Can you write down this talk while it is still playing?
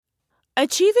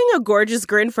Achieving a gorgeous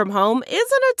grin from home isn't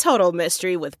a total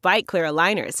mystery with Bite Clear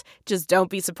aligners. Just don't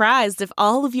be surprised if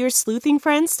all of your sleuthing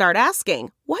friends start asking,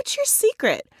 "What's your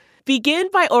secret?" Begin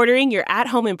by ordering your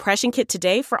at-home impression kit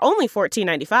today for only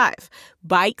 $14.95.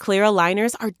 Bite Clear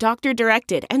aligners are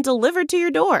doctor-directed and delivered to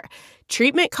your door.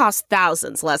 Treatment costs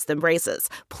thousands less than braces.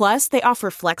 Plus, they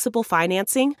offer flexible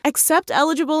financing, accept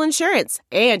eligible insurance,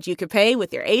 and you can pay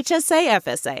with your HSA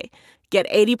FSA. Get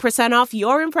 80% off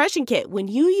your impression kit when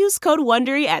you use code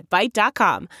WONDERY at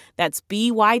Byte.com. That's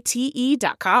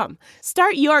BYTE.com.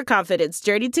 Start your confidence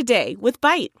journey today with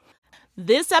Byte.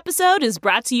 This episode is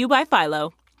brought to you by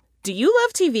Philo. Do you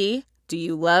love TV? Do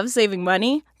you love saving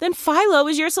money? Then Philo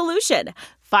is your solution.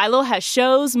 Philo has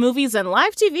shows, movies, and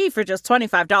live TV for just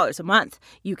 $25 a month.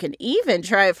 You can even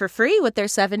try it for free with their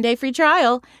 7-day free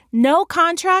trial. No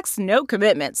contracts, no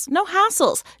commitments, no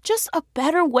hassles. Just a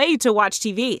better way to watch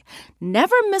TV.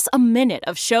 Never miss a minute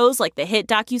of shows like the hit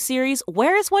docuseries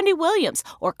Where is Wendy Williams?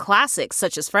 Or classics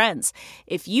such as Friends.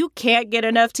 If you can't get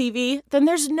enough TV, then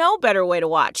there's no better way to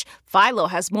watch. Philo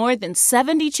has more than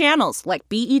 70 channels like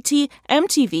BET,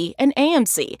 MTV, and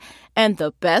AMC. And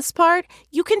the best part?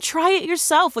 You can try it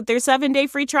yourself with their 7-day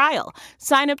free trial.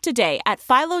 Sign up today at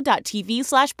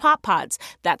philo.tv/poppods.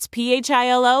 That's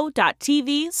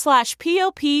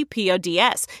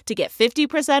philo.tv/POPPODS to get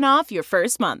 50% off your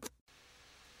first month.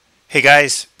 Hey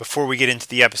guys, before we get into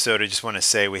the episode, I just want to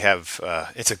say we have,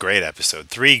 it's a great episode.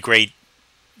 3 great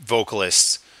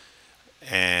vocalists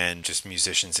and just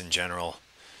musicians in general.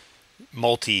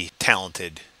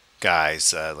 Multi-talented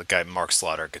guys, the guy Mark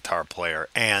Slaughter, guitar player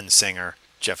and singer,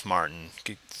 Jeff Martin,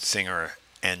 singer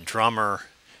and drummer,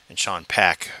 and Sean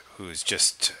Pack, who's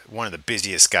just one of the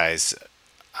busiest guys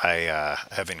I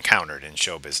have encountered in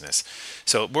show business.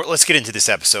 So let's get into this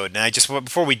episode. And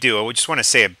before we do, I just want to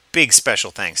say a big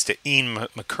special thanks to Ian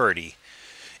McCurdy.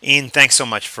 Ian, thanks so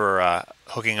much for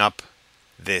hooking up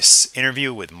this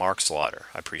interview with Mark Slaughter.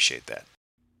 I appreciate that.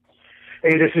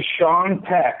 Hey, this is Sean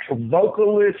Pack,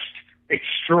 vocalist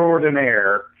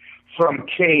extraordinaire from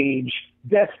Cage,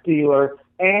 Death Dealer,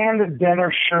 and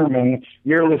Denner Sherman.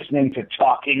 You're listening to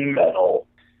Talking Metal.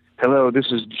 Hello,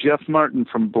 this is Jeff Martin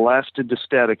from Blasted to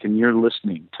Static, and you're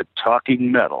listening to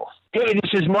Talking Metal. Hey,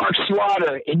 this is Mark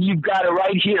Slaughter, and you've got it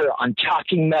right here on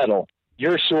Talking Metal,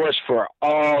 your source for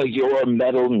all your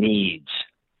metal needs.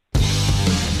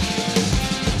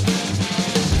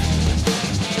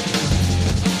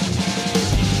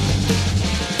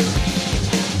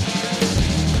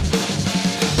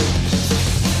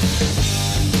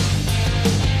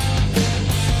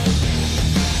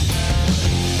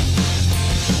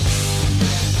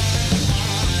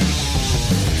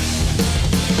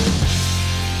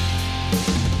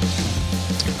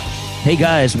 Hey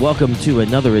guys, welcome to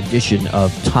another edition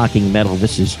of Talking Metal.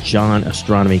 This is John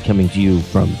Astronomy coming to you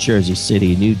from Jersey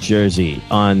City, New Jersey.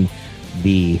 On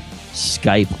the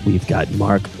Skype, we've got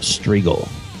Mark Strigl.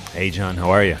 Hey John,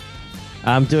 how are you?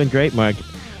 I'm doing great, Mark.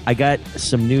 I got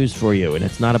some news for you, and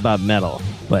it's not about metal,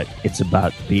 but it's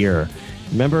about beer.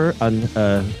 Remember on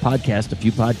a podcast, a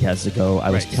few podcasts ago,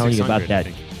 I was telling you about that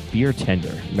beer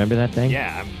tender. Remember that thing?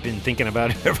 Yeah, I've been thinking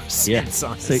about it ever since,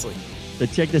 honestly. So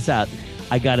check this out.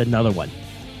 I got another one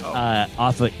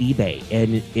off of eBay,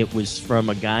 and it was from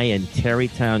a guy in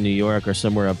Tarrytown, New York, or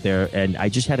somewhere up there. And I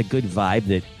just had a good vibe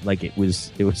that like it was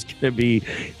gonna be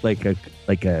like a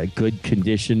good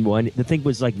condition one. The thing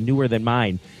was like newer than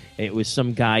mine. It was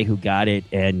some guy who got it,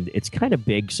 and it's kind of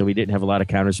big, so he didn't have a lot of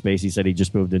counter space. He said he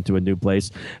just moved into a new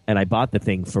place, and I bought the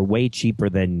thing for way cheaper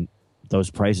than those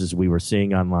prices we were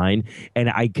seeing online. And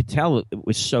I could tell it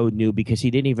was so new because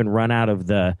he didn't even run out of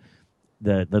the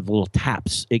little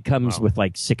taps. It comes with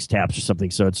like 6 taps or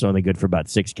something, so it's only good for about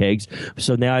 6 kegs.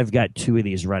 So now I've got 2 of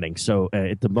these running. So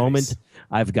at the moment,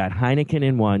 I've got Heineken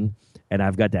in one, and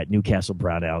I've got that Newcastle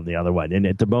Brown Ale in the other one. And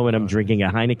at the moment, I'm drinking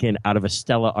a Heineken out of a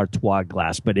Stella Artois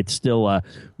glass, but it's still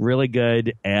really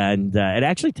good, and it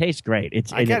actually tastes great.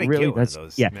 I gotta really get one of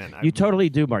those. Yeah, man, you totally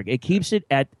do, Mark. It keeps it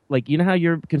at, like, you know how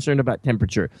you're concerned about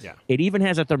temperature? Yeah. It even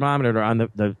has a thermometer on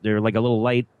they're like a little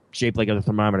light shaped like a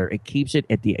thermometer. It keeps it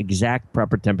at the exact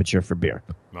proper temperature for beer.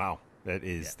 Wow. That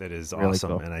is really awesome,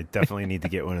 cool. And I definitely need to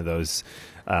get one of those.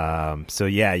 So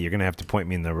yeah, you're gonna have to point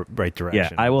me in the right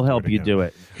direction. Yeah, I will help you do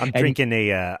it. I'm drinking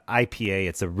a IPA.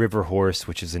 It's a River Horse,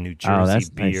 which is a New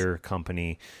Jersey beer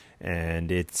company,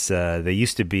 and it's they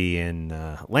used to be in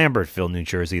Lambertville, New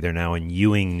Jersey. They're now in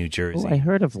Ewing, New Jersey. Oh, I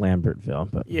heard of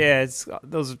Lambertville, but yeah, it's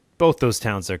both those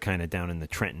towns are kind of down in the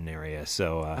Trenton area.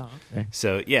 So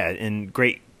so yeah, and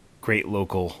great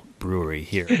local brewery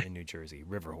here in New Jersey,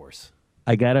 River Horse.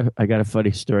 I got a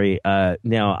funny story.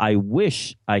 Now I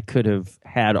wish I could have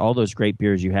had all those great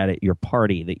beers you had at your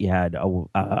party that you had. I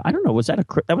don't know.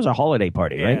 That was a holiday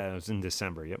party, right? Yeah, it was in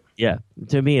December. Yep. Yeah.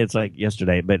 To me, it's like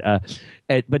yesterday. But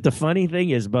the funny thing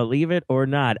is, believe it or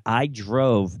not, I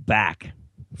drove back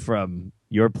from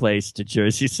your place to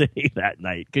Jersey City that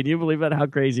night. Can you believe that? How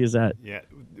crazy is that? Yeah.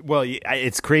 Well,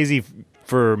 it's crazy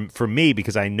for me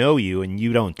because I know you and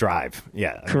you don't drive.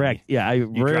 Yeah. Correct. I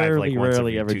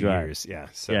rarely ever drive. Years. Yeah.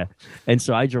 So. Yeah. And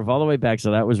so I drove all the way back.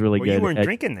 So that was really good. You weren't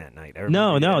drinking that night.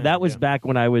 No. That was back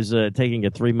when I was taking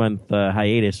a 3-month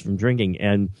hiatus from drinking.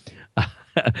 And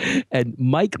and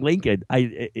Mike Lincoln,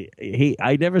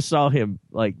 I never saw him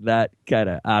like that kind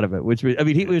of out of it.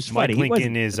 He was funny. Mike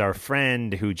Lincoln is our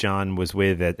friend who John was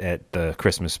with at the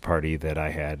Christmas party that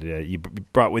I had. You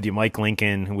brought with you Mike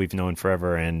Lincoln, who we've known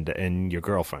forever, and your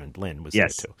girlfriend Lynn was there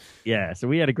too. Yeah, so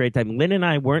we had a great time. Lynn and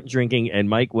I weren't drinking, and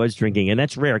Mike was drinking, and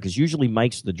that's rare because usually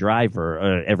Mike's the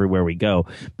driver everywhere we go.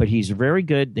 But he's very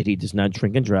good that he does not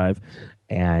drink and drive.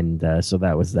 And so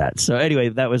that was that. So anyway,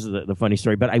 that was the funny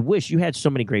story. But I wish you had so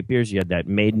many great beers. You had that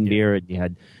Maiden beer, and you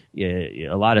had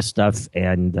a lot of stuff.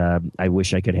 And I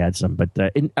wish I could have had some. But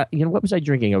what was I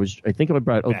drinking? I think I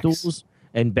brought O'Doul's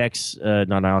and Beck's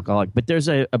non-alcoholic. But there's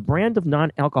a brand of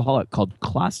non-alcoholic called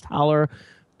Klosthaler.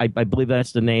 I believe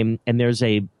that's the name. And there's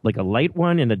a light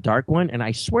one and a dark one. And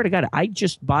I swear to God, I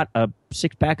just bought a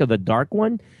 6-pack of the dark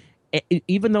one.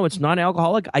 Even though it's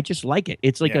non-alcoholic, I just like it.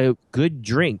 It's like a good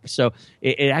drink. So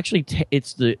it actually,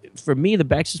 for me, the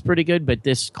Beck's is pretty good, but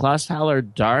this Klosthaler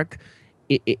Dark,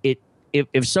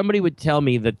 if somebody would tell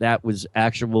me that was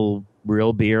actual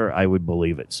real beer, I would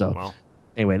believe it. So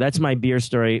anyway, that's my beer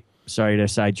story. Sorry to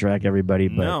sidetrack everybody.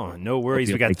 But no worries.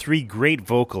 We got 3 great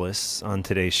vocalists on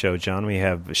today's show, John. We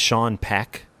have Sean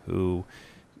Peck, who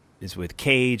is with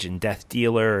Cage and Death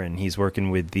Dealer, and he's working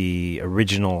with the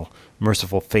original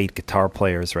Merciful Fate guitar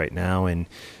players right now, and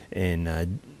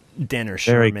Denner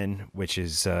Sherman, which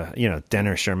is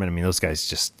Denner Sherman. I mean, those guys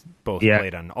just both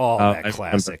played on all that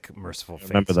classic Merciful Fate.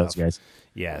 Remember stuff. Those guys?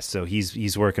 Yeah, so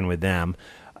he's working with them,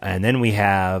 and then we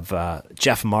have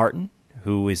Jeff Martin,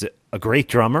 who is a great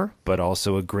drummer, but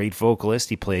also a great vocalist.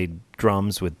 He played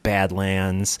drums with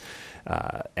Badlands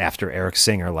after Eric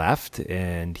Singer left,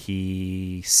 and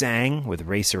he sang with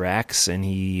Racer X, and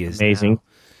he is amazing.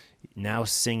 Now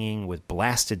singing with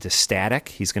Blasted to Static.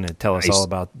 He's going to tell us all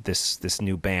about this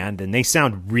new band, and they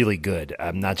sound really good.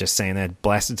 I'm not just saying that.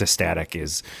 Blasted to Static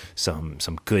is some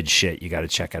good shit. You got to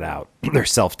check it out. Their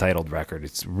self-titled record.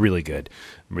 It's really good.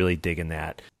 I'm really digging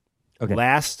that. Okay.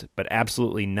 Last but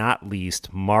absolutely not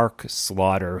least, Mark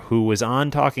Slaughter, who was on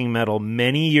Talking Metal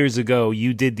many years ago.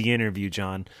 You did the interview,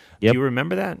 John. Yep. Do you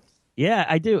remember that? Yeah,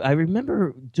 I do. I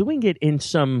remember doing it in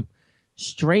some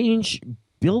strange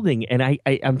building, and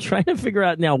I'm trying to figure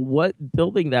out now what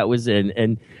building that was in,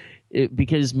 and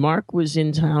because Mark was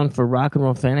in town for Rock and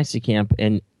Roll Fantasy Camp,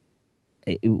 and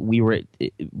we were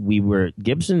at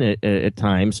Gibson at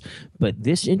times, but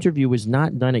this interview was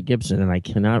not done at Gibson, and I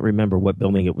cannot remember what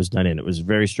building it was done in. It was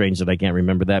very strange that I can't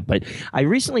remember that. But I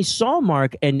recently saw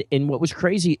Mark, and what was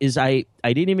crazy is I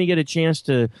didn't even get a chance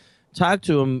to talk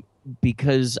to him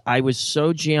because I was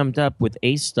so jammed up with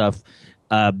Ace stuff.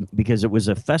 Because it was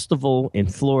a festival in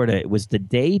Florida. It was the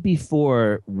day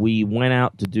before we went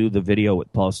out to do the video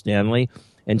with Paul Stanley.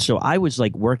 And so I was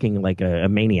like working like a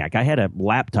maniac. I had a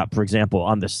laptop, for example,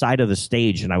 on the side of the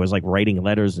stage, and I was like writing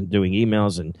letters and doing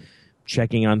emails and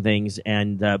checking on things.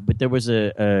 And but there was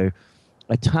a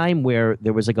time where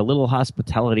there was like a little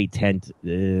hospitality tent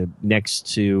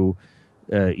next to,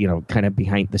 kind of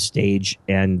behind the stage,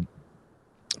 and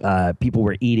people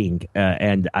were eating,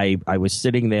 and I was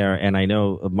sitting there, and I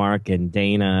know Mark and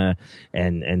Dana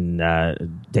and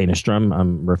Dana Strum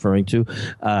I'm referring to,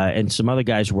 and some other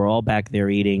guys were all back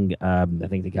there eating. I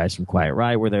think the guys from Quiet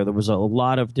Riot were there. There was a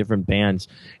lot of different bands,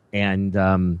 and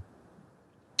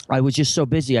I was just so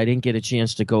busy I didn't get a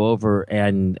chance to go over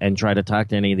and try to talk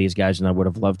to any of these guys, and I would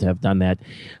have loved to have done that,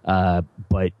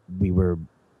 but we were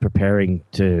preparing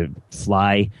to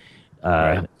fly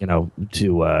to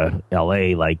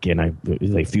L.A. like in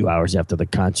a few hours after the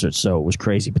concert, so it was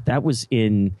crazy. But that was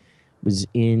in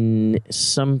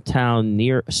some town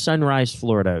near Sunrise,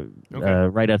 Florida,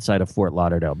 right outside of Fort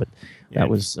Lauderdale. But that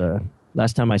was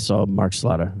last time I saw Mark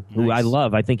Slaughter, who I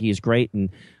love. I think he's great. And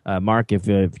Mark, if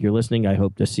you're listening, I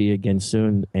hope to see you again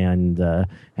soon and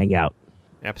hang out.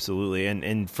 Absolutely.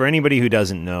 And for anybody who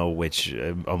doesn't know, which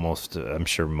I'm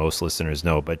sure most listeners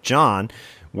know, but John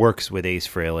works with Ace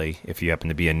Frehley, if you happen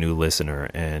to be a new listener,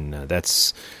 and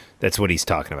that's what he's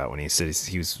talking about when he says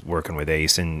he was working with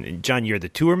Ace. And John, you're the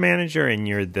tour manager and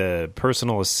you're the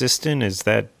personal assistant. Is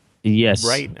that Yes.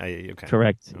 Right? Okay.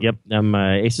 Correct. Yep. I'm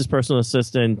Ace's personal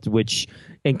assistant, which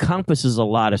encompasses a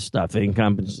lot of stuff. It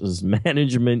encompasses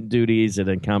management duties. It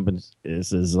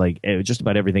encompasses like just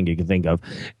about everything you can think of.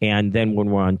 And then when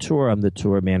we're on tour, I'm the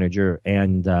tour manager,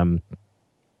 and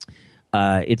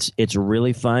it's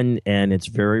really fun and it's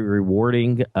very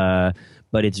rewarding.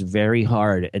 But it's very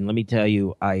hard. And let me tell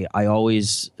you, I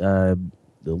always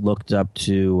looked up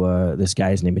to this guy.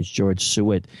 His name is George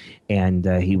Sewitt, and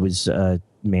he was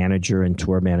manager and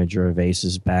tour manager of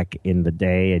Aces back in the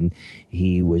day, and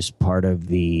he was part of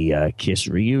the Kiss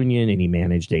reunion, and he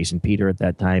managed Ace and Peter at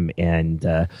that time. And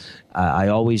I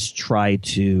always try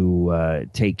to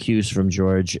take cues from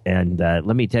George, and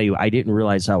let me tell you, I didn't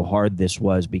realize how hard this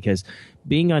was, because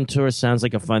being on tour sounds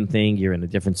like a fun thing. You're in a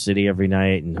different city every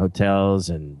night, and hotels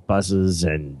and buses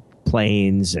and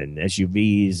planes and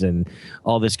SUVs and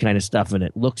all this kind of stuff, and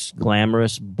it looks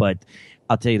glamorous, but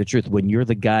I'll tell you the truth, when you're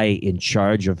the guy in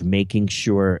charge of making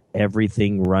sure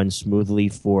everything runs smoothly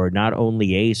for not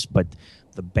only Ace, but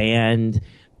the band,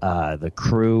 the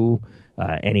crew,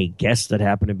 any guests that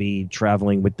happen to be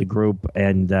traveling with the group,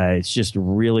 and it's just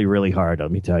really, really hard,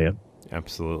 let me tell you.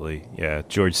 Absolutely. Yeah,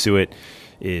 George Sewitt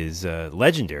is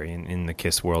legendary in the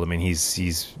Kiss world. I mean,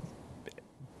 he's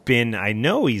been, I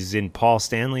know he's in Paul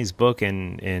Stanley's book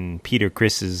and in Peter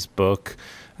Criss's book.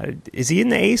 Is he in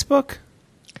the Ace book?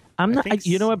 I'm not.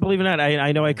 You know what? Believe it or not,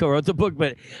 I know I co-wrote the book,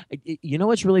 but you know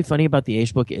what's really funny about the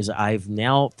Ace book is I've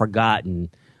now forgotten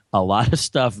a lot of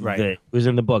stuff that was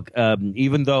in the book.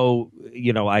 Even though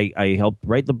I helped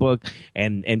write the book,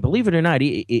 and believe it or not,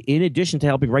 in addition to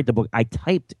helping write the book, I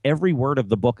typed every word of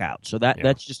the book out. So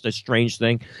that's just a strange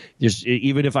thing.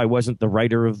 Even if I wasn't the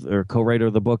writer or co-writer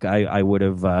of the book, I would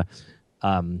have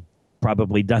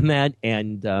probably done that.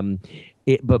 And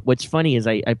but what's funny is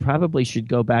I probably should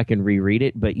go back and reread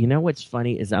it. But you know what's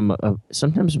funny is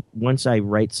sometimes once I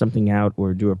write something out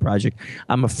or do a project,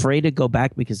 I'm afraid to go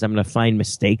back because I'm going to find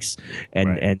mistakes,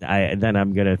 and then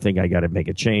I'm going to think I got to make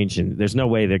a change. And there's no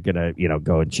way they're going to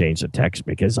go and change the text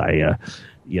because I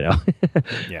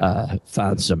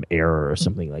found some error or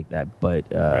something like that. But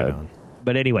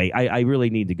but anyway, I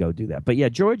really need to go do that. But yeah,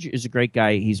 George is a great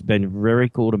guy. He's been very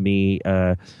cool to me.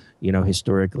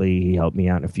 Historically, he helped me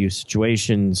out in a few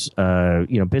situations,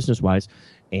 business-wise,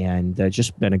 and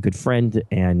just been a good friend,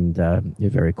 and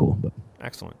you're very cool. But.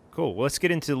 Excellent. Cool. Well, let's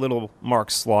get into little Mark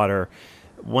Slaughter.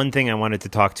 One thing I wanted to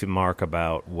talk to Mark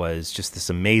about was just this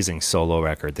amazing solo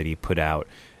record that he put out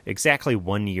exactly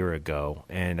 1 year ago,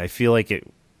 and I feel like it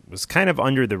was kind of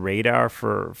under the radar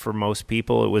for most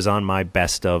people. It was on my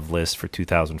best of list for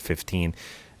 2015.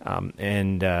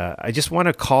 And I just want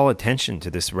to call attention to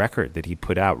this record that he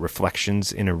put out.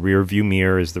 Reflections in a Rearview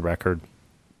Mirror is the record.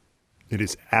 It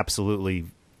is absolutely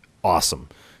awesome.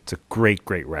 It's a great,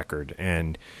 great record.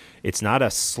 And it's not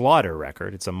a Slaughter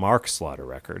record. It's a Mark Slaughter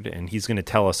record. And he's going to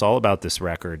tell us all about this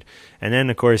record. And then,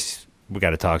 of course, we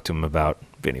got to talk to him about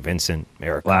Vinnie Vincent,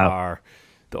 Eric Carr,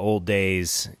 the old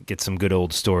days, get some good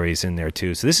old stories in there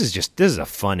too. So this is a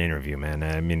fun interview, man.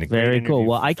 I mean, very cool.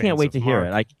 Well, I can't wait to hear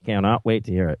it. I cannot wait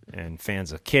to hear it. And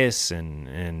fans of Kiss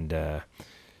and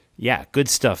good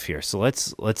stuff here. So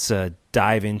let's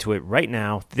dive into it right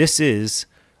now. This is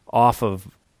off of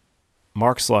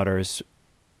Mark Slaughter's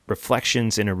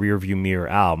Reflections in a Rearview Mirror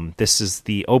album. This is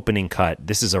the opening cut.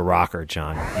 This is a rocker,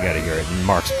 John. You got to hear it. And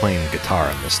Mark's playing guitar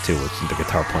on this too, which the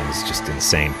guitar playing is just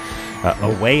insane.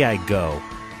 Away I Go,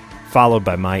 followed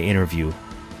by my interview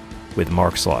with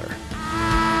Mark Slaughter.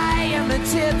 I am a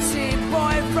tipsy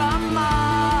boy from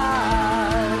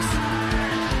Mars.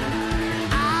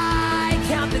 I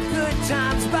count the good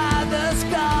times by the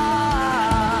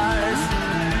scars.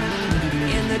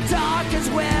 In the dark is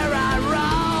where I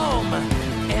roam.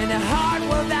 In the heart,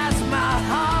 well, that's my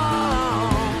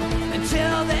home.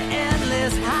 Until the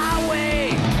endless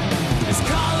highway is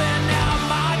calling out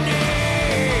my name.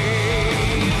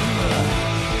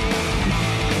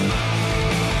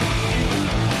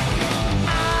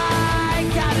 I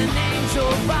got an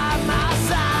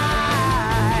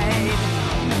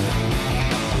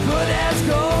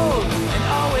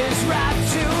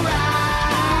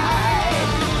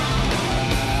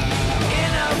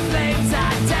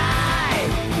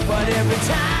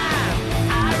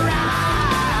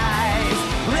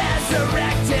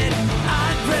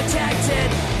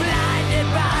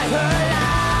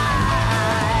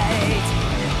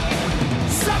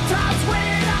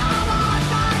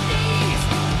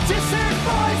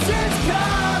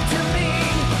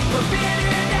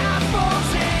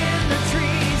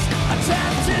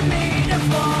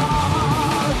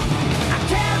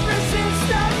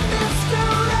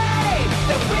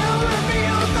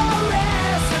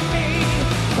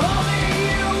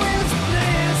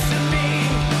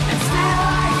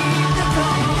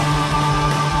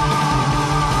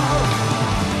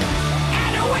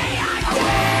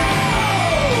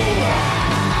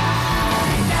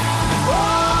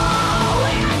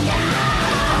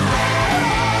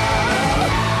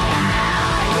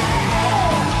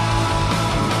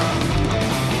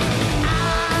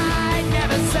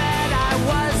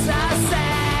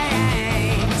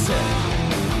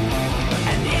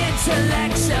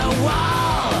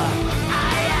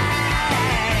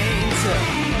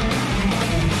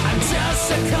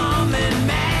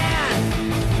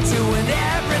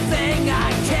everything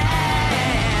I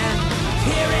can.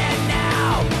 Here and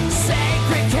now,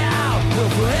 sacred cow will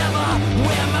forever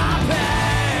wear my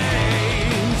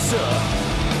pains.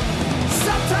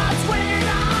 Sometimes when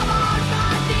I'm on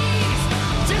my knees,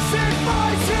 distant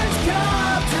voices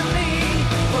come to me.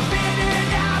 Forbidden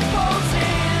apples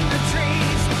in the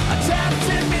trees are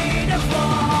tempting me to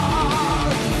fall.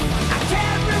 I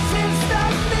can't resist the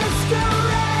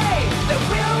mystery that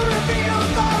will reveal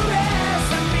the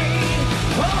rest of me.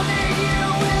 Only you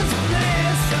is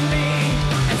bliss to me,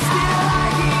 and still I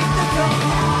heed the call.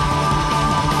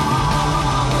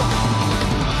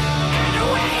 And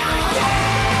away I go.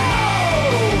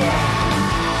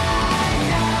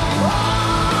 Oh,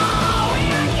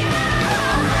 yeah.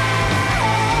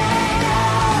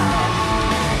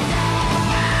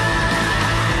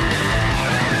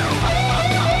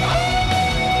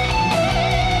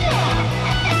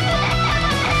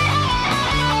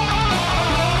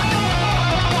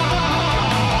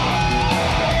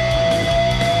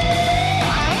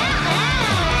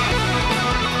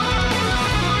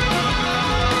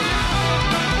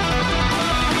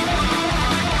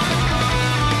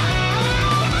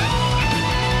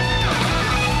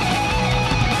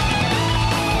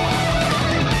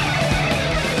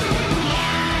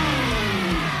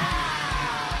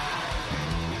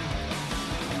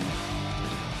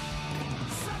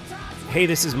 Hey,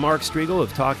 this is Mark Striegel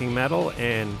of Talking Metal,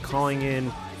 and calling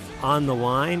in on the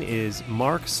line is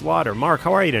Mark Slaughter. Mark,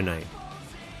 how are you tonight?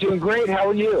 Doing great. How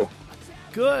are you?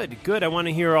 Good. I want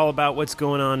to hear all about what's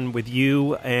going on with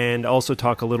you, and also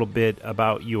talk a little bit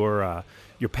about your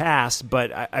past.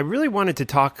 But I really wanted to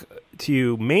talk to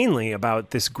you mainly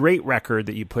about this great record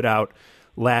that you put out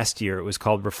last year. It was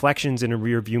called Reflections in a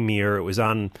Rearview Mirror. It was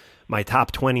on my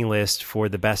top 20 list for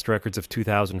the best records of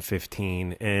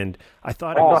 2015, and I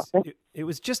thought it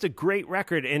was just a great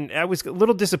record. And I was a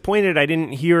little disappointed I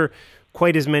didn't hear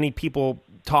quite as many people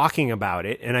talking about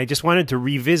it, and I just wanted to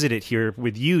revisit it here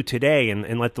with you today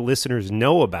and let the listeners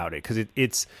know about it, because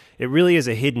it really is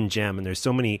a hidden gem, and there's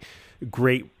so many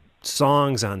great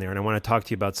songs on there, and I want to talk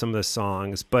to you about some of the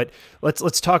songs. But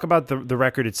let's talk about the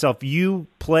record itself. You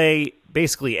play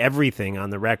basically everything on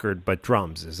the record but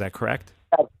drums, is that correct?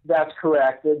 That's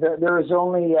correct. There was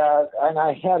only, and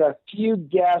I had a few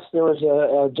guests. There was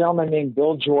a gentleman named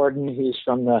Bill Jordan, who's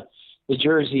from the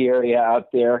Jersey area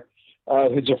out there,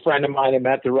 who's a friend of mine. I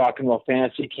met at the Rock and Roll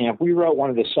Fantasy Camp. We wrote one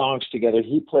of the songs together.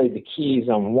 He played the keys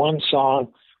on one song,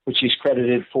 which he's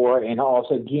credited for, and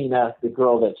also Gina, the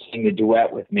girl that sang the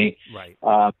duet with me,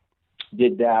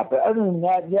 did that. But other than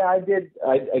that, yeah, I did.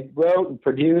 I wrote and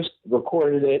produced,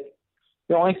 recorded it.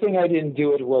 The only thing I didn't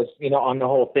do it was, on the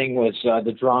whole thing was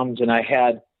the drums, and I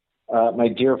had my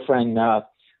dear friend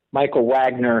Michael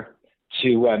Wagner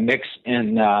to mix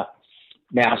and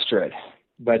master it.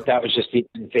 But that was just the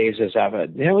phases of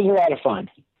it. And it was a lot of fun.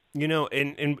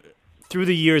 And through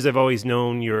the years, I've always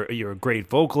known you're a great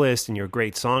vocalist and you're a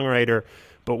great songwriter.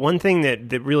 But one thing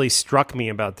that really struck me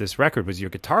about this record was your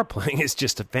guitar playing is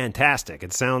just fantastic.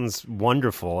 It sounds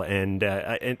wonderful, and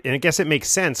I guess it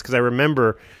makes sense because I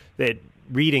remember that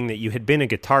reading that you had been a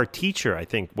guitar teacher, I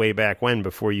think, way back when,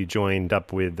 before you joined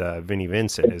up with Vinnie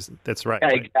Vincent. That's right? Yeah,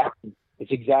 exactly.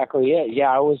 That's exactly it.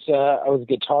 Yeah, I was a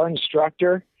guitar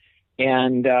instructor,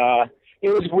 and it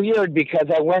was weird because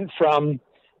I went from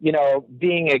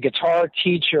being a guitar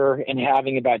teacher and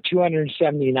having about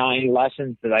 279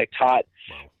 lessons that I taught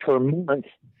per month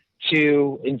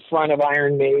to in front of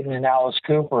Iron Maiden and Alice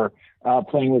Cooper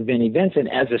playing with Vinnie Vincent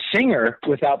as a singer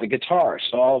without the guitar.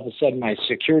 So all of a sudden my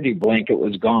security blanket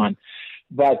was gone.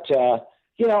 But,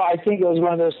 I think it was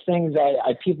one of those things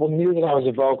people knew that I was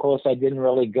a vocalist. I didn't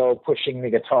really go pushing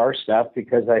the guitar stuff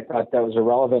because I thought that was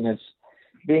irrelevant. As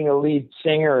being a lead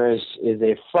singer is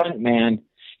a front man.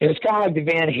 And it's kind of like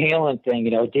the Van Halen thing,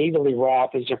 David Lee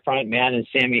Roth is a front man and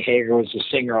Sammy Hagar was a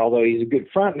singer, although he's a good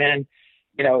front man.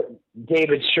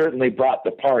 David certainly brought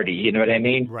the party, you know what I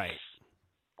mean? Right.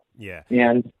 Yeah.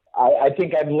 And I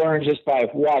think I've learned just by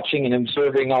watching and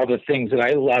observing all the things that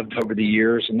I loved over the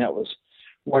years, and that was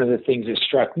one of the things that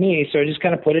struck me, so I just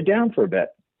kind of put it down for a bit.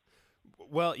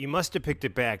 Well, you must have picked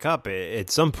it back up at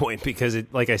some point because,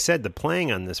 like I said, the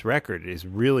playing on this record is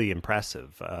really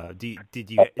impressive.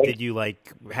 Did you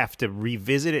have to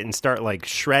revisit it and start like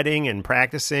shredding and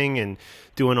practicing and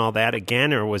doing all that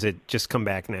again, or was it just come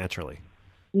back naturally?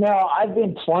 No, I've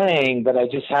been playing, but I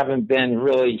just haven't been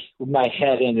really with my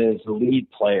head in it as a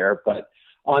lead player. But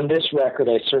on this record,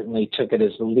 I certainly took it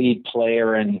as the lead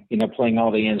player and playing all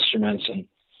the instruments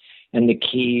and the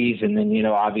keys, and then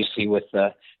obviously with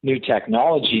the new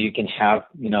technology, you can have,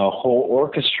 a whole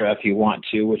orchestra if you want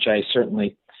to, which I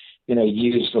certainly,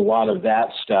 used a lot of that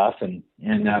stuff and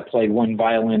played one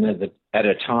violin at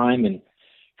a time and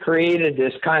created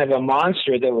this kind of a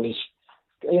monster that was,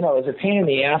 it was a pain in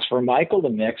the ass for Michael to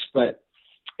mix, but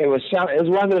it was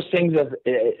one of those things of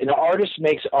an artist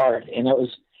makes art. And it was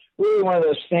really one of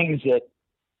those things that,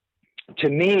 to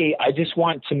me, I just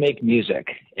want to make music.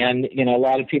 And, a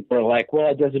lot of people are like,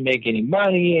 well, it doesn't make any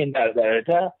money and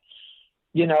da-da-da-da.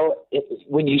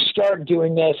 When you start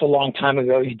doing this a long time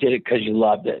ago, you did it because you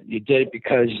loved it. You did it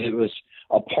because it was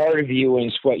a part of you and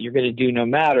it's what you're going to do no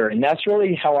matter. And that's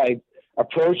really how I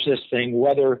approach this thing,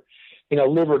 whether,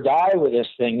 live or die with this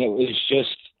thing. It was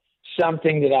just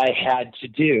something that I had to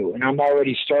do. And I'm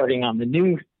already starting on the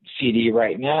new CD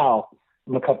right now.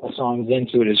 I'm a couple songs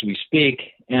into it as we speak.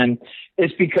 And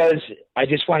it's because I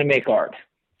just want to make art.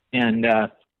 And,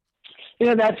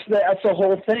 that's the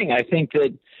whole thing. I think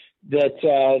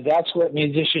that's what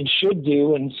musicians should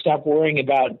do and stop worrying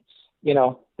about,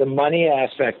 the money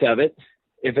aspect of it.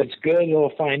 If it's good,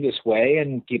 it'll find its way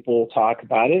and people will talk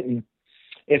about it. And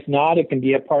if not, it can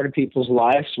be a part of people's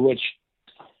lives, which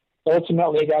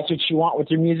ultimately that's what you want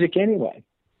with your music anyway.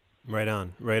 Right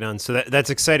on. So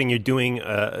that's exciting. You're doing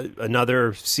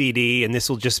another CD, and this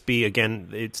will just be, again,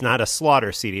 it's not a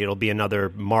Slaughter CD. It'll be another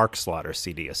Mark Slaughter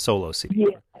CD, a solo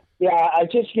CD. Yeah, I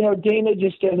just, Dana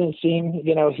just doesn't seem,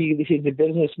 he's a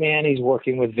businessman. He's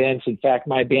working with Vince. In fact,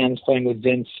 my band's playing with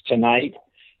Vince tonight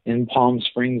in Palm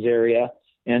Springs area.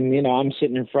 And, I'm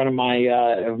sitting in front of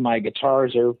my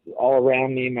guitars are all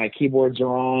around me. My keyboards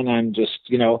are on. I'm just,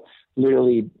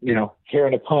 literally, hair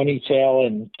in a ponytail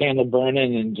and candle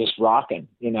burning and just rocking,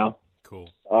 Cool.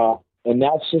 And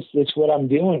it's what I'm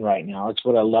doing right now. It's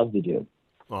what I love to do.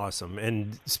 Awesome.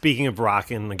 And speaking of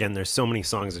rocking, again, there's so many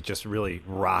songs that just really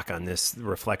rock on this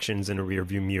Reflections in a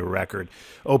Rearview Mirror record.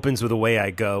 Opens with Away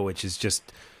I Go, which is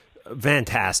just a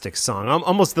fantastic song.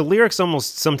 Almost the lyrics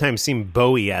almost sometimes seem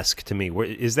Bowie-esque to me.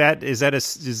 Is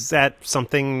that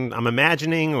something I'm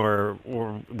imagining, or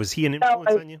was he an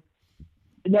influence on you?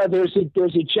 No, there's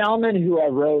a gentleman who I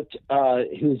wrote,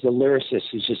 who's a lyricist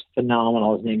who's just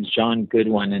phenomenal. His name's John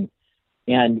Goodwin,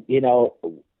 and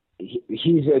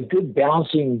he's a good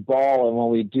bouncing ball. And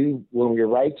when we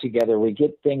write together, we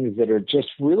get things that are just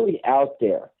really out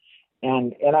there.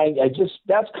 And I just,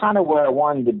 that's kind of where I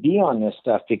wanted to be on this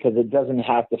stuff, because it doesn't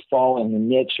have to fall in the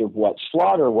niche of what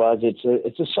Slaughter was.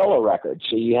 It's a solo record.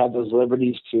 So you have those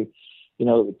liberties to,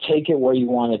 take it where you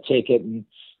want to take it and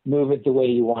move it the way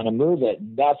you want to move it.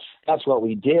 That's what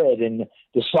we did. And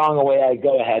the song Away I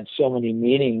Go had so many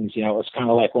meanings. It's kind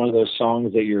of like one of those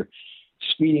songs that you're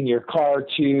speeding your car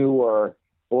to, or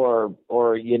of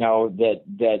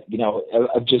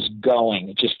just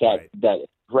going, just that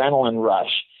adrenaline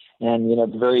rush. And,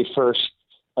 the very first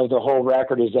of the whole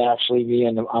record is actually me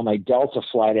on my Delta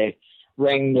flight. I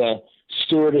rang the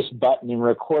stewardess button and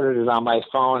recorded it on my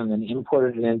phone and then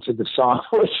imported it into the song,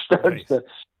 which starts to,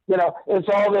 it's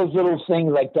all those little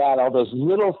things like that, all those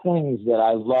little things that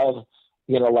I love,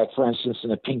 like, for instance,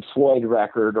 in a Pink Floyd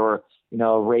record, or,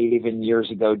 Raven years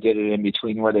ago did it in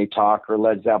between where they talk, or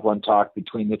Led Zeppelin talk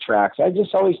between the tracks. I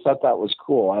just always thought that was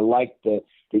cool. I liked the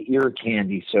ear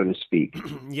candy, so to speak.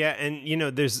 Yeah,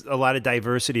 and there's a lot of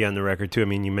diversity on the record too. I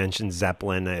mean, you mentioned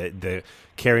Zeppelin, the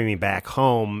 "Carry Me Back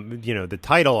Home." The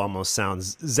title almost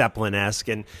sounds Zeppelin-esque,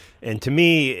 and to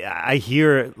me, I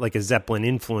hear like a Zeppelin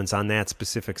influence on that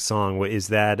specific song. Is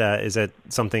that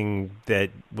something that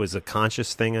was a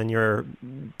conscious thing on your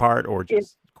part, or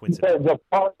just coincidence? The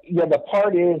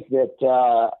part is that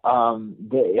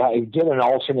I did an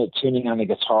alternate tuning on the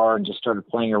guitar and just started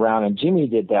playing around, and Jimmy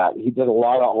did that. He did a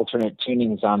lot of alternate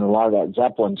tunings on a lot of that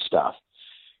Zeppelin stuff.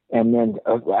 And then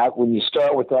when you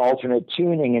start with the alternate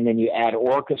tuning and then you add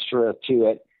orchestra to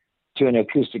it, to an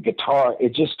acoustic guitar,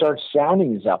 it just starts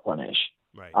sounding Zeppelinish.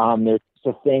 Right.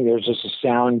 There's just a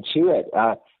sound to it.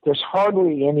 There's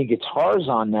hardly any guitars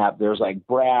on that. There's like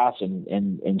brass and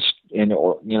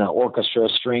orchestra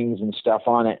strings and stuff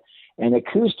on it, and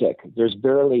acoustic. There's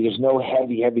no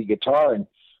heavy guitar. And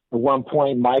at one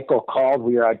point, Michael called.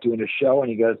 We were out doing a show, and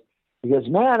he goes,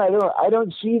 "Man, I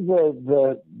don't see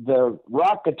the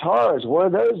rock guitars. Where are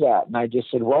those at?" And I just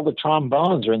said, "Well, the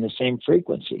trombones are in the same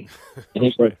frequency." And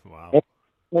he goes, wow.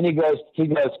 And he goes,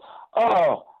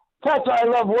 "Oh, That's why I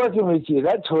love working with you.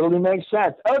 That totally makes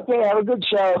sense. Okay, have a good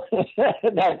show."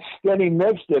 Then he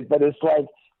mixed it, but it's like,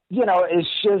 it's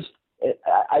just,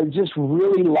 I just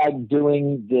really like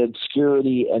doing the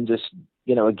obscurity and just,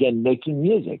 again, making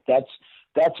music.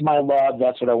 That's my love.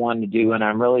 That's what I wanted to do. And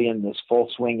I'm really in this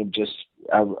full swing of just,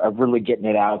 of really getting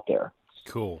it out there.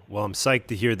 Cool. Well, I'm psyched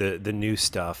to hear the new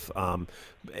stuff,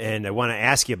 and I want to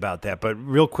ask you about that. But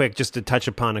real quick, just to touch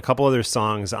upon a couple other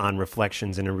songs on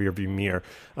Reflections in a Rearview Mirror.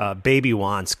 Baby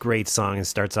Wants, great song. It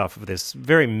starts off with this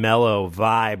very mellow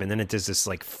vibe, and then it does this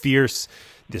like fierce,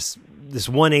 this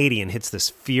 180 and hits this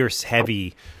fierce,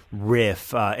 heavy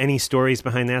riff. Any stories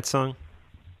behind that song?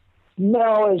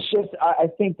 No, it's just I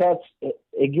think that's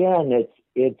again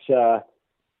it's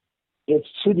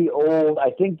to the old. I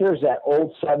think there's that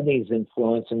old 70s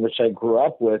influence in which I grew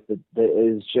up with that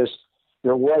is just,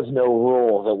 there was no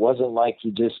rules. It wasn't like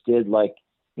you just did like,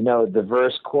 the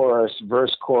verse, chorus,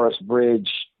 bridge,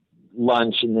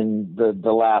 lunch, and then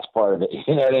the last part of it.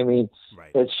 You know what I mean?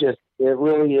 Right. It's just, it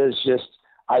really is just,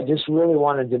 I just really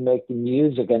wanted to make the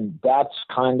music, and that's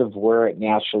kind of where it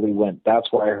naturally went.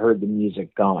 That's where I heard the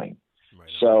music going. Right.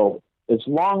 So it's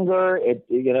longer.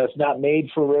 It's not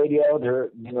made for radio.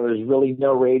 There's really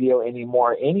no radio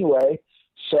anymore anyway.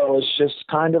 So it's just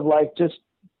kind of like just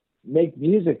make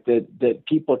music that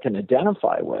people can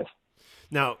identify with.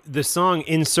 Now, the song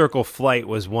In Circle Flight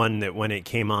was one that when it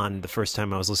came on the first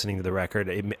time I was listening to the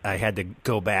record, I had to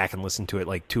go back and listen to it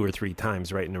like 2 or 3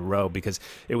 times right in a row because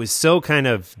it was so kind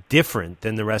of different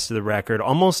than the rest of the record,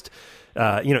 almost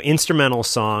instrumental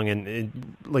song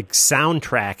and like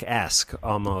soundtrack-esque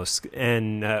almost.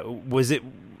 And was it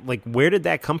like, where did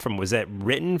that come from? Was that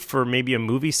written for maybe a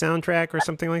movie soundtrack or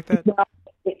something like that?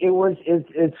 It's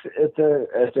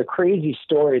a crazy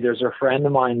story. There's a friend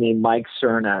of mine named Mike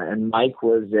Cerna, and Mike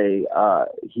was a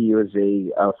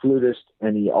flutist,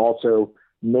 and he also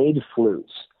made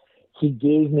flutes. He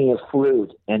gave me a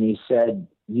flute, and he said,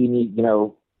 "You need,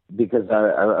 because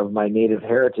of my native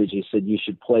heritage," he said, "you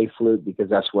should play flute because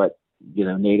that's what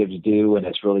natives do, and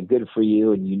it's really good for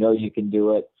you, and you can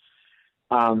do it."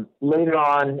 Later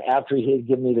on, after he had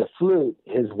given me the flute,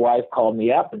 his wife called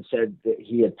me up and said that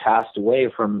he had passed away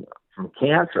from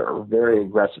cancer, very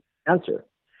aggressive cancer.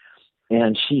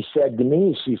 And she said to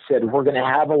me, "We're going to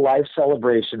have a life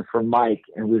celebration for Mike,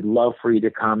 and we'd love for you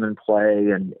to come and play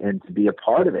and to be a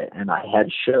part of it." And I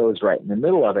had shows right in the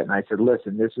middle of it. And I said,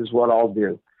 "Listen, this is what I'll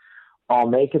do. I'll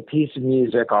make a piece of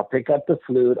music. I'll pick up the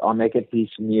flute. I'll make a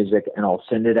piece of music, and I'll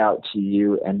send it out to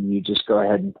you, and you just go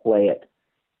ahead and play it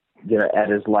at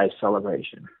his life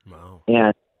celebration." Wow.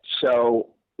 And so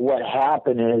what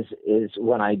happened is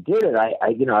when I did it, I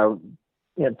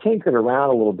tinkered around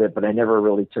a little bit, but I never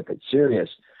really took it serious.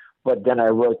 But then I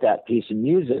wrote that piece of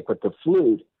music with the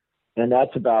flute, and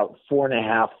that's about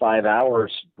 4.5, 5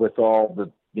 hours with all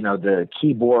the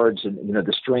keyboards and,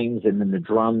 the strings and then the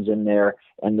drums in there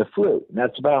and the flute. And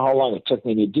that's about how long it took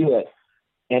me to do it.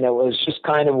 And it was just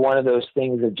kind of one of those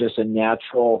things of just a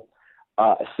natural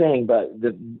thing. But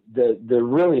the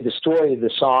story of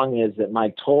the song is that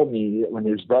Mike told me that when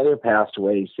his brother passed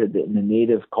away, he said that in the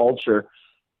native culture,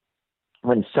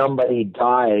 when somebody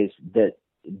dies, that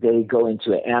they go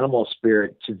into an animal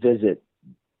spirit to visit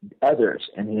others.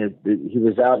 And he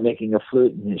was out making a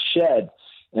flute in his shed,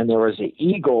 and there was an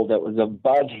eagle that was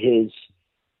above the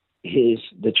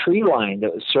tree line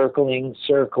that was circling,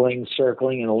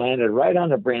 and it landed right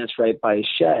on a branch right by his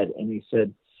shed. And he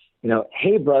said,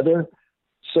 "Hey, brother,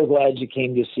 so glad you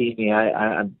came to see me.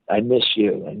 I miss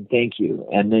you, and thank you."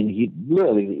 And then the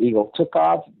eagle took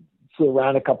off, flew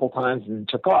around a couple times, and then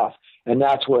took off. And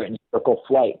that's where In Circle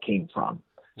Flight came from.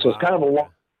 So It's kind of a long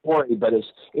story, but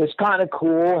it's kind of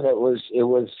cool. And it was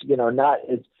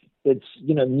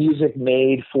music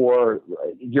made for,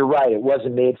 you're right, it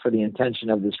wasn't made for the intention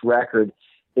of this record.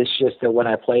 It's just that when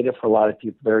I played it for a lot of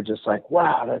people, they're just like,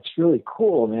 "Wow, that's really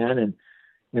cool, man." And,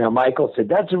 Michael said,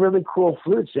 "That's a really cool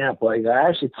flute sample." I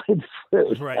actually played the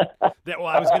flute. Right.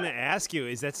 I was going to ask you,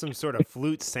 is that some sort of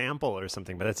flute sample or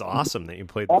something? But that's awesome that you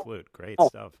played the flute. Great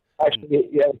stuff. Actually,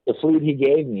 the flute he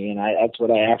gave me, and that's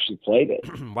what I actually played it.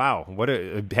 Wow.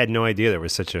 I had no idea there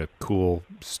was such a cool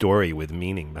story with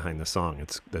meaning behind the song.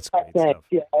 That's great stuff.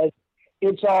 Yeah,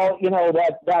 it's all,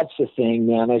 that's the thing,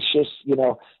 man. It's just,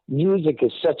 music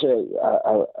is such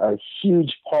a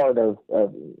huge part of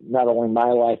not only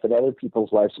my life, but other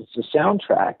people's lives. It's a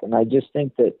soundtrack. And I just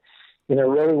think that,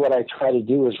 really what I try to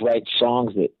do is write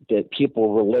songs that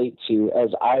people relate to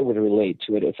as I would relate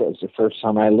to it if it was the first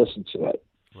time I listened to it.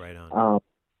 Right on.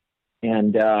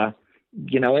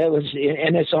 It was,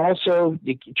 and it's also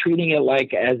treating it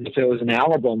like as if it was an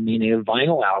album, meaning a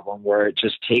vinyl album, where it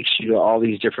just takes you to all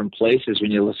these different places.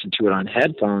 When you listen to it on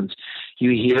headphones,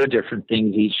 you hear different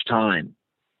things each time.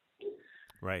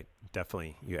 Right.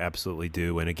 Definitely. You absolutely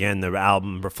do. And again, the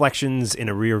album Reflections in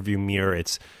a Rearview Mirror,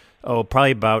 it's,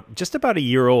 probably just about a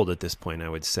year old at this point, I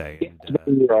would say.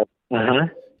 And,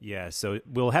 Yeah, so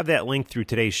we'll have that link through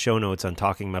today's show notes on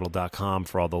talkingmetal.com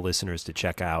for all the listeners to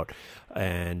check out.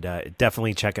 And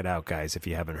definitely check it out, guys, if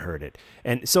you haven't heard it.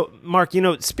 And so, Mark,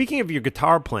 speaking of your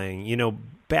guitar playing,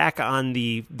 back on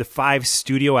the 5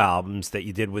 studio albums that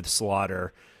you did with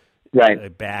Slaughter,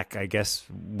 right? Back, I guess,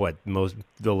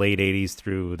 the late 80s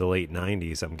through the late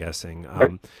 90s, I'm guessing.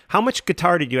 How much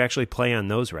guitar did you actually play on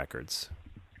those records?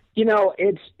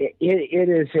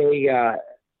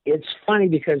 It's funny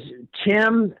because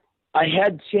I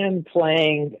had Tim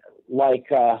playing like,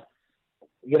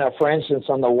 for instance,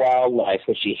 on the Wildlife,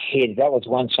 which he hated. That was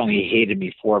one song he hated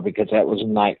me for because that was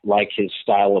not like his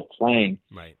style of playing.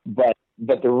 Right. But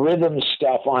the rhythm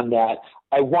stuff on that,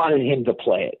 I wanted him to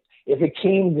play it. If it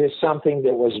came to something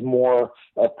that was more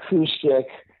acoustic,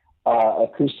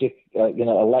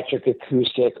 electric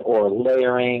acoustic or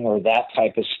layering or that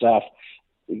type of stuff,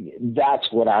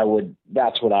 that's what I would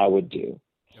do.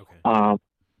 Okay.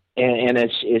 And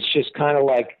it's just kind of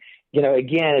like,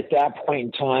 again, at that point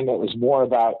in time, it was more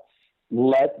about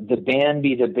let the band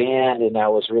be the band. And I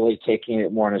was really taking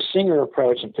it more in a singer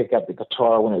approach and pick up the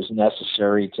guitar when it was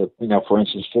necessary to, for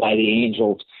instance, Fly the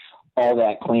Angels, all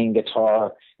that clean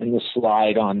guitar and the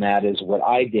slide on that is what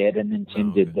I did. And then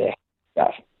Tim did the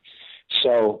stuff.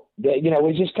 So,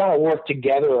 we just kind of worked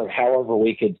together however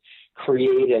we could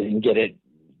create it and get it,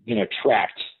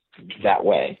 tracked that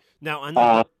way. Now,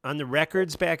 on the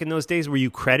records back in those days, were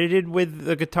you credited with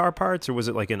the guitar parts, or was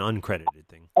it like an uncredited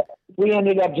thing? We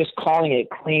ended up just calling it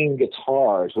clean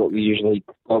guitars, what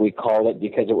we called it,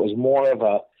 because it was more it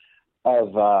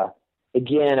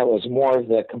was more of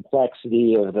the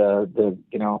complexity of the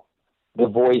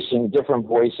voicing, different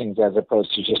voicings as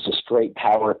opposed to just a straight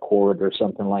power chord or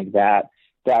something like that.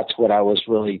 That's what I was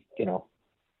really,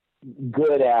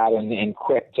 good at and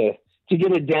quick to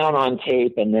get it down on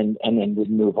tape and then we'd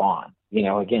move on.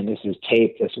 Again, this is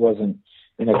tape. This wasn't,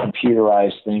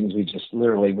 computerized things. We just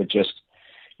literally would just,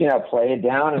 play it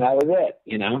down and that was it,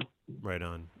 Right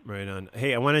on.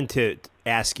 Hey, I wanted to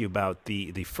ask you about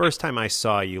the first time I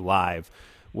saw you live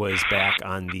was back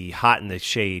on the Hot in the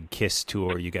Shade Kiss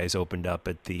tour. You guys opened up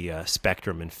at the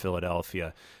Spectrum in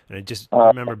Philadelphia. And I just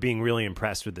remember being really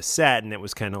impressed with the set, and it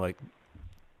was kind of like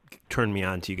turned me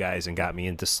on to you guys and got me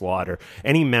into Slaughter.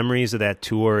 Any memories of that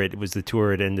tour? It was the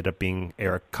tour. It ended up being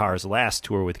Eric Carr's last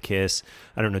tour with Kiss.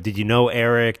 I don't know. Did you know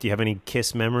Eric? Do you have any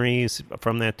Kiss memories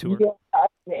from that tour? Yeah,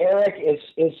 Eric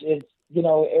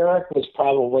Eric was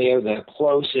probably the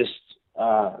closest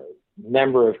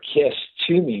member of Kiss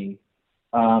to me.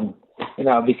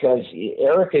 Because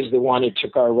Eric is the one who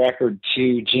took our record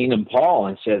to Gene and Paul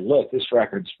and said, "Look, this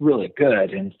record's really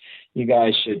good, and you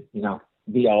guys should,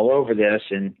 be all over this."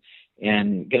 And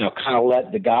kind of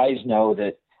let the guys know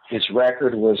that this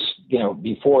record was,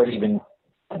 before it even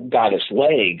got its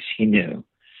legs, he knew,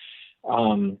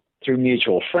 through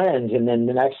mutual friends. And then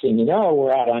the next thing you know,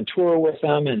 we're out on tour with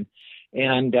them. And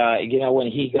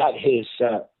when he got his,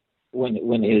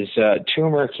 when his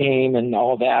tumor came and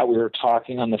all that, we were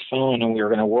talking on the phone and we were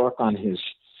going to work on his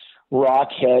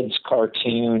Rockheads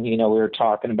cartoon. We were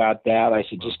talking about that. I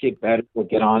said, just get better. We'll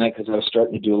get on it. Cause I was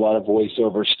starting to do a lot of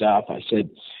voiceover stuff. I said,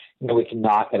 we can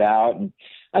knock it out. And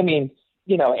I mean,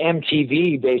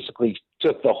 MTV basically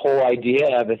took the whole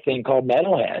idea of a thing called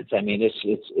Metalheads. I mean, it's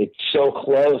so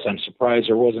close. I'm surprised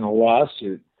there wasn't a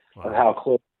lawsuit of how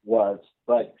close it was.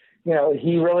 But,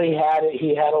 he really had it.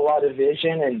 He had a lot of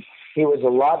vision, and he was a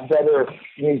lot better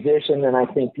musician than I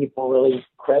think people really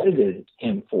credited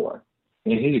him for.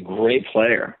 He's a great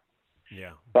player.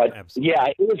 Yeah. But absolutely. Yeah,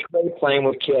 it was great playing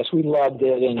with Kiss. We loved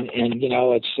it. And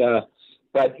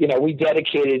we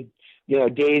dedicated,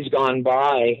 Days Gone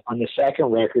By on the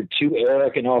second record to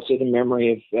Eric and also the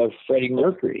memory of Freddie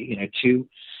Mercury, two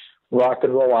rock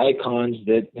and roll icons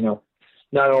that,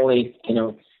 not only,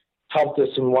 helped us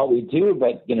in what we do,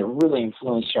 but, really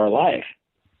influenced our life.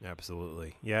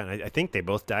 Absolutely. Yeah. And I think they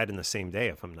both died in the same day,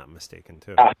 if I'm not mistaken,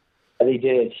 too. They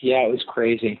did. Yeah, it was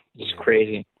crazy. It was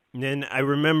crazy. And then I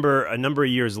remember a number of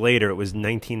years later, it was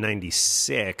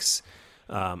 1996.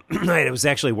 I was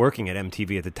actually working at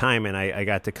MTV at the time, and I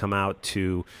got to come out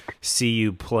to see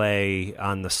you play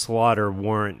on the Slaughter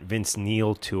Warrant Vince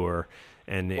Neil tour,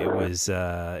 and it was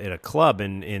at a club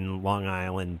in Long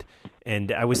Island.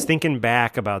 And I was thinking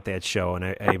back about that show, and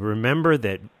I remember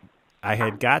that I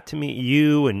had got to meet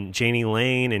you and Janie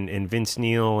Lane and Vince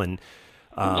Neil and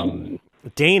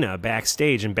Dana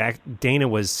backstage, and Dana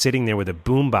was sitting there with a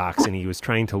boombox, and he was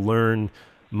trying to learn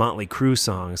Motley Crue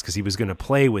songs because he was going to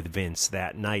play with Vince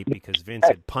that night because Vince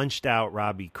had punched out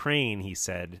Robbie Crane, he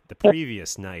said, the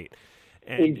previous night.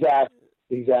 And, exactly.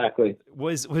 exactly.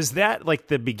 Was that like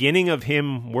the beginning of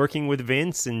him working with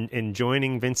Vince and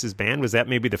joining Vince's band? Was that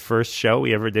maybe the first show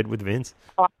he ever did with Vince?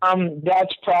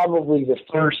 That's probably the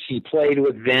first he played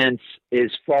with Vince.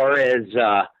 As far as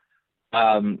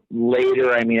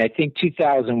later, I mean, I think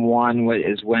 2001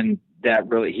 is when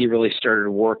he really started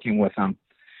working with him.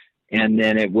 And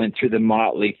then it went through the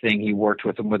Motley thing. He worked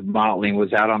with him with Motley and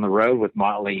was out on the road with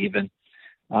Motley even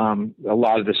a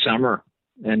lot of the summer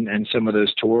and some of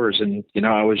those tours. And,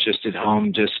 I was just at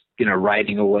home, just,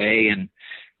 writing away and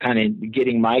kind of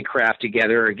getting my craft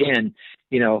together again,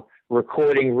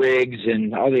 recording rigs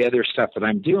and all the other stuff that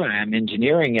I'm doing. I'm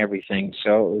engineering everything.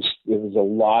 So it was a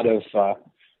lot of,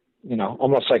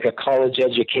 almost like a college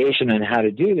education on how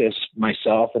to do this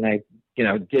myself. And I,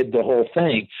 did the whole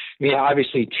thing. I mean,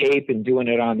 obviously tape and doing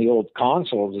it on the old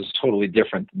consoles is totally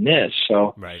different than this.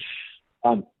 So, right.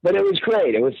 But it was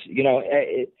great. It was,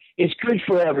 it's good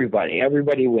for everybody.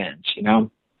 Everybody wins,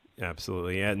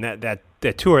 Absolutely. Yeah. And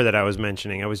that tour that I was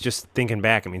mentioning, I was just thinking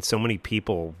back. I mean, so many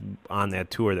people on that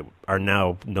tour that are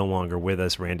now no longer with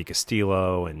us, Randy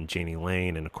Castillo and Janie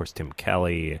Lane, and of course, Tim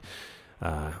Kelly.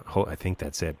 I think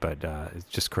that's it, but it's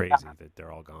just crazy that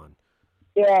they're all gone.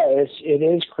 Yeah, it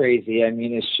is crazy. I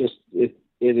mean, it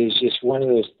is just one of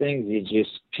those things. You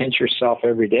just pinch yourself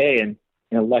every day,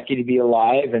 and lucky to be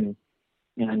alive. And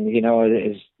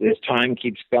as time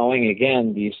keeps going,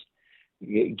 again,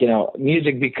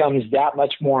 music becomes that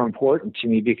much more important to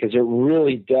me because it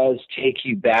really does take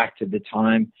you back to the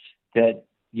time that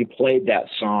you played that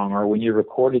song, or when you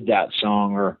recorded that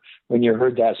song, or when you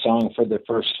heard that song for the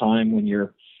first time when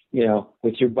you're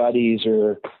with your buddies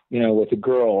or, with a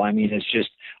girl. I mean, it's just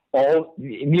all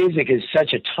music is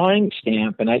such a time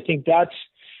stamp. And I think that's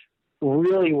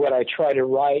really what I try to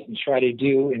write and try to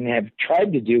do and have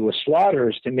tried to do with Slaughter,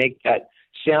 is to make that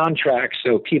soundtrack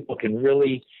so people can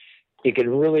really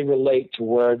relate to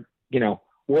where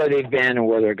they've been and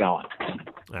where they're going.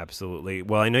 Absolutely.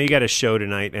 Well, I know you got a show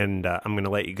tonight, and I'm going to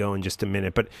let you go in just a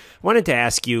minute, but I wanted to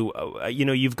ask you,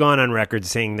 you've gone on record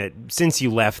saying that since you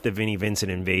left the Vinnie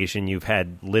Vincent Invasion, you've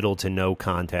had little to no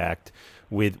contact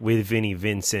with Vinnie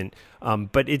Vincent.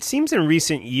 But it seems in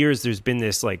recent years there's been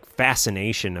this like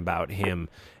fascination about him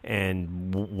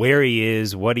and where he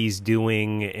is, what he's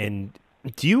doing. And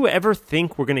do you ever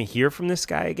think we're going to hear from this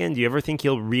guy again? Do you ever think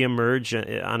he'll reemerge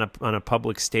on a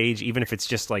public stage, even if it's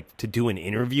just like to do an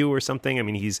interview or something? I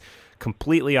mean, he's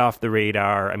completely off the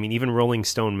radar. I mean, even Rolling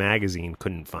Stone magazine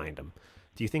couldn't find him.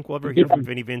 Do you think we'll ever hear from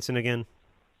Vinnie Vincent again?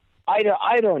 I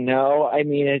don't know. I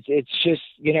mean, it's just,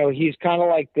 he's kind of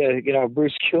like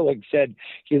Bruce Kulick said,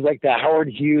 he's like the Howard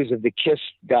Hughes of the Kiss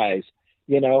guys,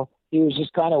 He was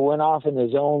just kind of went off in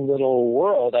his own little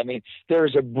world. I mean,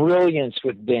 there's a brilliance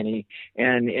with Vinnie.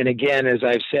 And again, as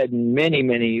I've said in many,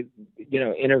 many,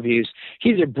 interviews,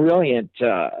 he's a brilliant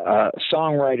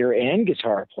songwriter and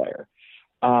guitar player.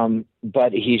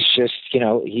 But he's just,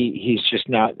 he's just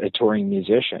not a touring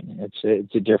musician.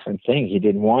 It's a different thing. He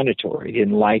didn't want to tour. He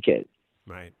didn't like it.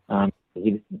 Right.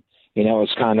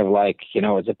 It's kind of like,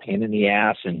 it's a pain in the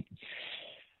ass and,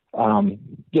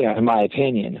 in my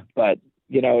opinion, but,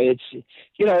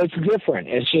 it's different.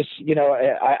 It's just,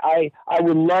 I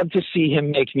would love to see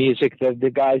him make music.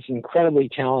 The guy's incredibly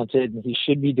talented and he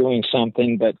should be doing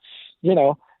something, but,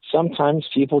 sometimes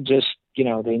people just,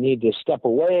 they need to step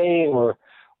away or,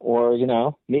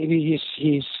 maybe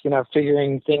he's,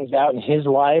 figuring things out in his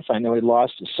life. I know he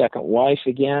lost his second wife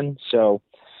again. So,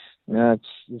 it's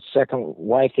the second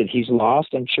wife that he's lost.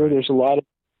 I'm sure there's a lot of,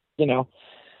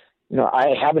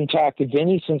 I haven't talked to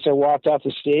Vinnie since I walked off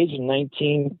the stage in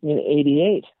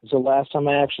 1988. It was the last time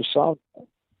I actually saw him.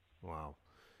 Wow.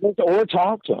 Or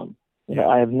talked to him. Yeah.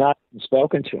 I have not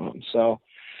spoken to him. So,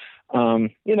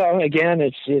 again,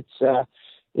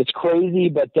 it's crazy,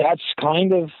 but that's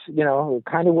kind of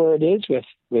where it is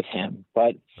with him.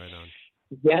 But right on.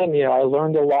 Again, I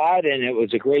learned a lot and it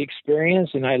was a great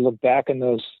experience. And I look back on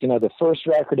those, the first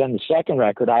record and the second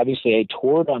record, obviously I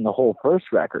toured on the whole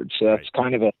first record. So that's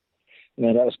kind of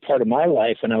that was part of my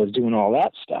life when I was doing all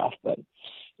that stuff. But,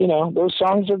 those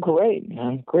songs are great,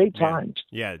 man. Great times.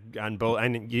 Yeah. On both.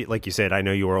 And like you said, I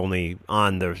know you were only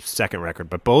on the second record,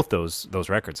 but both those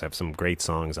records have some great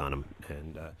songs on them.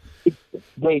 And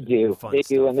they do. They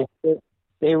do. And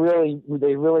they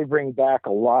really bring back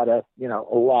a lot of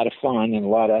fun and a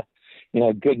lot of,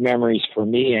 good memories for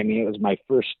me. I mean, it was my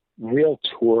first real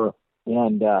tour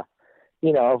and,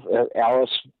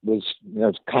 Alice was,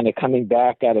 kind of coming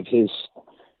back out of his,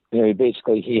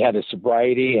 basically he had a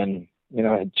sobriety and,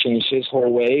 had changed his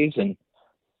whole ways and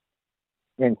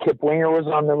Kip Winger was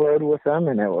on the road with them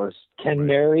and it was Ken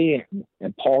Mary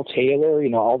and Paul Taylor,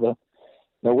 all the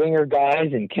the Winger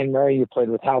guys and Ken Murray, who played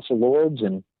with House of Lords,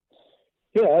 and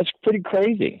that's pretty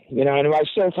crazy, And I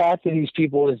still talk to these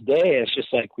people this day. It's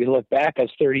just like we look back,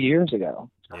 that's 30 years ago.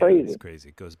 It's crazy. It's crazy.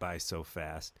 It goes by so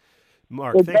fast.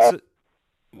 Mark,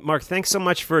 thanks so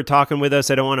much for talking with us.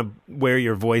 I don't want to wear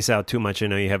your voice out too much. I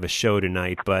know you have a show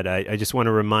tonight, but I just want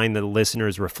to remind the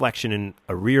listeners, Reflection in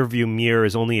a Rearview Mirror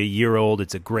is only a year old.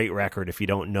 It's a great record. If you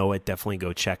don't know it, definitely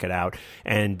go check it out.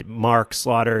 And Mark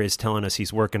Slaughter is telling us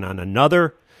he's working on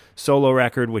another solo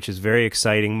record, which is very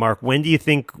exciting. Mark, when do you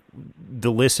think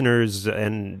the listeners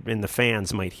and the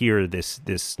fans might hear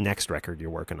this next record you're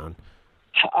working on?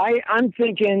 I'm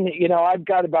thinking, I've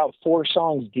got about 4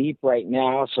 songs deep right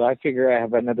now, so I figure I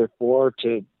have another 4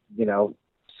 to,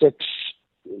 6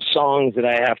 songs that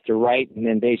I have to write and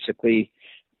then basically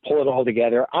pull it all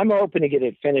together. I'm hoping to get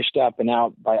it finished up and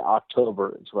out by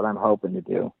October is what I'm hoping to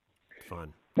do.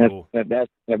 Fun. Cool.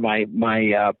 That's my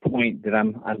point that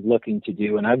I'm looking to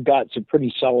do, and I've got some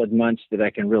pretty solid months that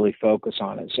I can really focus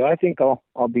on it. So I think I'll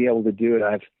be able to do it.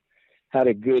 I've had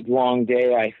a good long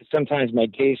day. Sometimes my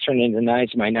days turn into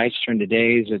nights, my nights turn to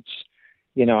days. It's,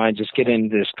 I just get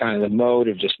into this kind of the mode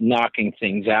of just knocking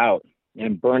things out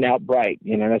and burn out bright.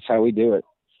 That's how we do it.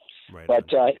 Right. But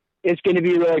it's going to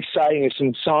be really exciting. There's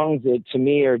some songs that to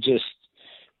me are just,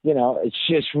 it's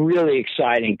just really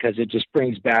exciting because it just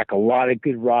brings back a lot of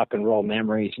good rock and roll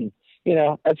memories. And,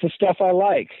 that's the stuff I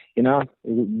like.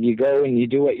 You go and you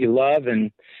do what you love,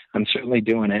 and I'm certainly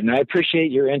doing it. And I appreciate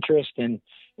your interest and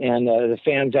the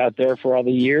fans out there for all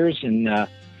the years, and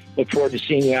look forward to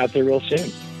seeing you out there real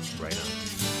soon. Right on.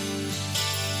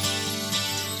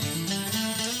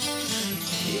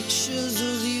 Pictures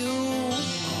of you,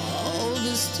 all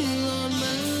the still on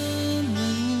my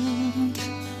mind.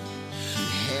 You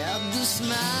have the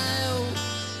smile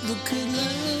that could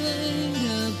light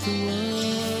up the world.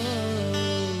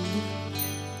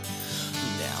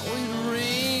 Now it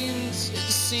rains,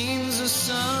 it seems the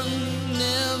sun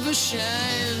never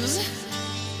shines,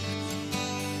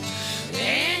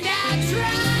 and I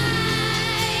drive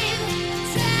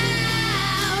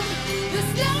down this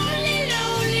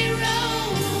lonely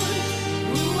road.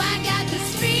 Ooh, I got this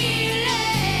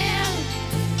feeling,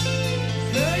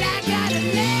 girl, I gotta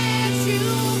let you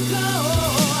go,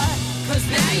 'cause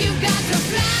now you got to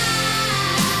fly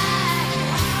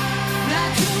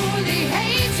to the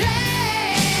angels,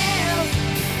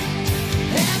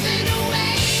 heaven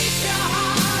awaits your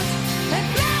heart, and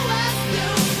flowers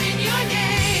bloom in your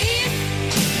name.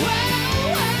 Whoa,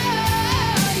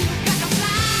 whoa, you got to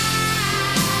fly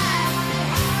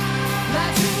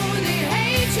to the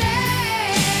angels.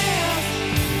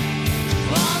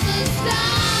 All the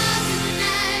stars in the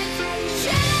night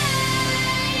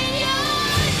shine your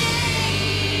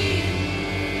name.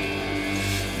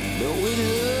 Though it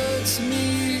hurts me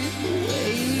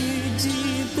way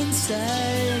deep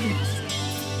inside,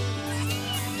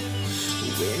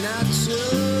 when I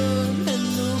turn and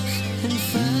look and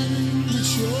find that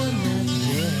you're not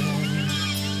there,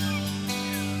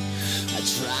 I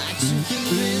try to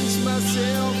convince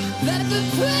myself that the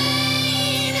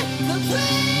pain is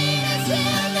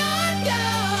still not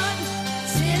gone,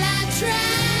 till I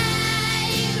drive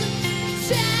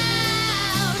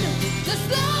down this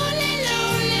lonely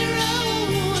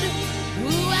road.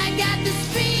 Ooh, I got this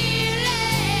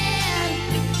feeling,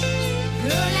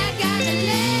 girl, I gotta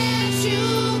let you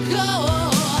go,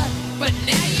 but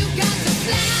now you got to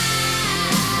fly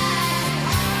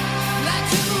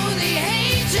to the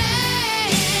angels,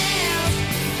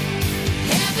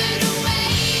 heaven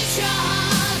awaits your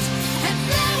heart, and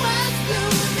flowers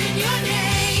bloom in your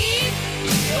name.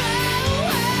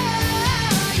 Whoa,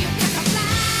 whoa, you got to fly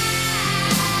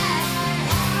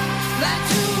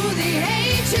to the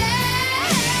angels.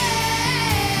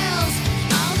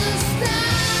 All the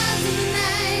stars in the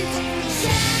night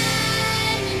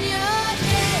shine in your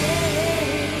name.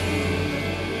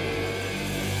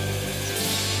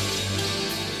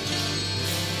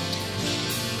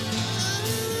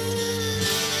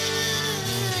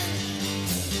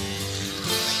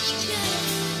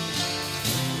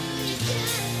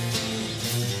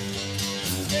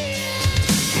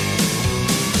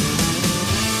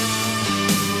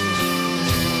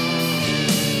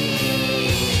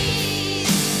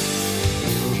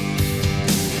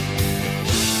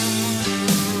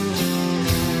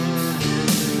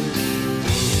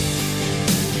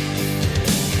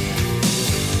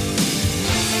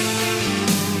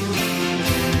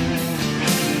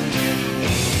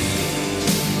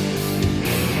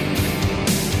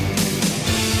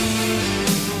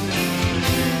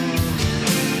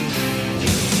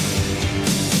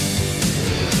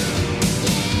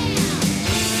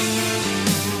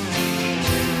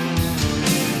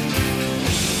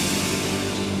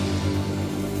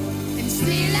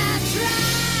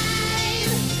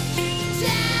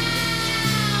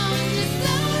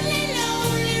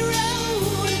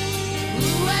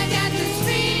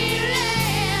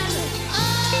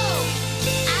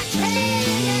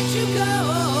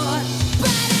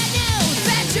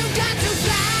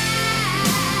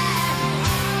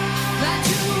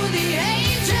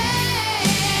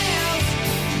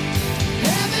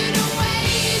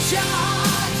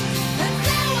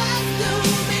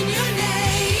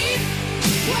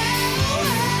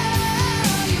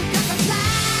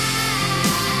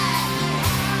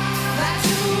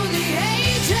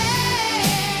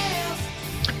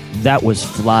 That was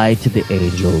Fly to the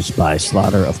Angels by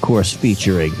Slaughter, of course,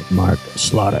 featuring Mark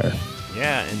Slaughter.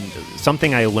 Yeah, and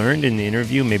something I learned in the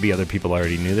interview, maybe other people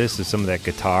already knew this, is some of that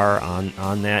guitar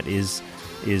on that is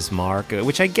Mark,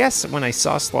 which I guess when I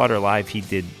saw Slaughter live, he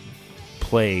did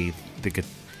play the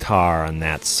guitar on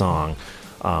that song,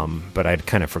 but I'd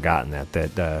kind of forgotten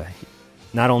that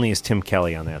not only is Tim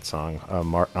Kelly on that song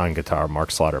on guitar,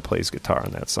 Mark Slaughter plays guitar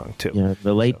on that song too. Yeah,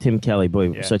 the late Tim Kelly,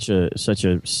 boy, such a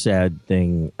sad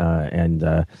thing,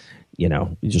 and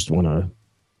you just want to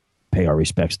pay our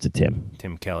respects to Tim.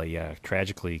 Tim Kelly,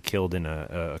 tragically killed in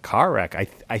a car wreck.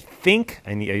 I think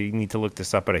I need to look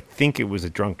this up, but I think it was a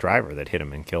drunk driver that hit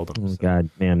him and killed him. Oh, God,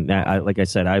 man! Like I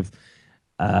said,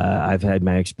 I've had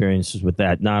my experiences with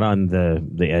that. Not on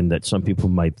the end that some people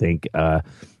might think.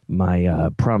 My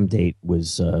prom date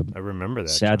was I remember that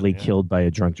sadly killed by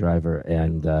a drunk driver,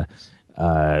 and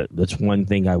that's one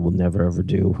thing I will never ever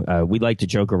do. We like to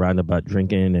joke around about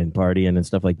drinking and partying and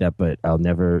stuff like that, but I'll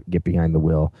never get behind the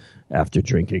wheel after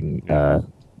drinking.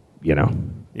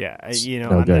 Yeah,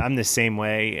 no I'm the same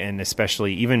way, and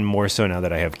especially even more so now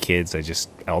that I have kids,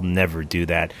 I'll never do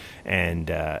that. And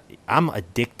I'm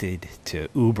addicted to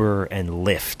Uber and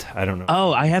Lyft. I don't know.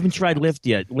 Oh, I haven't tried Lyft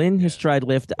yet. Lynn has tried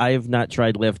Lyft. I have not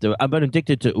tried Lyft. I've been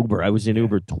addicted to Uber. I was in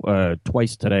Uber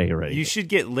twice today already. You should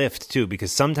get Lyft too,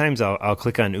 because sometimes I'll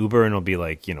click on Uber and it'll be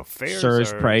like, fares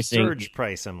surge pricing. Surge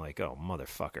price. I'm like, oh,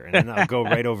 motherfucker. And then I'll go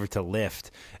right over to Lyft,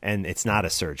 and it's not a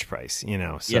surge price, So,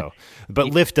 yeah. But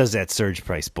Lyft does that surge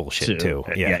price bullshit too.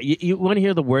 Yeah. You want to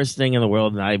hear the worst thing in the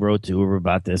world? And I wrote to Uber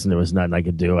about this, and there was nothing I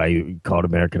could do. I called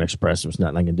American Express. There was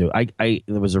nothing I could do.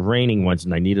 There was a raining once,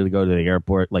 and I needed to go to the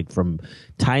airport, like from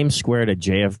Times Square to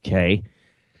JFK. Right.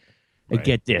 And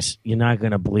get this, you're not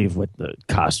going to believe what the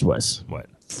cost was. What?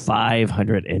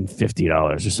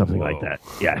 $550 or something like that.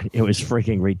 Yeah, it was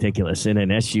freaking ridiculous. In an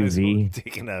SUV.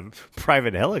 Taking a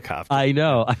private helicopter. I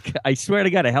know. I swear to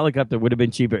God, a helicopter would have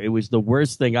been cheaper. It was the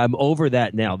worst thing. I'm over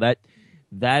that now.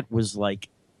 That was like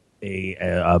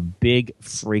a big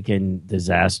freaking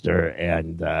disaster,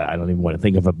 and I don't even want to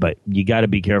think of it, but you got to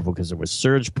be careful because there was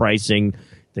surge pricing.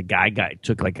 The guy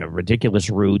took like a ridiculous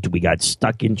route. We got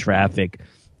stuck in traffic.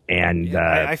 And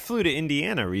I flew to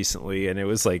Indiana recently, and it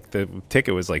was like the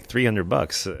ticket was like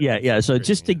 $300. Yeah. So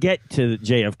just to get to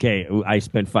JFK, I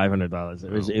spent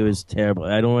 $500. It was terrible.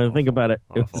 I don't want to think about it.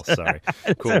 Awful. Sorry.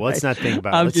 Cool. Well, let's not think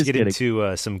about it. Let's get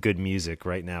into some good music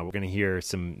right now. We're going to hear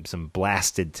some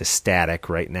Blasted to Static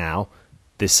right now.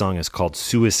 This song is called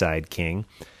Suicide King,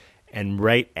 and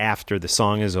right after the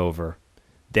song is over,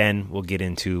 then we'll get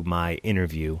into my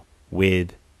interview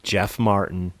with Jeff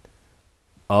Martin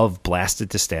of Blasted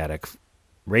to Static,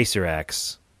 Racer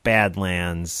X,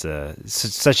 Badlands,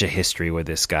 such a history with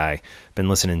this guy. Been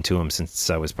listening to him since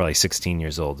I was probably 16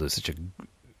 years old. It was such a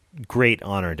great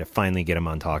honor to finally get him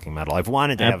on Talking Metal. I've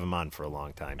wanted to have him on for a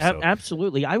long time. So.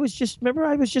 Absolutely. I was just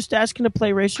asking to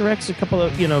play Racer X a couple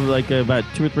of, about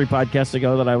 2 or 3 podcasts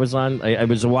ago that I was on. It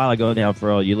was a while ago now for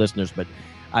all you listeners, but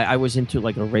I was into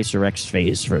like a Racer X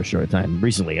phase for a short time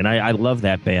recently, and I love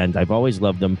that band. I've always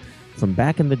loved them. From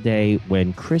back in the day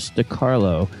when Chris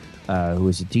DiCarlo, who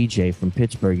was a DJ from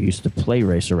Pittsburgh, used to play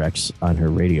Racer X on her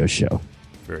radio show.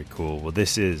 Very cool. Well,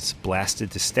 this is Blasted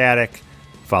to Static,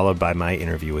 followed by my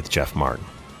interview with Jeff Martin.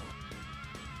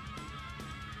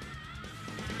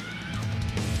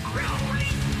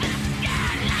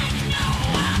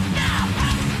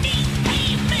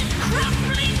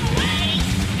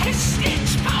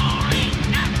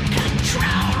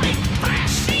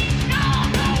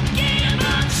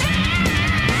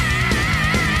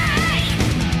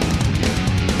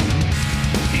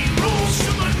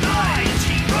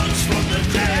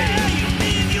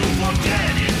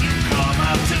 Dead if you come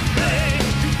out to play.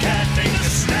 You can't make a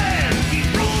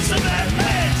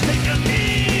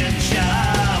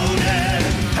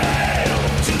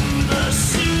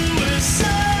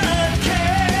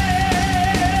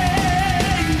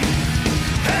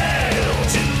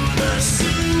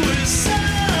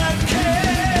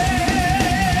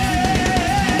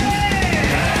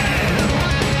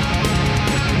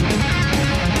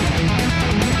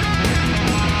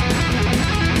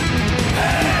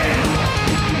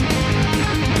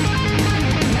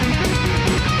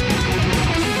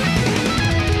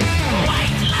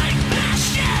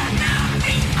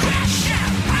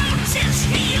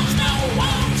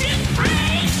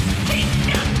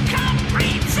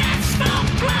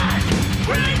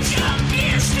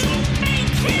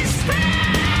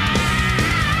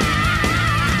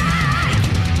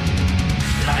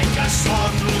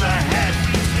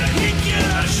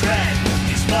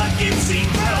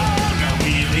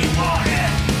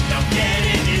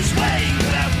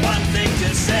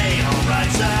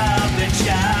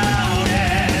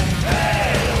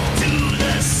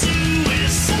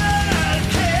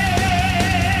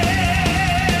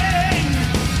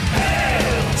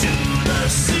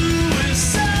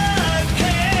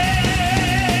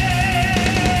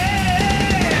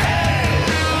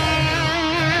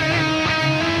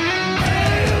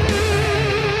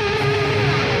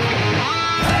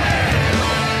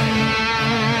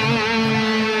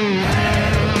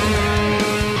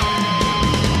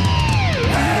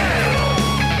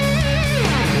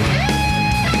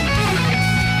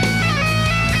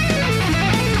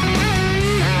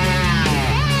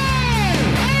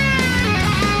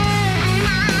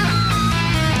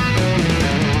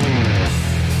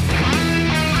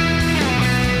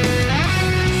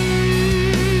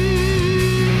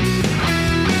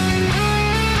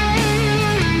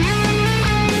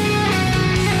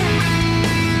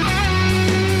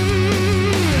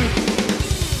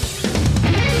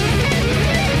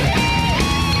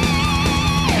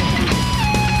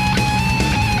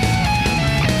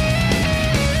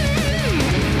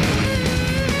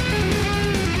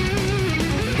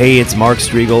Hey, it's Mark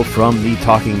Striegel from the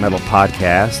Talking Metal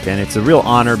Podcast, and it's a real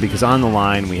honor because on the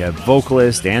line we have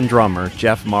vocalist and drummer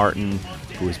Jeff Martin,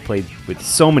 who has played with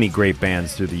so many great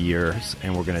bands through the years,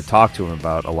 and we're going to talk to him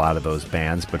about a lot of those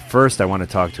bands. But first, I want to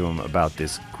talk to him about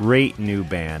this great new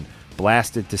band,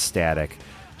 Blasted to Static.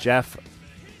 Jeff,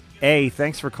 A,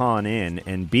 thanks for calling in,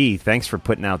 and B, thanks for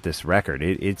putting out this record.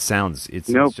 It's just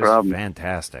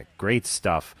fantastic. Great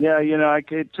stuff. Yeah,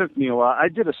 it took me a while. I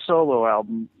did a solo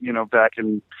album, back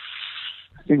in,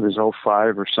 I think it was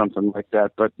 2005 or something like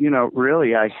that. But,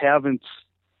 really, I haven't.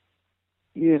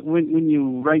 When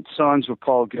you write songs with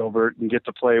Paul Gilbert and get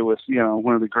to play with,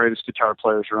 one of the greatest guitar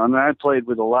players around, I played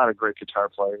with a lot of great guitar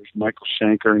players, Michael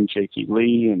Schenker and Jakey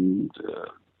Lee and,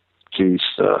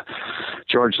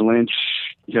 George Lynch,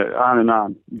 on and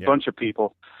on, a bunch of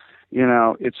people.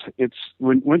 It's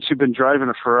once you've been driving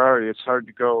a Ferrari, it's hard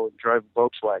to go and drive a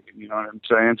Volkswagen. You know what I'm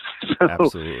saying? So,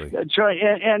 absolutely.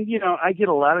 I get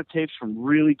a lot of tapes from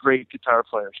really great guitar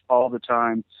players all the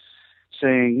time,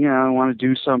 saying, I want to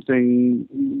do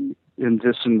something in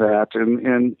this and that,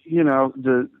 and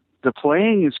the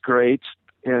playing is great,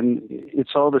 and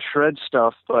it's all the shred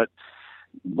stuff, but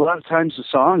a lot of times the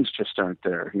songs just aren't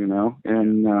there,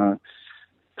 and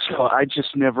so I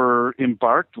just never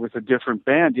embarked with a different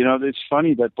band. It's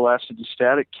funny that Blasted to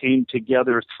Static came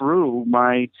together through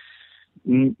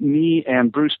me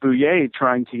and Bruce Bouillet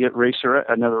trying to get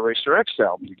another Racer X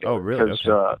album together. Oh, really?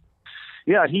 Okay.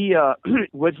 Yeah, he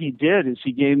what he did is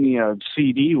he gave me a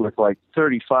CD with like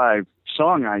 35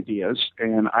 song ideas,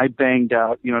 and I banged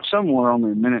out, some were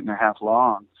only a minute and a half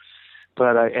long,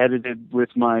 but I edited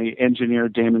with my engineer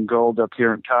Damon Gold up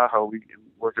here in Tahoe. We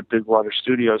work at Big Water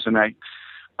Studios, and I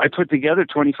put together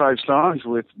 25 songs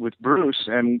with Bruce,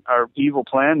 and our evil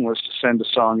plan was to send a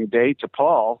song a day to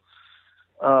Paul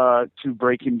to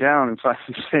break him down and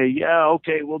finally say, yeah,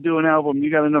 okay, we'll do an album.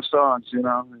 You got enough songs,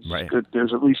 Right. Good.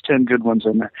 There's at least 10 good ones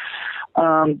in there.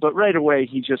 But right away,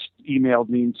 he just emailed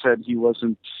me and said he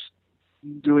wasn't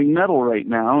doing metal right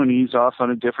now, and he's off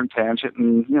on a different tangent,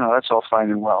 and, that's all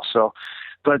fine and well. So,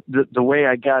 but the way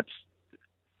I got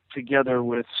together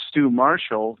with Stu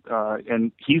Marshall,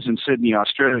 and he's in Sydney,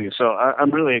 Australia. So I'm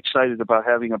really excited about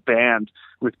having a band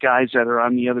with guys that are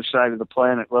on the other side of the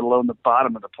planet, let alone the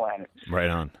bottom of the planet. Right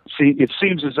on. See, it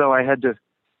seems as though I had to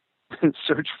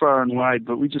search far and wide,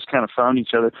 but we just kind of found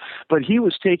each other. But he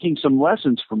was taking some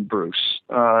lessons from Bruce,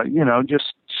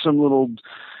 just some little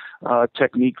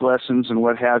technique lessons and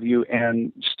what have you.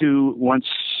 And Stu, once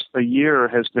a year,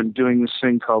 has been doing this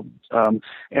thing called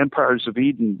Empires of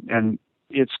Eden, and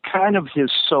it's kind of his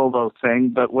solo thing,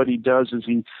 but what he does is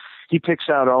he picks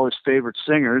out all his favorite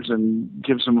singers and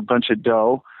gives them a bunch of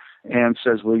dough and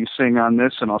says, will you sing on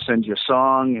this, and I'll send you a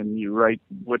song, and you write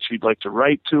what you'd like to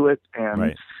write to it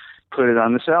and put it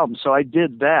on this album. So I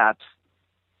did that,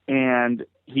 and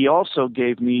he also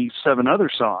gave me 7 other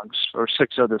songs or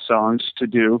 6 other songs to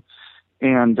do,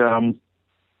 and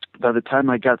by the time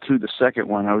I got through the second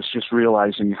one, I was just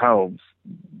realizing how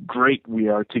great we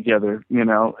are together,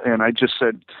 and I just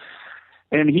said,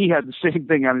 and he had the same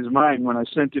thing on his mind when I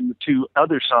sent him the 2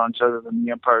 other songs other than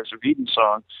the Empires of Eden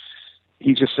song.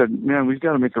 He just said, man, we've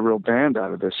got to make a real band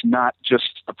out of this, not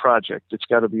just a project. It's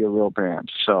got to be a real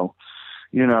band. So,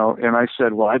 and I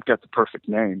said, well, I've got the perfect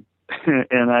name.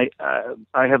 And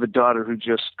I have a daughter who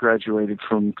just graduated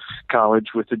from college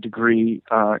with a degree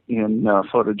in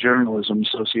photojournalism,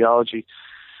 sociology,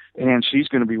 and she's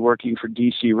going to be working for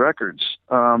DC Records.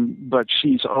 But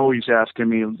she's always asking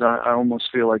me, I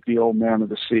almost feel like the old man of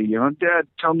the sea, Dad,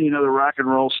 tell me another rock and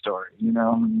roll story.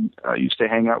 And I used to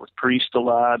hang out with Priest a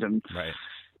lot, and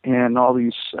and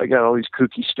I got all these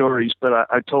kooky stories. But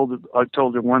I told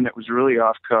her one that was really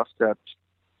off cuff, that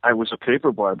I was a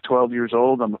paper boy. I'm 12 years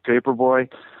old. I'm a paper boy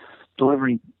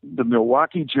delivering the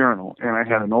Milwaukee Journal, and I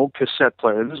had an old cassette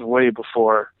player. This is way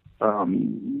before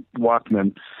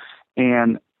Walkman,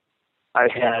 and I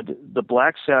had the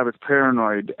Black Sabbath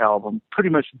Paranoid album pretty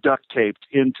much duct taped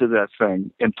into that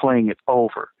thing and playing it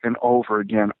over and over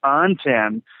again on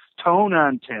 10, tone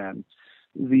on 10.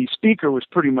 The speaker was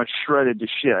pretty much shredded to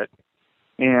shit.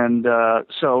 And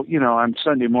so, on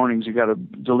Sunday mornings, you got to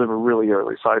deliver really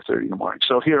early, 5:30 in the morning.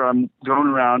 So here I'm going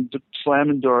around,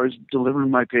 slamming doors,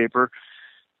 delivering my paper,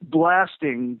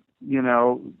 blasting,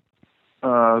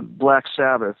 Black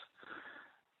Sabbath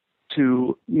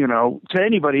to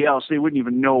anybody else. They wouldn't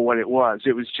even know what it was.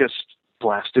 It was just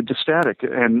Blasted to Static.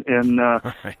 And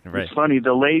It's funny.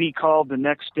 The lady called the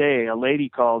next day. A lady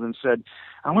called and said,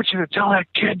 I want you to tell that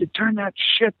kid to turn that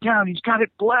shit down. He's got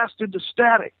it blasted to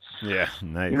static. Yeah,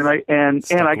 nice. And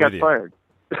I got fired.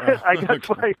 I got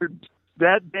fired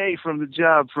that day from the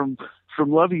job, from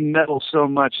from loving metal so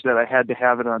much that I had to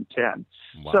have it on 10.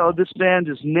 Wow. So this band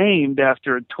is named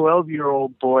after a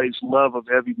 12-year-old boy's love of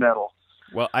heavy metal.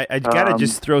 Well, I got to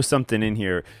just throw something in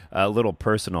here, a little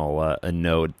personal a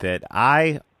note that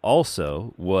I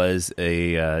also was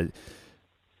a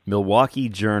Milwaukee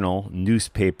Journal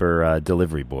newspaper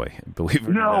delivery boy. Believe it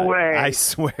or not. No way. I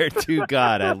swear to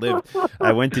God,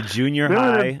 I went to junior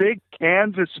high. The big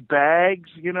canvas bags,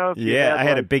 Yeah, I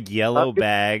had a big yellow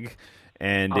bag.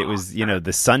 And it was,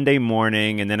 the Sunday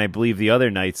morning, and then I believe the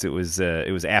other nights it was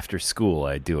after school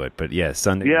I'd do it. But yeah,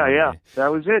 Sunday. morning. Yeah,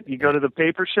 that was it. You go to the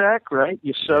paper shack, right?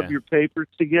 You sub your papers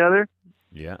together.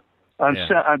 Yeah. On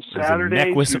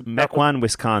Saturday. Mequon,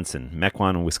 Wisconsin.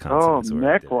 Mequon, Wisconsin. Oh,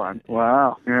 Mequon.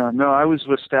 Wow. Yeah. No, I was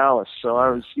West Dallas, so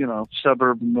I was,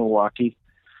 suburban Milwaukee.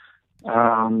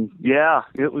 Yeah,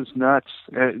 it was nuts.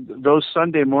 Those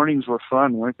Sunday mornings were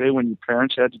fun, weren't they? When your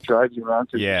parents had to drive you around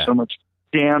because so much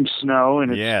damn snow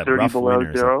and it's 30 rough below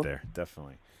winters zero. Up there,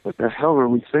 definitely. What the hell were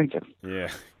we thinking? Yeah,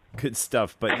 good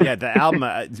stuff. But yeah, the album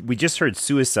we just heard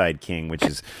 "Suicide King," which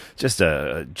is just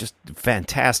a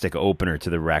fantastic opener to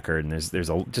the record. And there's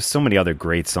just so many other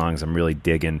great songs I'm really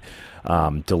digging.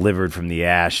 "Delivered from the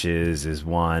Ashes" is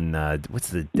one.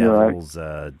 What's the Devil's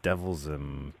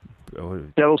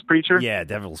Devil's Preacher? Yeah,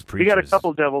 Devil's Preacher. We got a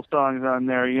couple Devil songs on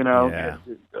there, Yeah.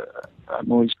 I'm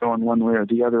always going one way or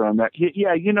the other on that.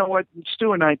 Yeah, you know what?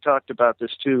 Stu and I talked about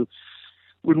this too.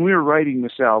 When we were writing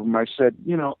this album, I said,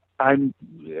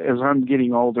 as I'm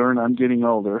getting older,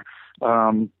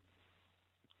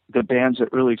 the bands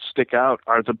that really stick out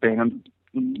are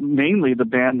mainly the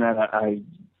band that I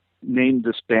named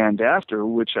this band after,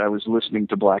 which I was listening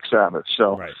to Black Sabbath.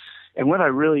 So, right. And when I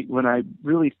really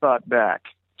thought back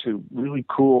to really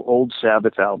cool old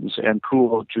Sabbath albums and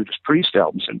cool old Judas Priest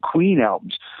albums and Queen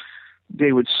albums,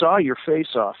 they would saw your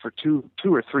face off for two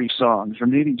or three songs, or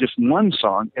maybe just one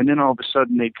song, and then all of a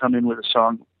sudden they'd come in with a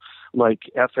song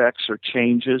like FX or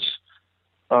Changes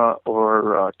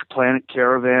or Planet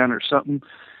Caravan or something,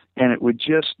 and it would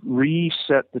just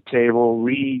reset the table,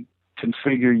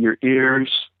 reconfigure your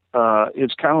ears.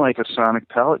 It's kind of like a sonic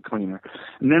palette cleaner.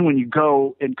 And then when you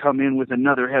go and come in with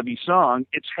another heavy song,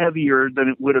 it's heavier than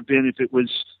it would have been if it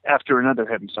was after another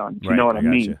heavy song. You know what I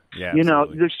mean? Yeah,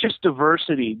 there's just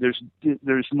diversity. There's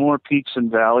more peaks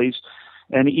and valleys.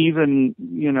 And even,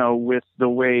 with the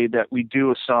way that we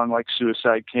do a song like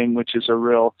Suicide King, which is a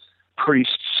real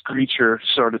Priest screecher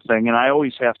sort of thing. And I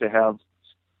always have to have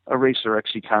a Racer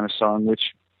X kind of song,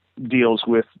 which deals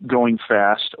with going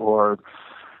fast or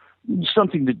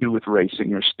something to do with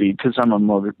racing or speed, because I'm a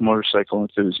motorcycle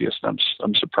enthusiast. I'm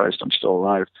surprised I'm still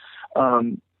alive.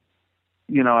 I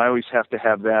always have to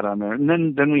have that on there. And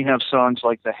then we have songs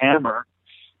like The Hammer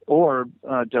or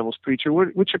Devil's Preacher,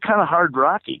 which are kind of hard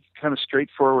rocky, kind of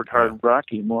straightforward hard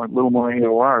rocky, a little more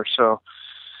AOR. So,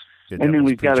 and then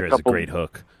we've got a couple. Is a great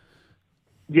hook.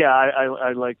 Yeah,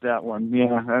 I like that one.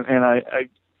 Yeah, and I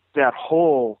that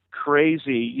whole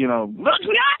crazy, look me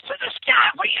out to the sky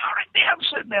for your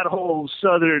redemption, that whole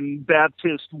Southern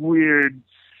Baptist weird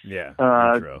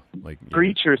intro,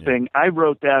 preacher thing. I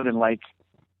wrote that in like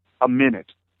a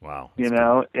minute. Wow.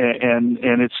 And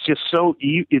it's just so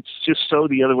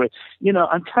the other way.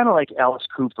 I'm kind of like Alice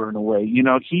Cooper in a way.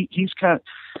 He's kind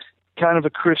of a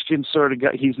Christian sort of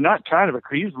guy. He's not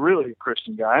he's really a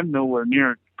Christian guy. I'm nowhere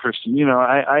near Christian.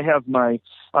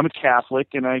 I'm a Catholic,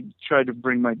 and I try to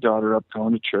bring my daughter up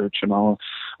going to church and all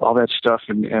that stuff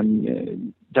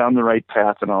and down the right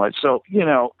path and all that. So,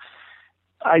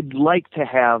 I'd like to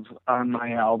have on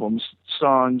my albums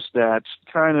songs that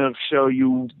kind of show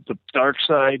you the dark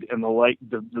side and the light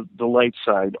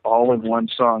side all in one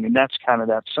song, and that's kind of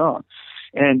that song.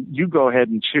 And you go ahead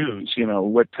and choose,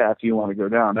 what path you want to go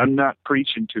down. I'm not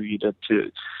preaching to you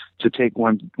to take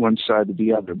one side or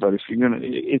the other, but if you're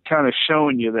it's kind of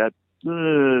showing you that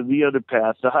the other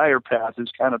path, the higher path,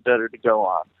 is kind of better to go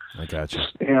on. I got you.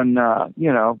 And,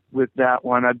 with that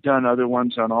one, I've done other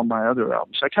ones on all my other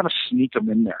albums. I kind of sneak them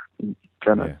in there and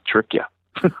kind of trick you.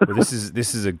 Well, this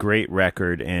is a great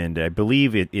record, and I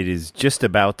believe it is just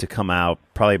about to come out.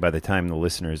 Probably by the time the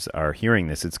listeners are hearing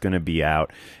this, it's going to be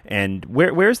out. And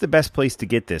where's the best place to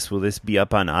get this? Will this be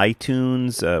up on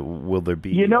iTunes? Will there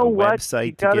be a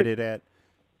website to get it at?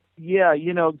 Yeah,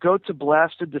 go to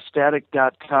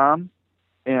blastedtostatic.com,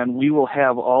 and we will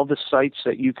have all the sites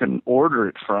that you can order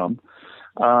it from.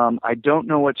 I don't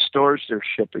know what stores they're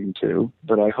shipping to,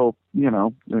 but I hope,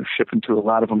 they're shipping to a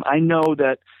lot of them. I know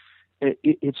that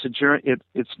it's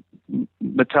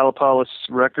Metallopolis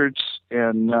Records,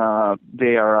 and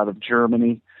they are out of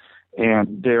Germany,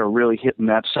 and they're really hitting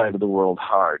that side of the world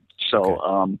hard.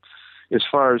 So, as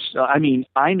far as,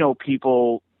 I know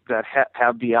people that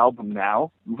have the album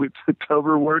now with the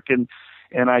cover work, and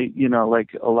I,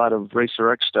 like a lot of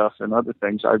Racer X stuff and other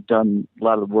things, I've done a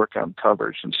lot of work on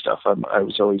covers and stuff. I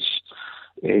was always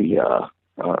a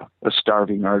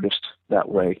starving artist that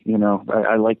way.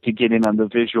 I like to get in on the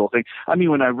visual thing. I mean,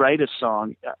 when I write a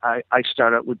song, I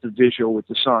start out with the visual, with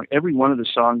the song. Every one of the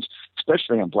songs,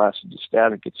 especially on Blasted to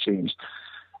Static, it seems,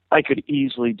 I could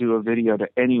easily do a video to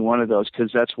any one of those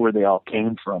because that's where they all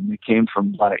came from. They came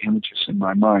from a lot of images in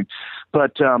my mind.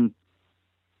 But,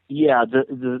 yeah,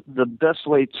 the best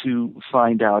way to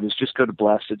find out is just go to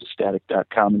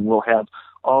blastedtostatic.com, and we'll have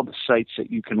all the sites that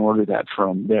you can order that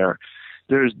from there.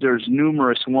 There's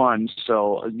numerous ones,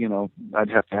 so I'd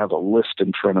have to have a list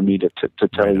in front of me to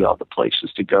tell you all the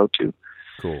places to go to.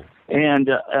 Cool. And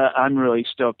I'm really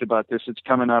stoked about this. It's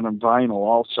coming out on vinyl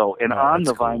also, and on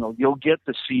the vinyl you'll get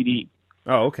the CD.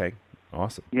 Oh, okay.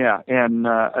 Awesome. Yeah, and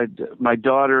my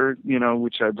daughter,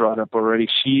 which I brought up already,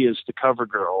 she is the cover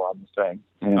girl on the thing,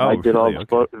 and I did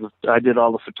I did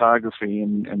all the photography,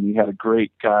 and we had a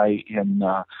great guy in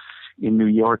New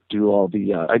York do all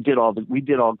the. We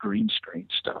did all green screen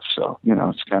stuff, so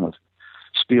it's kind of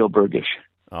Spielbergish.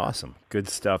 Awesome, good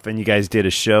stuff. And you guys did a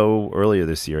show earlier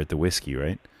this year at the Whiskey,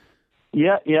 right?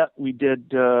 Yeah, we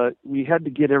did. We had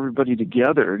to get everybody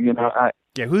together.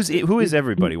 Who is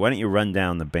everybody? Why don't you run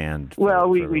down the band?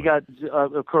 We got,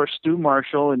 of course, Stu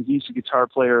Marshall, and he's a guitar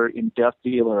player in Death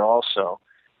Dealer also.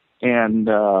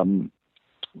 And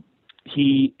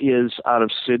he is out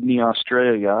of Sydney,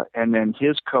 Australia. And then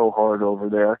his cohort over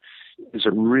there is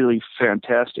a really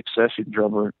fantastic session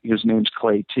drummer. His name's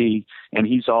Clay T, and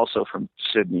he's also from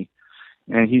Sydney.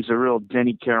 And he's a real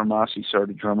Denny Karamasi sort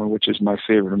of drummer, which is my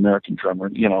favorite American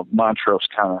drummer. Montrose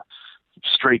kind of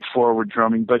straightforward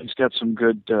drumming, but he's got some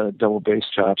good double bass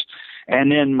chops.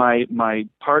 And then my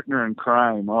partner in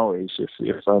crime always,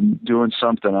 if I'm doing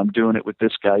something, I'm doing it with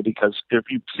this guy, because if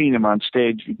you've seen him on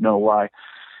stage, you'd know why.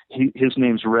 His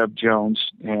name's Reb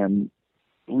Jones, and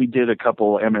we did a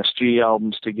couple MSG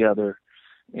albums together,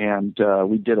 and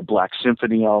we did a Black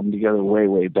Symphony album together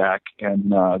way back,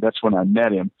 and that's when I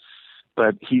met him.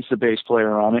 But he's the bass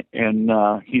player on it, and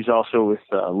he's also with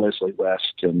Leslie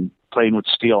West and playing with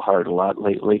Steelheart a lot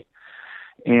lately.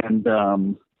 And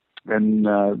that's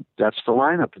the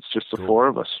lineup. It's just the four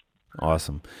of us.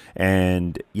 Awesome.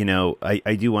 And,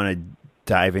 I do want to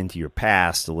dive into your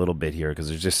past a little bit here, because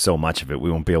there's just so much of it. We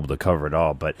won't be able to cover it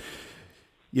all. But,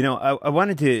 I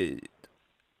wanted to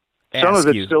ask some of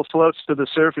it still floats to the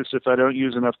surface if I don't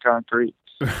use enough concrete.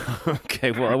 Okay,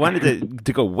 well, I wanted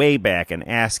to go way back and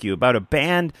ask you about a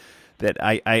band that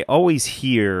I always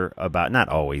hear about, not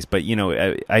always, but,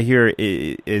 I hear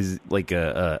is like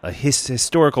a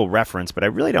historical reference, but I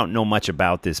really don't know much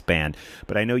about this band.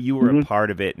 But I know you were a part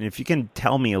of it, and if you can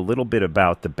tell me a little bit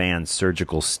about the band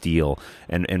Surgical Steel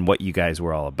and what you guys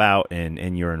were all about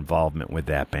and your involvement with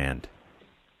that band.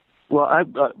 Well,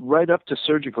 right up to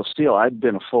Surgical Steel, I'd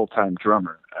been a full-time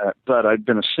drummer, but I'd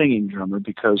been a singing drummer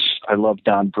because I loved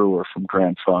Don Brewer from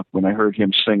Grand Funk. When I heard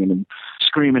him singing and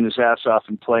screaming his ass off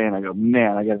and playing, I go,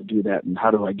 man, I got to do that, and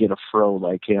how do I get a fro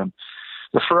like him?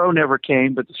 The fro never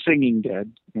came, but the singing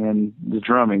did, and the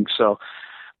drumming.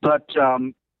 But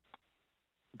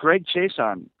Greg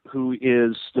Chason, who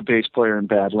is the bass player in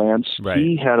Badlands, right.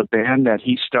 He had a band that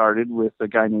he started with a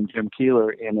guy named Jim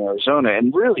Keeler in Arizona,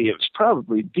 and really it was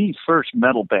probably the first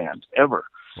metal band ever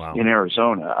in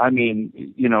Arizona. I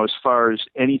mean, as far as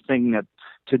anything that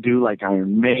to do like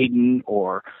Iron Maiden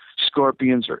or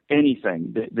Scorpions or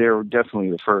anything, they were definitely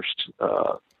the first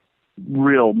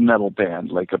real metal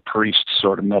band, like a Priest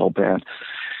sort of metal band.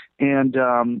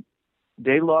 And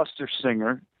they lost their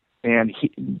singer. And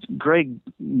Greg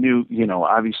knew,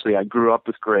 obviously I grew up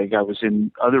with Greg. I was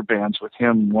in other bands with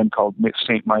him, one called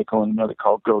St. Michael and another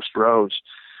called Ghost Rose,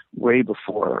 way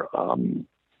before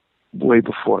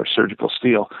Surgical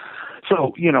Steel.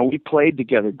 So, we played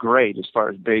together great as far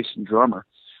as bass and drummer.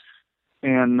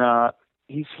 And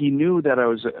he knew that I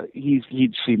was,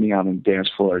 he'd see me on the dance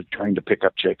floor trying to pick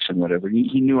up chicks and whatever.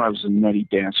 He knew I was a nutty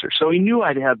dancer. So he knew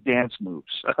I'd have dance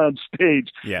moves on stage.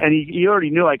 Yeah. And he already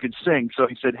knew I could sing. So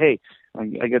he said, hey,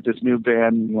 I got this new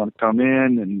band. You want to come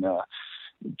in and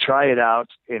try it out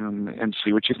and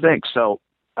see what you think? So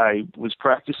I was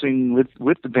practicing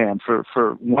with the band for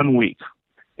 1 week.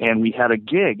 And we had a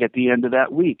gig at the end of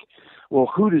that week. Well,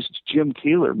 who does Jim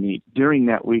Keeler meet during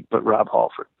that week but Rob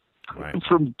Halford? Right.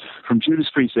 From Judas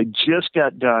Priest. They just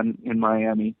got done in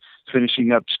Miami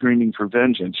finishing up Screaming for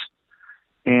Vengeance.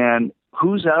 And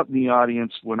who's out in the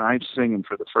audience when I'm singing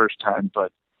for the first time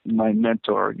but my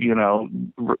mentor,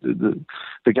 the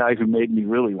guy who made me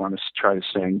really want to try to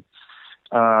sing.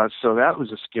 So that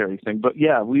was a scary thing. But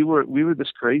yeah, we were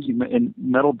this crazy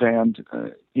metal band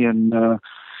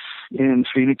in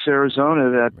Phoenix,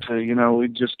 Arizona. That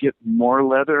we'd just get more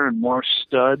leather and more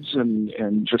studs,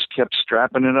 and just kept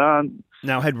strapping it on.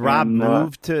 Now, had Rob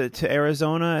moved to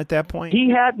Arizona at that point? He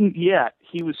hadn't yet.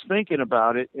 He was thinking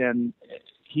about it, and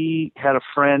he had a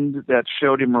friend that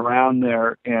showed him around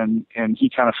there, and he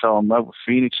kind of fell in love with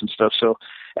Phoenix and stuff. So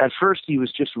at first he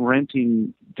was just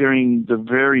renting during the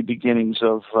very beginnings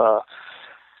of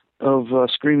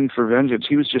Screaming for Vengeance.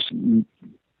 He was just,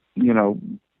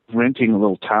 renting a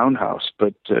little townhouse,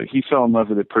 but he fell in love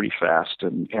with it pretty fast.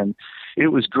 And it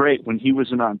was great when he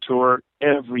wasn't on tour.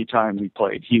 Every time we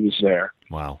played, he was there.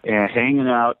 Wow. And hanging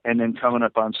out and then coming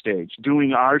up on stage,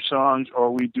 doing our songs,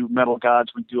 or we do Metal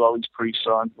Gods. We do all these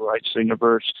pre-songs where I'd sing a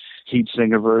verse, he'd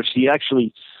sing a verse. He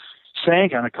actually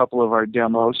sang on a couple of our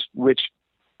demos, which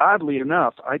oddly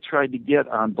enough, I tried to get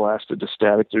on Blasted to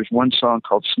Static. There's one song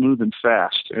called Smooth and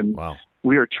Fast, and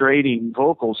we are trading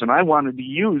vocals, and I wanted to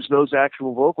use those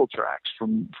actual vocal tracks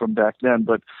from back then,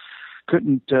 but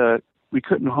we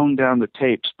couldn't hone down the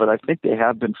tapes, but I think they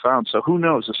have been found. So who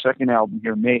knows? The second album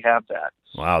here may have that.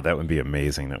 Wow, that would be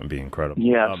amazing. That would be incredible.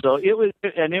 Yeah, so it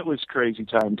was crazy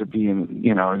time to be in,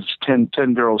 it was 10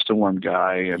 girls to one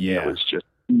guy, and it was just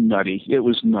nutty. It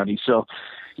was nutty. So,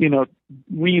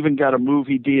 we even got a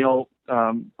movie deal,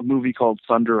 a movie called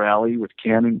Thunder Alley with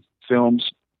Cannon Films,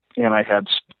 and I had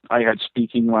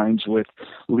speaking lines with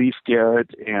Leif Garrett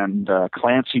and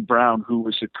Clancy Brown, who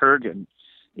was a Kurgan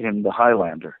in The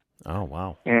Highlander. Oh,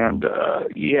 wow. And,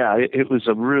 it was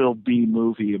a real B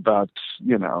movie about,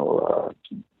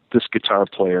 this guitar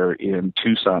player in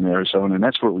Tucson, Arizona, and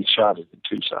that's where we shot it, in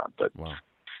Tucson. But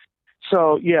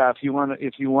so, if you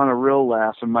want a real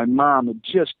laugh, and my mom had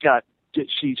just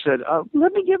she said,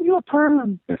 let me give you a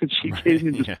perm. And she gave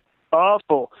me this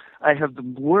awful, I have the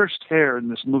worst hair in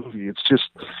this movie. It's just,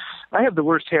 I have the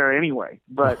worst hair anyway,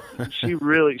 but she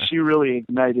really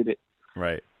ignited it.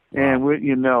 Right. And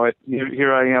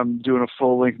here I am doing a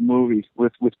full-length movie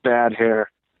with bad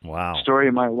hair. Wow. Story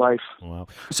of my life. Wow.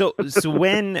 So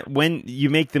when you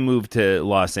make the move to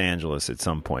Los Angeles at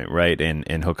some point, right,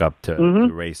 and hook up to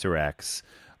Racer X.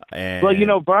 And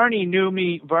well, Varney knew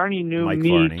me. Varney.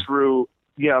 Through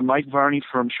Mike Varney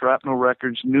from Shrapnel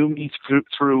Records knew me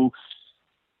through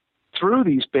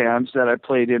these bands that I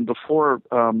played in before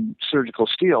Surgical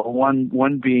Steel,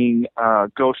 one being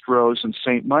Ghost Rose and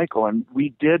St. Michael, and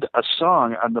we did a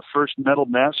song on the first Metal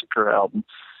Massacre album.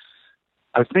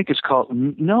 I think it's called,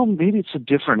 maybe it's a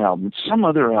different album. It's some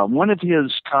other album. One of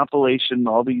his compilation,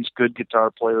 all these good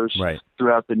guitar players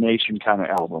throughout the nation kind of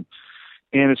album.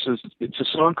 And it's a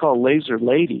song called Laser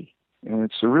Lady. And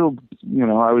it's a real,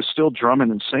 I was still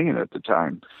drumming and singing at the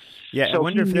time. Yeah, so I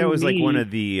wonder if that was like one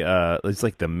of the, it's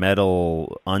like the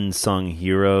metal unsung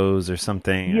heroes or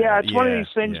something. Yeah, it's one of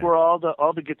these things where all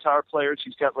the guitar players,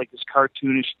 he's got like this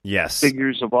cartoonish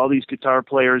figures of all these guitar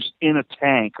players in a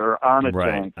tank or on a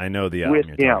tank. I know the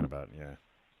album you're talking about,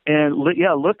 And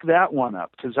look that one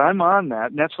up, because I'm on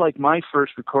that, and that's like my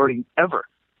first recording ever.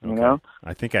 You know?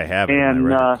 I think I have it in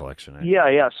my record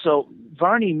collection. So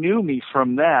Varney knew me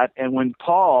from that, and when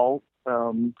Paul,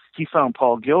 he found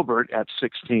Paul Gilbert at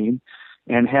 16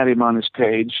 and had him on his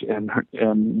page and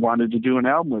wanted to do an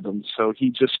album with him. So he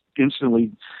just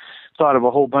instantly thought of a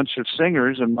whole bunch of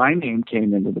singers, and my name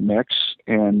came into the mix.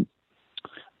 And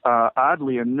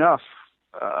oddly enough,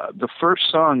 the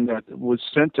first song that was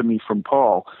sent to me from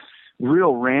Paul,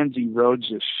 real Randy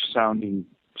Rhodes-ish sounding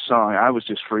song. I was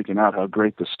just freaking out how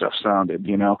great this stuff sounded,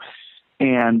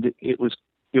 and it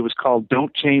was called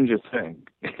Don't Change a Thing.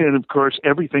 And of course,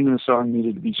 everything in the song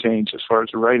needed to be changed as far as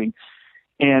the writing.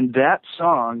 And that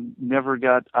song never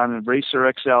got on a Racer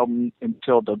X album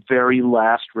until the very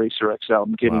last Racer X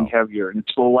album, Getting Heavier. And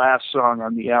it's the last song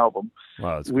on the album,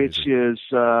 which is,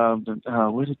 what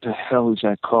the hell is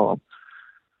that called?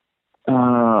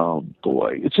 Oh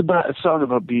boy. It's about a song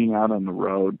about being out on the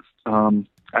road.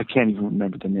 I can't even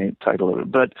remember the title of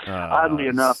it. But oddly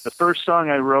enough, the first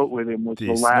song I wrote with him was the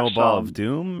last Snowball song. of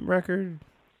Doom record?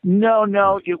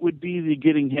 No, it would be the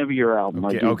Getting Heavier album,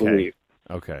 I do believe.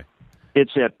 Okay.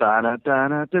 It's at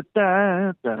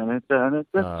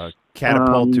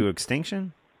Catapult to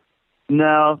Extinction?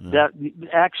 No, that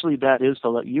is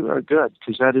you are good,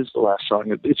 because that is the last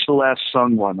song. It's the last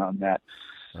sung one on that.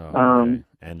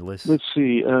 Endless. Let's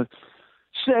see.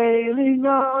 Sailing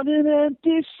on an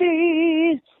empty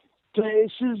sea,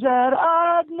 places that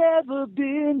I've never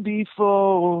been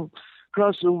before,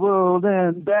 across the world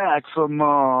and back for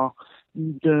more.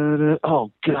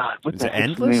 Oh God, what the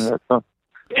heck is the name of that song?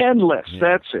 Endless.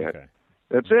 That's it. Okay.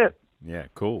 That's it. Yeah,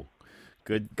 cool.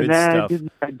 Good Nah, stuff.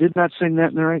 I did not sing that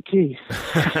in the right key.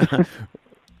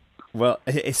 Well,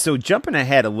 so jumping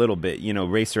ahead a little bit,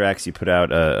 Racer X, you put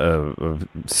out a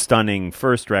stunning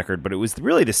first record, but it was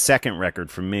really the second record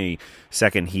for me,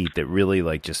 Second Heat, that really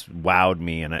like just wowed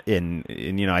me. And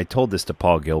I told this to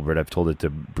Paul Gilbert, I've told it to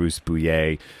Bruce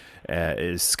Bouillet,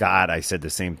 Scott. I said the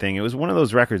same thing. It was one of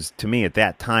those records to me at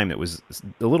that time that was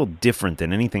a little different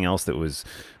than anything else that was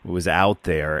out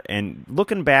there. And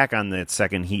looking back on that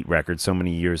Second Heat record so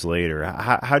many years later,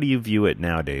 how do you view it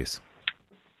nowadays?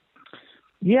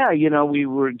 Yeah, we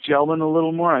were gelling a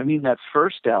little more. I mean, that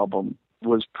first album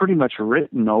was pretty much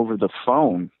written over the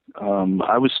phone.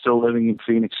 I was still living in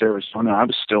Phoenix, Arizona. I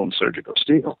was still in Surgical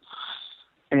Steel.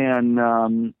 And,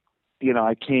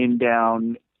 I came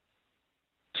down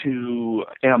to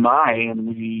MI and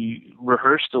we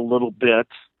rehearsed a little bit,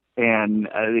 and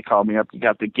they called me up, you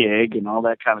got the gig and all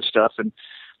that kind of stuff. And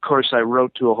of course I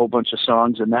wrote to a whole bunch of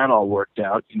songs, and that all worked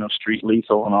out, Street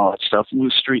Lethal and all that stuff. It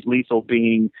was Street Lethal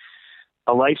being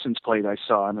a license plate I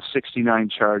saw on a 69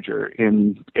 Charger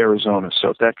in Arizona. So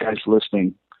if that guy's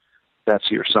listening, that's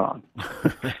your song.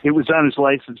 It was on his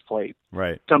license plate.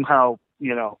 Right. Somehow,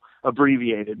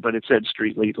 abbreviated, but it said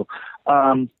Street Lethal.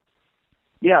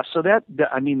 Yeah, so that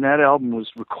album was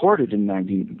recorded,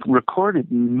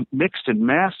 mixed and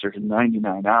mastered in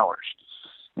 99 hours.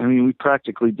 I mean, we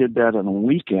practically did that on a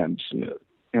weekend,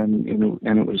 and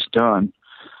it was done.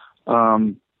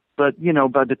 But,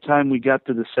 by the time we got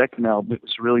to the second album, it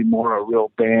was really more a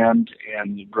real band,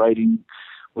 and the writing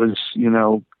was,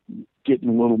 getting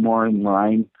a little more in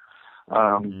line.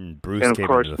 Bruce and of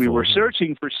course, we were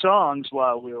searching for songs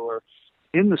while we were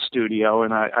in the studio,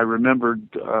 and I remembered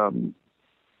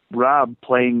Rob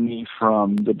playing me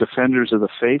from the Defenders of the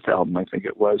Faith album, I think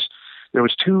it was. There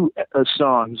was two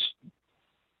songs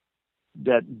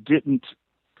that didn't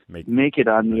make it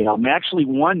on the album. Actually,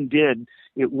 one did.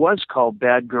 It was called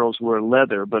Bad Girls Wear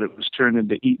Leather, but it was turned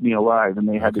into Eat Me Alive, and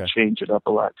they had to change it up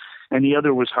a lot. And the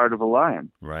other was Heart of a Lion.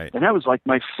 Right. And that was like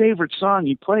my favorite song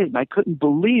he played, and I couldn't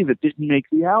believe it didn't make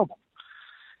the album.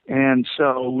 And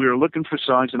so we were looking for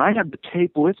songs, and I had the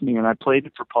tape with me, and I played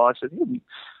it for Paul. I said, hey,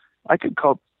 I could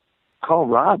call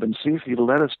Rob and see if he'd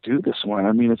let us do this one.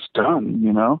 I mean, it's done,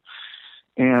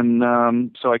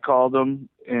 And so I called him,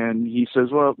 and he says,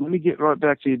 well, let me get right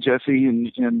back to you, Jeffy.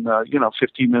 And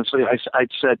 15 minutes later, I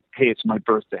said, hey, it's my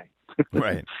birthday.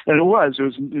 Right. And it was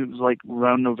like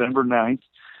around November 9th.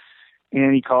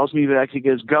 And he calls me back. He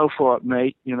goes, go for it,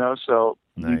 mate. So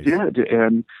nice. We did.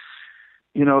 And,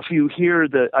 if you hear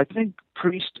I think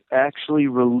Priest actually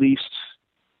released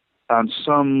on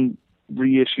some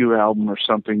reissue album or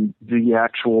something, the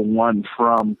actual one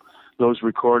from those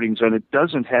recordings, and it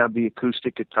doesn't have the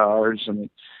acoustic guitars, and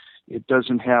it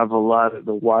doesn't have a lot of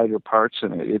the wider parts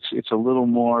in it. It's a little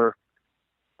more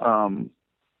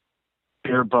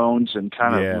bare bones and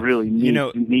kind of really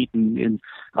neat and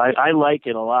I like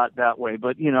it a lot that way.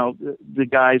 But the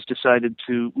guys decided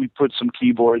we put some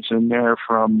keyboards in there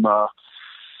from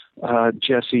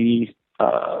Jesse,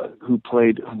 who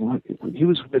played. He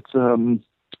was with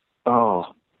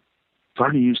I've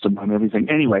already used them on everything.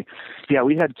 Anyway, yeah,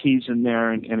 we had keys in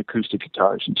there and acoustic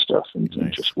guitars and stuff, and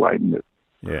just widened it.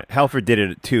 Yeah, Halford did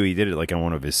it too. He did it like on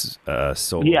one of his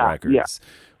solo records,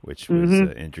 which was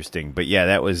interesting. But yeah,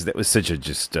 that was such a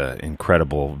just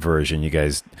incredible version. You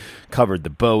guys covered the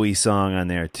Bowie song on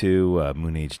there too,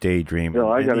 Moon Age Daydream.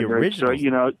 No, I got a great story.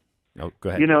 Oh, go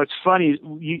ahead. It's funny.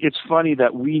 It's funny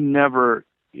that we never.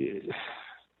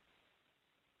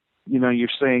 You're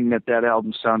saying that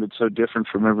album sounded so different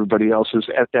from everybody else's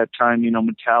at that time.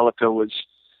 Metallica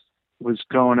was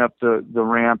going up the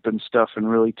ramp and stuff and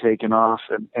really taking off,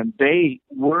 and they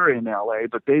were in LA,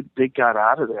 but they got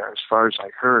out of there as far as I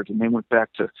heard, and they went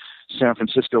back to San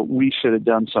Francisco. We should have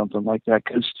done something like that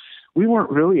because we weren't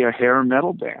really a hair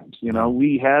metal band. We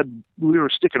were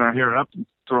sticking our hair up and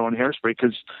throwing hairspray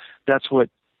because that's what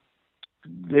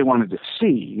they wanted to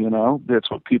see. That's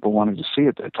what people wanted to see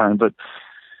at that time, but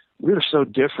we were so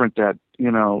different that,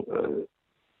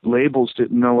 labels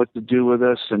didn't know what to do with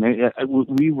us. And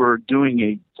we were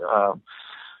doing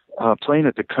playing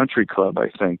at the Country Club,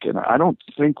 I think. And I don't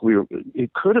think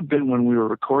it could have been when we were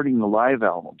recording the live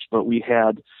albums, but we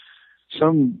had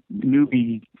some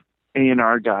newbie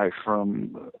A&R guy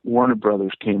from Warner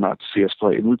Brothers came out to see us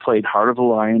play. And we played Heart of a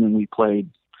Lion and we played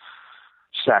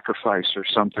Sacrifice or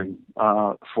something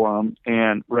for him.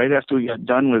 And right after we got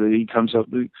done with it, he comes up,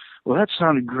 well, that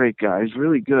sounded great, guys,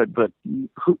 really good. But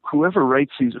whoever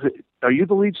writes these, are you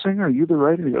the lead singer? Are you the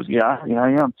writer? He goes, yeah, I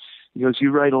am. He goes,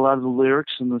 you write a lot of the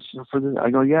lyrics and the stuff for this?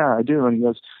 I go, yeah, I do. And he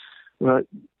goes, well,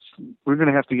 we're going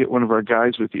to have to get one of our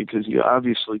guys with you because you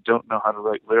obviously don't know how to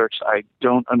write lyrics. I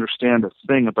don't understand a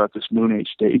thing about this Moon Age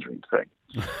Daydream thing.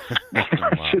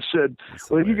 I just said,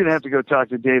 well, you're going to have to go talk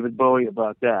to David Bowie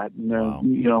about that. And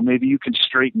then, maybe you can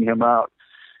straighten him out.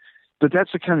 But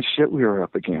that's the kind of shit we were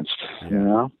up against,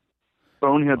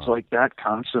 Boneheads like that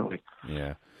constantly.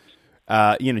 Yeah.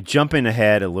 Jumping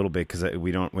ahead a little bit because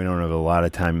we don't have a lot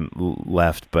of time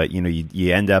left, but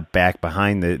you end up back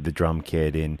behind the drum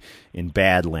kit in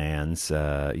Badlands,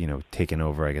 taking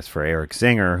over, I guess, for Eric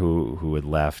Singer, who had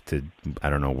left to, I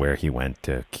don't know where he went,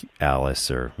 to Alice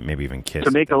or maybe even Kiss,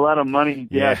 to make a lot of money.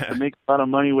 Yeah, to make a lot of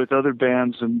money with other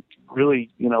bands and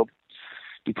really,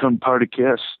 become part of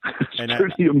Kiss. It's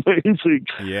pretty amazing.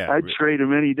 Yeah, I'd trade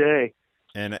him any day.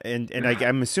 And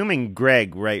I'm assuming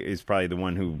Greg, right, is probably the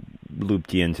one who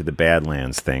looped you into the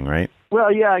Badlands thing, right?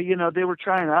 Well, yeah, they were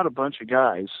trying out a bunch of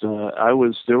guys.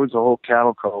 There was a whole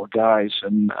cattle call of guys,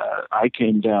 and I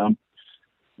came down,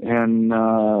 and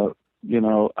I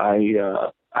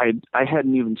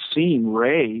hadn't even seen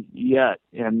Ray yet,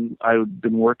 and I had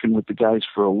been working with the guys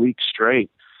for a week straight,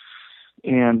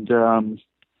 and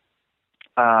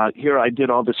here I did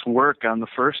all this work on the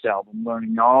first album,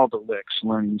 learning all the licks,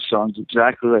 learning songs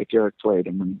exactly like Eric played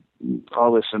them, and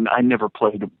all this. And I never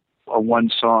played a one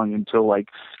song until like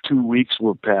 2 weeks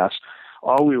were past.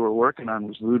 All we were working on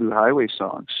was Voodoo Highway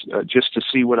songs, just to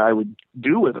see what I would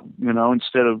do with them.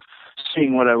 Instead of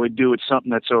seeing what I would do with something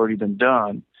that's already been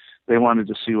done, they wanted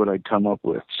to see what I'd come up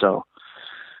with. So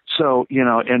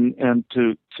and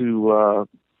to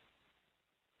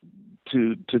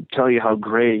tell you how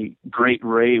great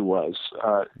Ray was.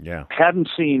 Hadn't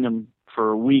seen him for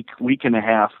a week and a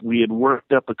half. We had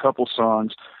worked up a couple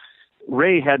songs.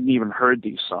 Ray hadn't even heard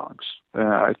these songs.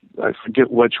 I forget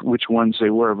which ones they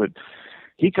were, but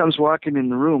he comes walking in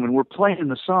the room and we're playing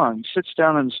the song. He sits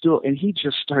down on the stool and he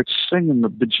just starts singing the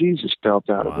bejesus belt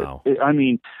out of it. I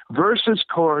mean, verses,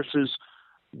 choruses,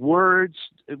 words,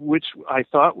 which I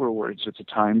thought were words at the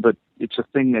time, but it's a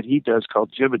thing that he does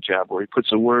called jibba jab, where he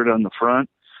puts a word on the front,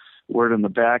 word on the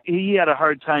back. He had a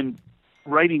hard time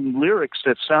writing lyrics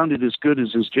that sounded as good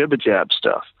as his jibba jab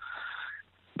stuff.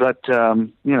 But,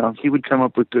 he would come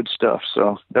up with good stuff.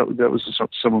 So that was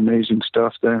some amazing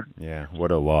stuff there. Yeah,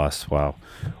 what a loss. Wow.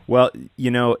 Well,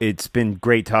 it's been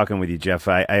great talking with you, Jeff.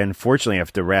 I unfortunately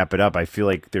have to wrap it up. I feel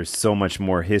like there's so much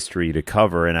more history to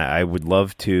cover, and I would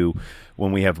love to,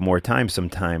 when we have more time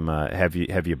sometime, have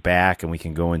you back, and we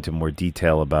can go into more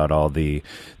detail about all the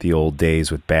old days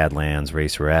with Badlands,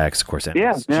 Racer X, of course,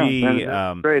 MSG.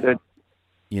 Yeah, great. That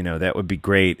would be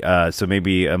great. So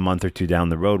maybe a month or two down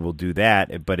the road, we'll do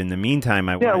that. But in the meantime,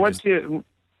 once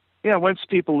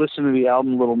people listen to the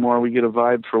album a little more, we get a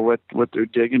vibe for what they're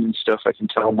digging and stuff. I can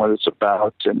tell them what it's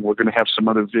about, and we're going to have some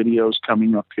other videos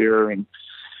coming up here, and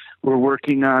we're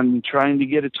working on trying to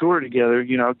get a tour together.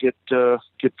 Get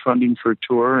funding for a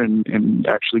tour and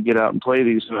actually get out and play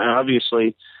these. And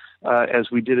obviously, as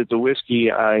we did at the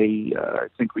Whiskey, I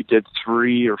think we did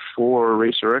 3 or 4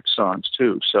 Racer X songs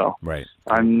too. So right.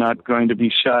 I'm not going to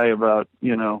be shy about,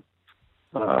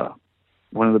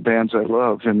 one of the bands I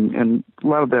love, and a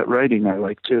lot of that writing I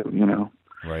like too,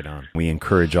 Right on. We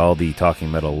encourage all the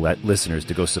Talking Metal listeners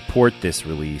to go support this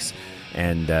release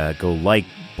and go like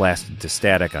Blasted to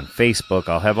Static on Facebook.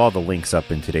 I'll have all the links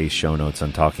up in today's show notes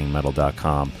on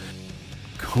talkingmetal.com.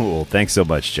 Cool. Thanks so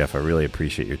much, Jeff. I really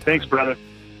appreciate your time. Thanks, brother.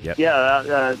 Yep.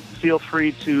 Yeah, feel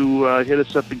free to hit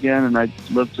us up again, and I'd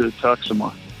love to talk some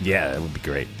more. Yeah, that would be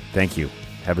great. Thank you.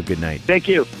 Have a good night. Thank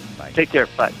you. Bye. Take care.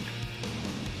 Bye.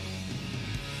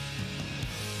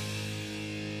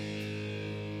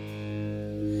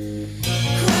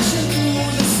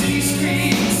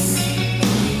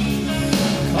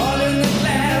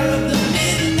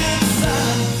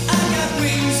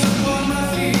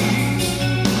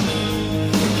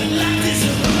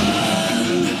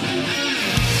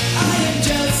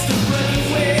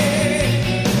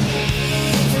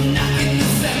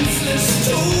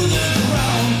 To the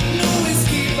ground, no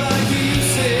escape, I hear you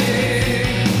say.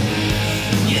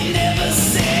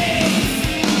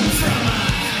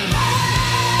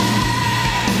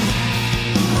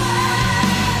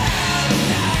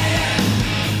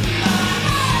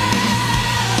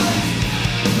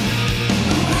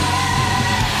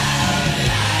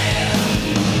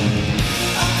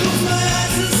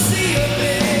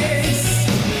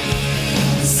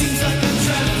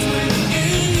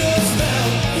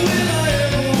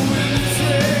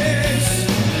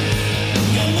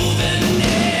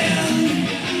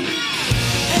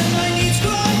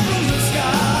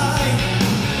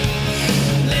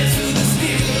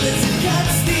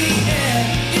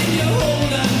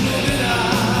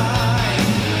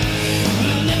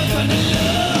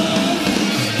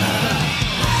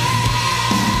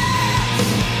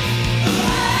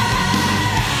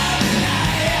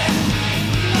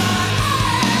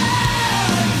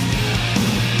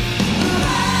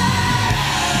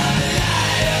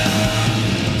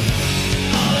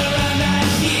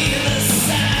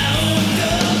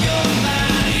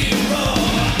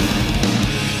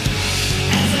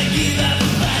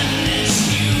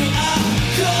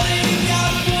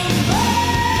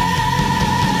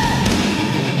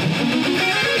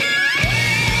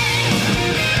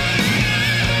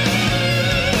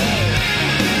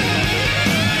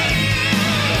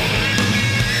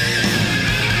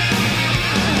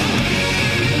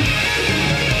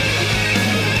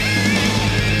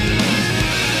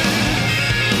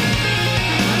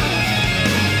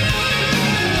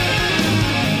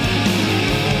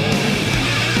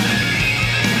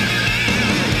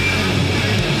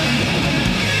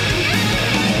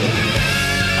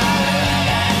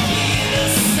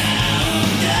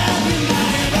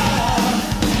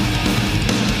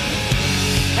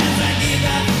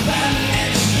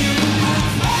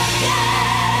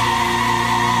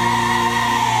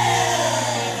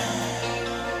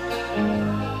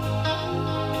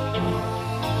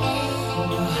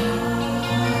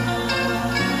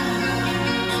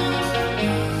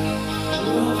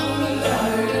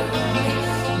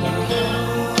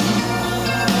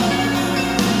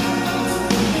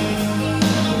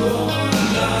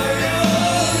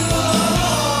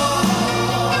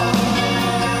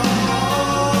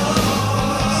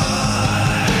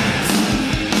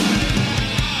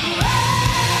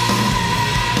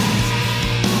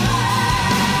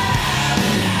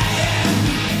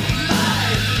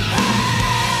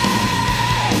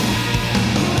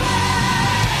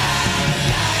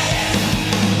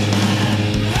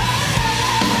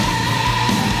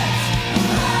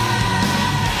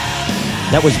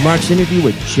 That was Mark's interview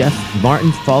with Jeff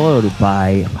Martin, followed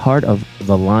by Heart of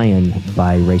the Lion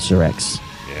by Racer X.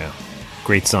 Yeah.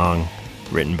 Great song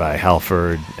written by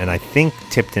Halford and I think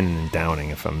Tipton and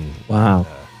Downing, if I'm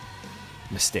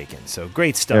mistaken. So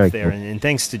great stuff Very there. cool. And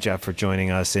thanks to Jeff for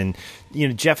joining us. And,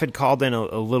 Jeff had called in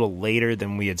a little later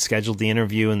than we had scheduled the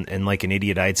interview. And like an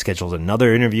idiot, I had scheduled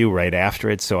another interview right after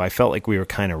it. So I felt like we were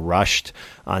kind of rushed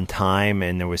on time.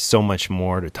 And there was so much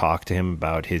more to talk to him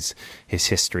about his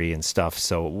history and stuff.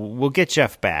 So we'll get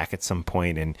Jeff back at some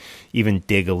point and even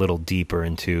dig a little deeper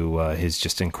into his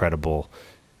just incredible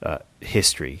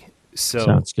history. So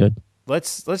Sounds good.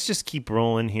 Let's just keep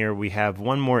rolling here. We have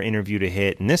one more interview to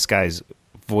hit, and this guy's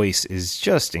voice is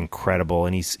just incredible,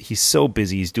 and he's so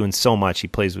busy. He's doing so much. He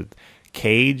plays with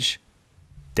Cage,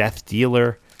 Death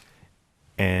Dealer,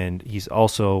 and he's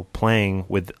also playing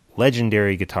with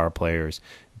legendary guitar players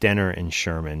Denner and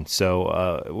Sherman.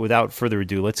 So without further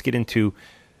ado, let's get into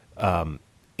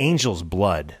Angel's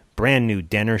Blood, brand new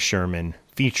Denner Sherman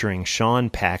featuring Sean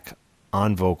Peck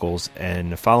on vocals.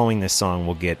 And following this song,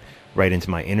 we'll get right into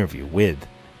my interview with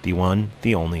the one,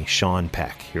 the only Sean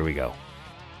Peck. Here we go.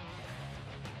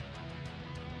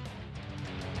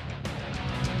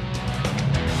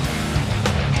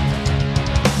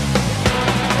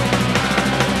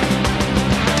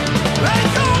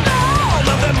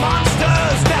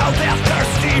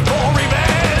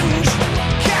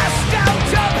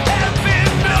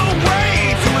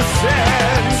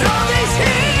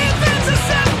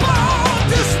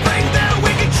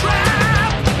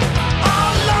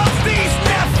 All of these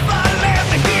Nephilim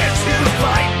here to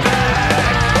fight back.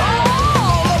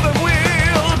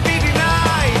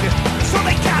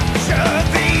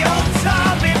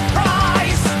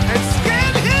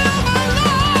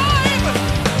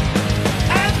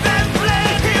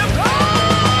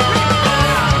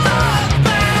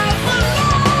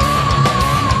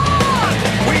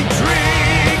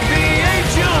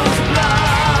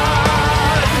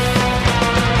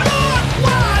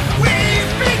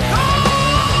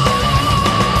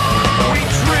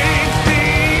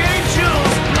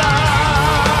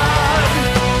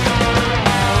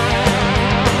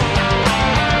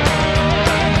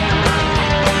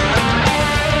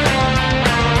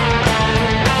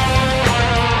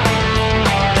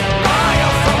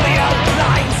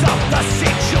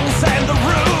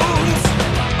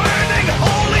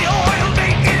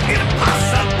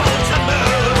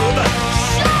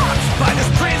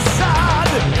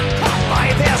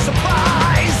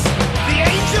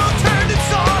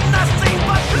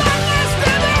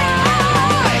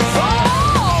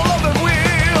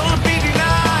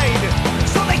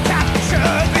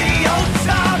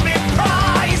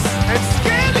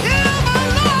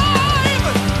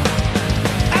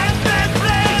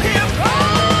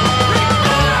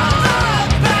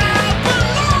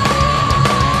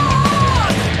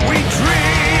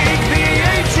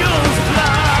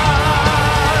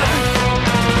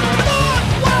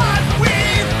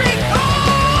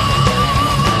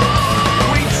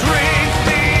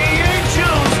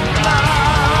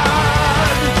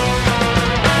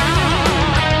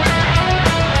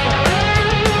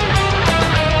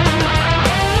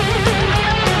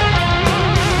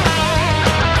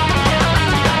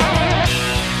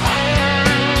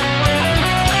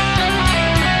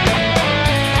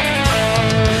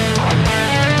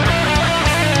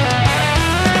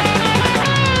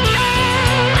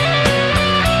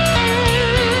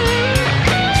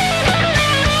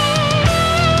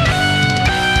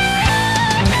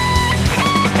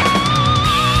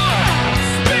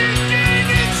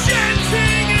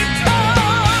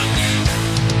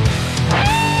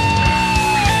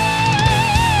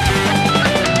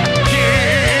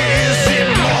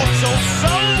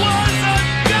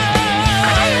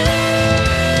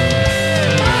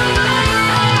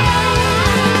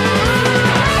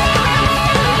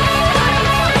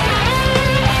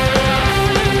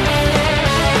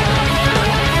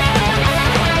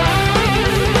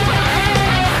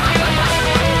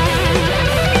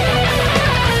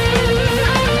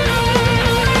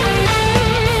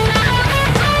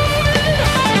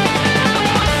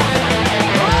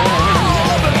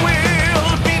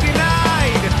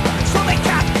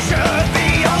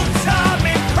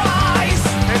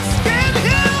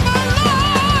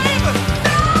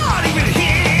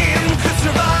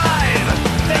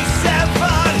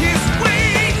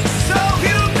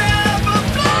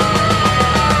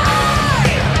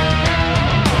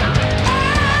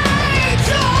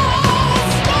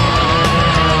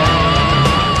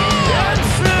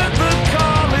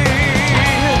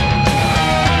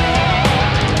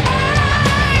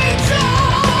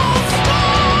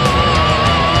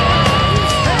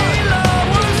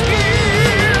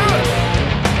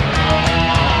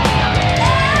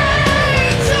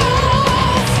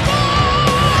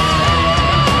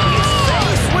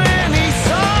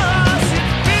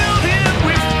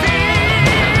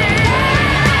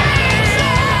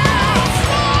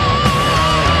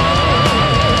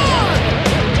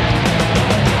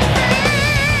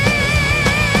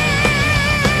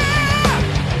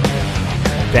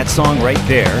 That song right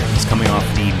there is coming off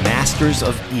the Masters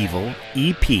of Evil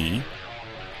EP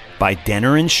by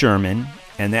Denner and Sherman,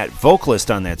 and that vocalist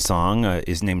on that song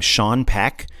is named Sean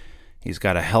Peck. He's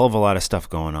got a hell of a lot of stuff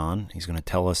going on. He's going to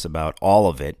tell us about all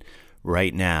of it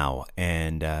right now.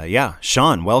 And yeah,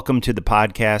 Sean, welcome to the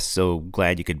podcast. So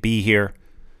glad you could be here.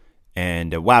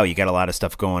 And wow, you got a lot of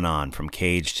stuff going on, from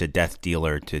Cage to Death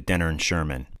Dealer to Denner and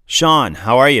Sherman. Sean,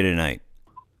 how are you tonight?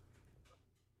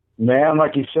 Man,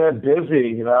 like you said, busy.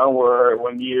 You know,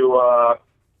 when you, I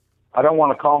don't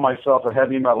want to call myself a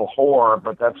heavy metal whore,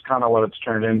 but that's kind of what it's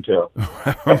turned into.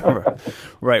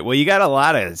 Right. Well, you got a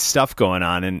lot of stuff going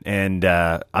on, and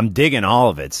I'm digging all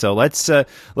of it. So let's start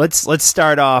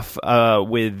off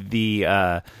with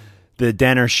the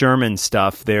Denner Sherman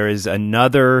stuff. There is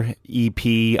another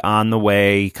EP on the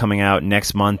way, coming out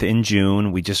next month in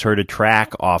June. We just heard a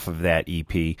track off of that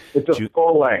EP. It's a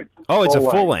full length. Oh, it's a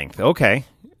full length. Okay.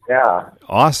 Yeah.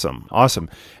 Awesome.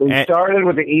 We started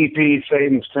with the EP,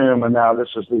 Satan's Tomb, and now this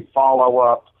is the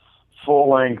follow-up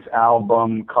full-length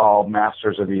album called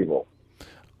Masters of Evil.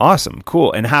 Awesome.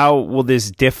 Cool. And how will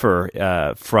this differ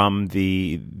from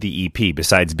the EP,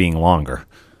 besides being longer?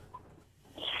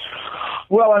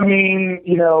 Well, I mean,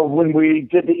 you know, when we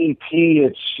did the EP,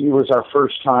 it was our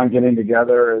first time getting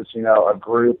together as, you know, a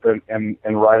group and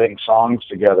writing songs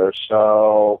together.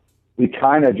 So we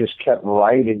kind of just kept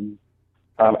writing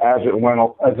as it went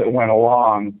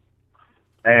along,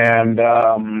 and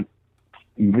the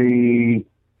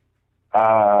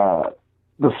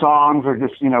songs are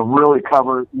just, you know, really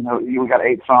cover. You know, we got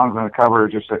 8 songs on the cover,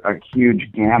 just a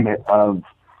huge gamut of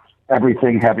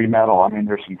everything heavy metal. I mean,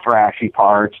 there's some thrashy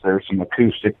parts, there's some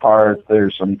acoustic parts,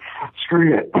 there's some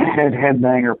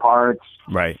headbanger parts,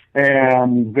 right?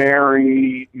 And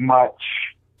very much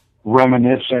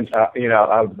reminiscent, you know,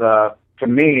 of to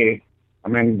me. I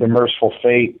mean, the Merciful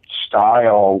Fate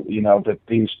style, you know, that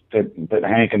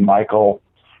Hank and Michael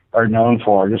are known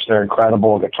for, just their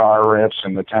incredible guitar riffs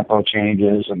and the tempo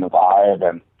changes and the vibe,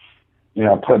 and, you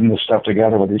know, putting this stuff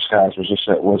together with these guys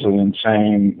was an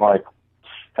insane, like,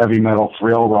 heavy metal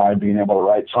thrill ride, being able to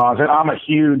write songs. And I'm a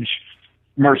huge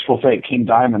Merciful Fate King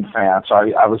Diamond fan, so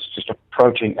I was just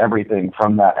approaching everything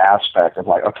from that aspect of,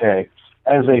 like, okay,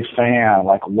 as a fan,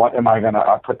 like, what am I going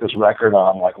to put this record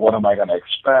on? Like, what am I going to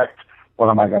expect? What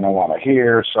am I going to want to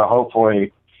hear? So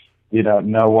hopefully, you know,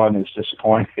 no one is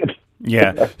disappointed.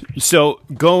 Yeah. So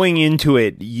going into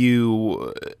it,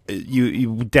 you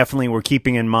definitely were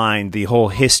keeping in mind the whole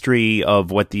history of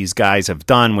what these guys have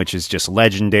done, which is just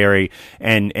legendary,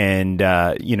 and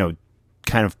you know,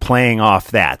 kind of playing off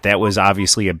that. That was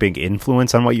obviously a big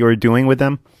influence on what you were doing with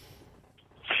them.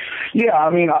 Yeah,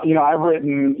 I mean, you know, I've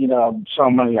written, you know,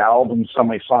 so many albums, so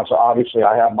many songs. So obviously,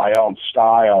 I have my own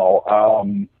style.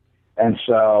 And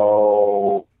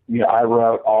so, you know, I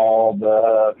wrote all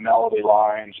the melody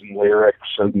lines and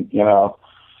lyrics, and, you know,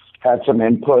 had some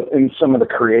input in some of the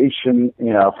creation,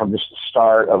 you know, from just the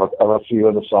start of a few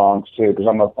of the songs too, because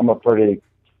I'm a pretty,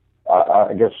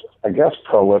 I guess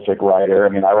prolific writer. I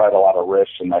mean, I write a lot of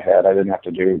riffs in my head. I didn't have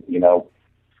to do, you know,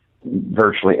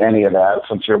 virtually any of that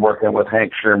since you're working with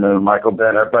Hank Sherman and Michael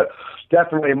Denner, but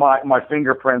definitely my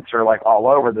fingerprints are like all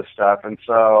over this stuff. And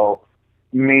so,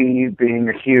 me being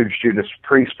a huge Judas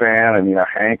Priest fan, and, you know,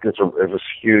 Hank is a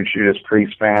huge Judas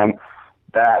Priest fan,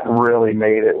 that really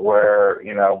made it where,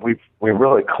 you know, we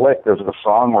really clicked as a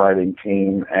songwriting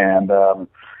team. And,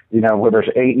 you know, where there's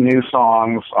 8 new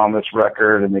songs on this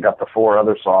record, and we got the 4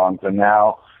 other songs, and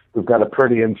now we've got a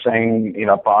pretty insane, you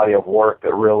know, body of work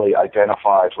that really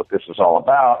identifies what this is all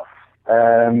about.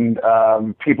 And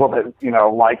people that, you know,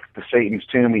 like the Satan's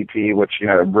Tomb EP, which, you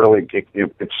know, really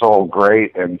it sold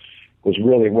great and was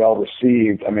really well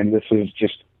received. I mean, this is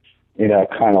just, you know,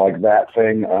 kind of like that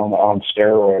thing on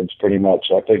steroids, pretty much.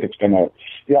 So I think it's been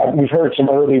we've heard some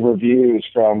early reviews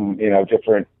from, you know,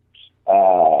 different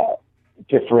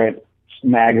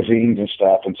magazines and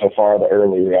stuff, and so far the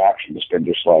early reaction has been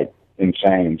just like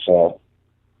insane. So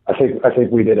I think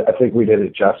we did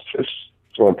it justice.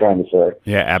 That's what I'm trying to say.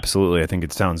 Yeah, absolutely. I think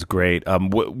it sounds great.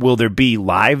 Will there be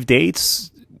live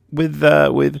dates with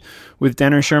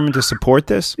Denner Sherman to support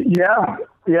this? Yeah,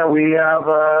 we have.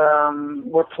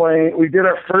 We're playing. We did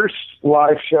our first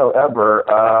live show ever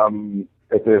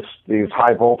at these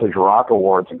High Voltage Rock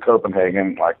Awards in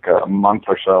Copenhagen, like a month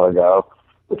or so ago,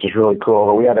 which is really cool.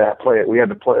 But we had to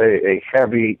play a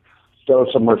heavy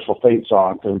dose of Merciful Fate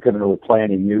songs because we couldn't really play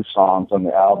any new songs on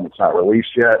the album. It's not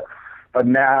released yet. But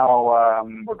now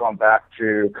we're going back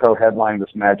to co-headline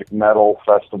this Magic Metal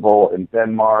Festival in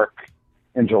Denmark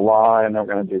in July, and then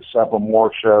we're going to do several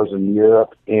more shows in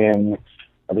Europe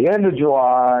at the end of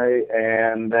July,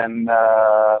 and then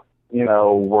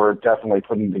we're definitely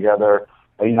putting together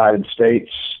a United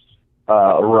States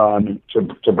run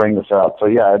to bring this out. So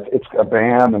yeah, it's a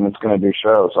band and it's going to do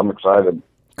shows. I'm excited.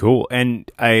 Cool.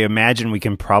 And I imagine we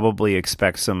can probably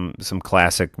expect some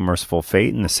classic Merciful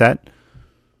Fate in the set.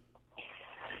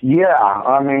 Yeah,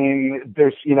 I mean,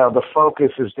 there's, the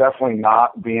focus is definitely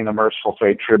not being a Merciful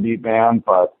Fate tribute band,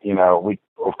 but,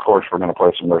 of course we're going to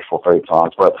play some Merciful Fate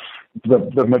songs, but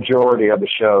the majority of the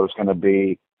show is going to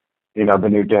be, the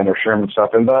new Denner Sherman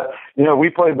stuff. And,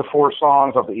 we played the 4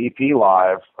 songs of the EP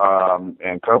live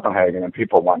in Copenhagen, and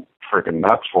people went freaking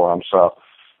nuts for them. So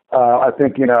I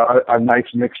think, a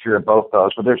nice mixture of both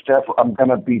those. But I'm going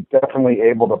to be definitely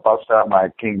able to bust out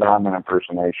my King Diamond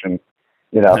impersonation.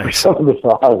 For some of the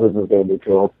songs, this is going to be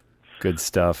cool. Good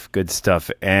stuff.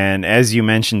 And as you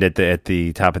mentioned at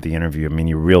the top of the interview, I mean,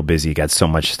 you're real busy. You got so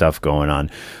much stuff going on.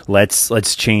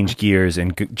 Let's change gears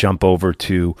and jump over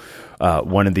to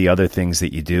one of the other things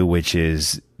that you do, which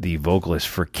is the vocalist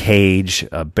for Cage,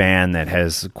 a band that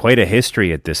has quite a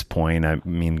history at this point. I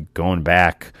mean, going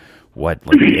back,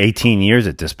 18 years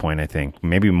at this point, I think,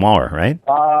 maybe more, right?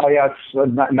 Yeah,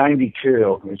 it's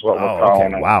 92 is what we're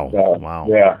calling it. Wow.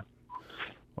 Yeah.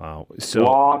 Wow. So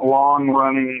long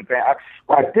running band.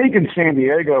 I think in San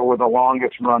Diego we're the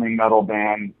longest running metal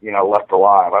band, left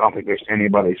alive. I don't think there's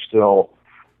anybody still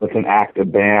that's an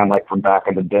active band like from back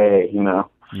in the day,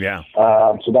 Yeah.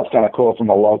 So that's kind of cool from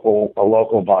a local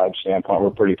vibe standpoint. We're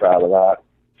pretty proud of that.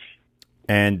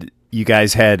 And you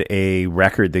guys had a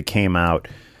record that came out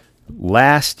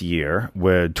last year,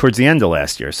 towards the end of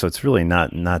last year, so it's really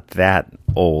not that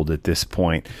old at this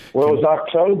point. Well, it was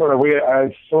October. We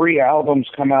had 3 albums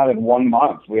come out in 1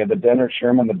 month. We had the Denner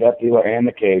Sherman, the Death Dealer, and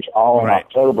the Cage all in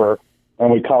October,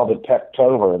 and we called it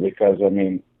Techtober because, I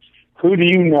mean, who do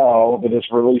you know that has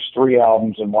released 3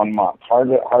 albums in 1 month? Hard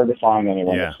to find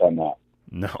anyone that's done that.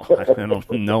 No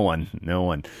one.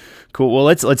 Cool. Well,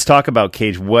 let's talk about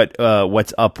Cage.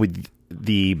 What's up with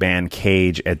the band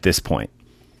Cage at this point?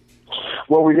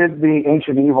 Well, we did the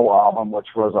Ancient Evil album,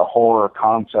 which was a horror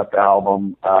concept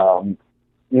album, along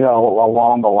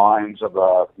the lines of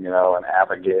an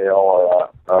Abigail or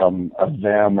a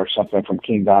Them or something from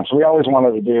King Diamond. So we always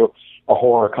wanted to do a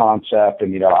horror concept,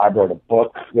 and I wrote a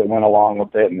book that went along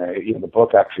with it, and the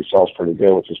book actually sells pretty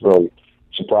good, which is really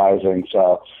surprising.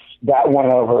 So that went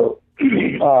over,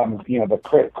 the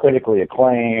critically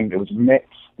acclaimed. It was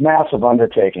massive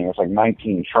undertaking. It was like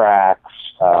 19 tracks,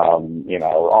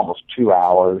 almost 2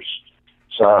 hours.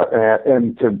 So,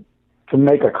 and to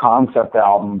make a concept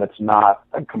album that's not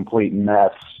a complete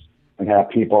mess and have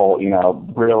people,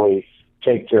 really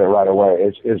take to it right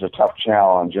away is a tough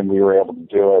challenge, and we were able to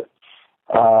do it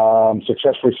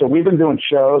successfully. So we've been doing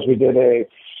shows. We did an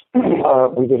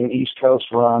East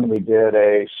Coast run. We did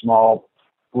a small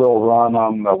little run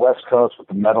on the West Coast with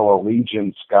the Metal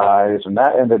Allegiance guys, and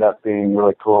that ended up being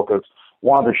really cool because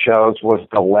one of the shows was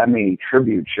the Lemmy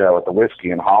tribute show at the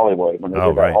Whiskey in Hollywood when they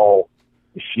did that whole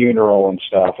funeral and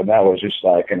stuff, and that was just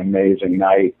like an amazing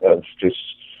night of just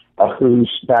a who's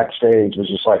backstage was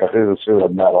just like a who's who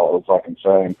of metal. It was like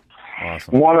insane.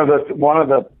 Awesome. One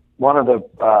of the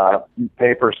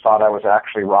papers thought I was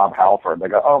actually Rob Halford. They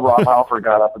go, "Oh, Rob Halford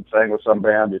got up and sang with some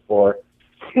band before."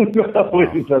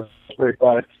 That's pretty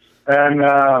funny.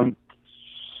 And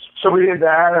so we did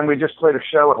that, and we just played a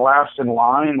show at Last in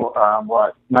Line,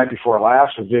 night before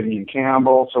last with Vivian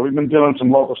Campbell. So we've been doing some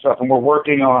local stuff, and we're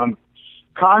working on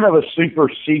kind of a super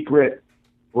secret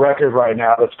record right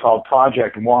now that's called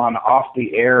Project One. Off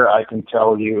the air, I can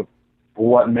tell you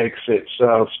what makes it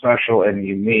so special and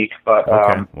unique. But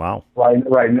wow.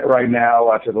 Right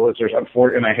now, to the listeners,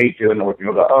 and I hate doing it with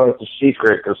people go, "Oh, it's a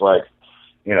secret," because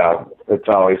it's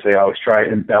always, they always try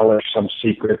to embellish some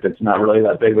secret that's not really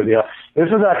that big of a deal. This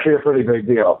is actually a pretty big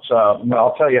deal. So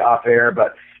I'll tell you off air,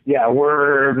 but yeah,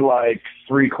 we're like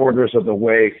 3/4 of the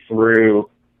way through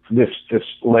this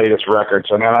latest record.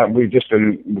 So now we've just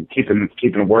been keeping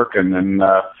working, and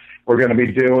we're going to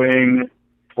be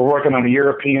we're working on a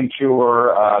European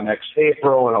tour next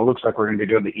April, and it looks like we're going to be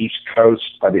doing the East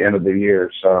Coast by the end of the year.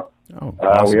 So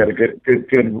awesome. We had a good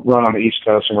run on the East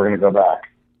Coast, and we're going to go back.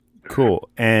 Cool.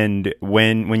 And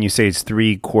when you say it's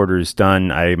 3/4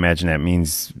 done, I imagine that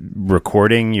means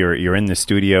recording. You're in the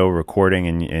studio recording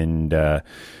and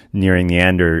nearing the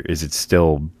end, or is it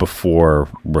still before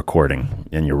recording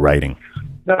and you're writing?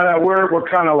 No, we're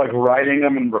kind of like writing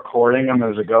them and recording them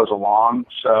as it goes along.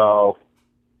 So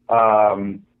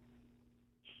they're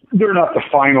not the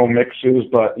final mixes,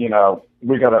 but we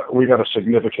got a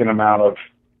significant amount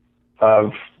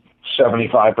of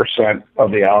 75%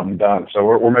 of the album done. So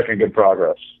we're making good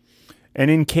progress. And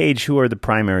in Cage, who are the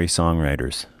primary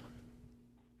songwriters?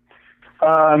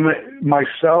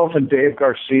 Myself and Dave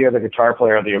Garcia, the guitar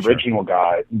player, the original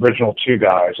two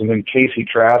guys, and then Casey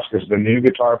Trask is the new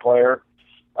guitar player.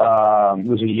 He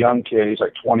was a young kid. He's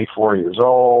like 24 years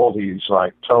old. He's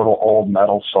like total old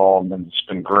metal soul, and it's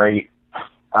been great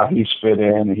how he's fit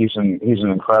in. He's an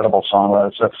incredible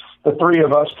songwriter. So the three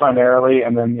of us primarily,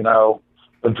 and then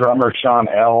the drummer Sean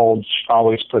Elge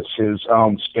always puts his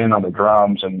own spin on the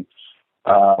drums, and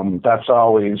that's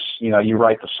always you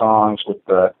write the songs with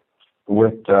the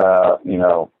loop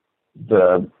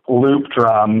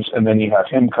drums, and then you have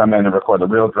him come in and record the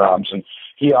real drums, and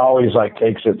he always like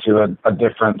takes it to a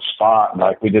different spot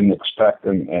like we didn't expect,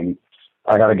 and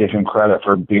I got to give him credit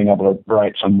for being able to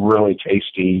write some really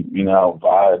tasty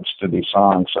vibes to these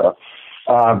songs. So,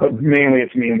 but mainly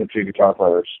it's me and the two guitar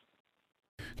players.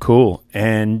 Cool.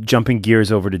 And jumping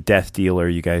gears over to Death Dealer,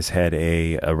 you guys had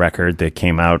a record that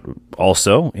came out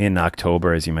also in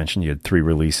October. As you mentioned, you had 3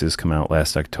 releases come out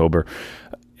last October.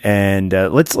 And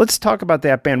let's talk about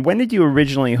that band. When did you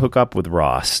originally hook up with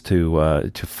Ross to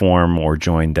form or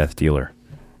join Death Dealer?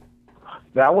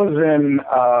 That was in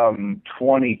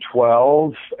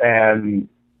 2012, and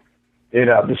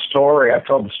the story, I've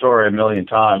told the story a million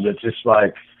times. It's just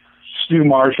like Stu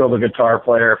Marshall, the guitar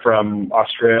player from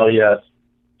Australia,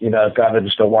 got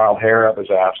just a wild hair up his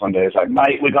ass one day. He's like,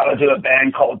 "Mate, we got to do a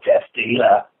band called Death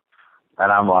Dealer."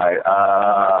 And I'm like,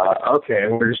 okay.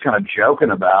 And we're just kind of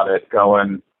joking about it,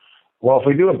 going, well, if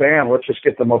we do a band, let's just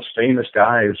get the most famous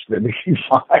guys that we can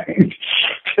find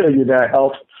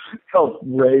to, help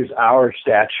raise our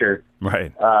stature.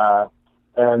 Right.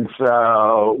 And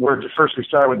so we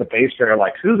started with the bass player,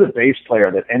 like, who's a bass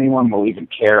player that anyone will even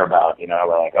care about?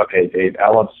 We're like, okay, Dave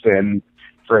Ellefson,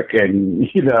 frickin',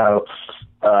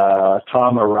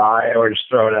 Tom Araya, we're just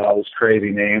throwing out all these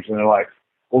crazy names. And they're like,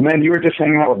 well, man, you were just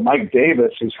hanging out with Mike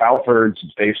Davis, who's Halford's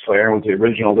bass player and was the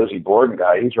original Lizzie Borden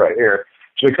guy. He's right here.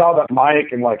 So we called up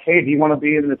Mike and like, hey, do you want to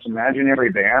be in this imaginary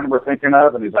band we're thinking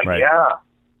of? And he's like, right. Yeah.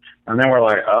 And then we're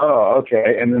like, oh,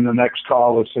 okay. And then the next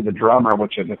call was to the drummer,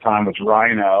 which at the time was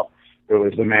Rhino, who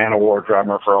was the Man of War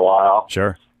drummer for a while.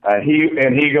 Sure.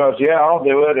 He goes, yeah, I'll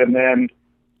do it. And then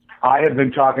I had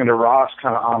been talking to Ross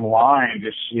kind of online,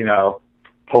 just,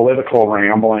 political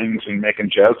ramblings and making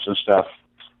jokes and stuff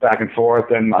back and forth.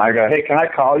 And I go, hey, can I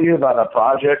call you about a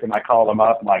project? And I called him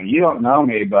up. I'm like, you don't know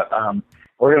me, but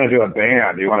we're going to do a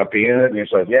band. Do you want to be in it? And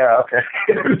he's like, yeah, okay.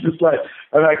 It was just like,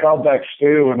 and I called back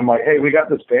Stu, and I'm like, hey, we got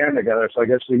this band together, so I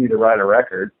guess we need to write a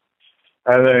record.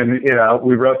 And then,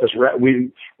 we wrote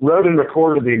we wrote and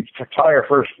recorded the entire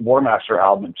first War Master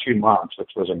album in 2 months,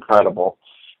 which was incredible.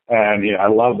 And, I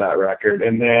love that record.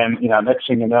 And then, next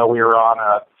thing you know, we were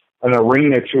on an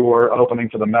arena tour opening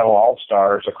for the Metal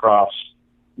All-Stars across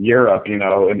Europe, in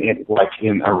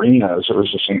arenas. It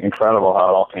was just incredible how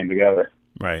it all came together.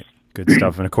 Right. Good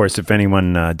stuff. And of course, if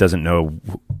anyone doesn't know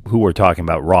who we're talking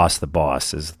about, Ross the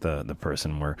Boss is the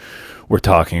person we're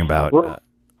talking about.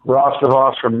 Ross the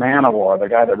Boss from Manowar, the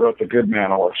guy that wrote the good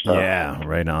Manowar stuff. Yeah,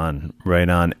 right on.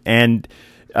 And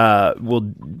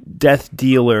Death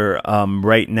Dealer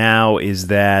right now, is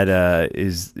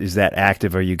that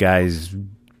active? Are you guys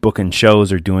booking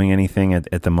shows or doing anything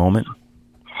at the moment?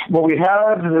 Well, we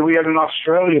had an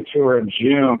Australia tour in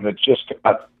June that just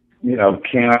got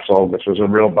canceled, which was a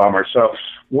real bummer. So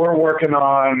we're working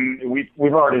on.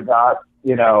 We've already got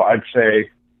I'd say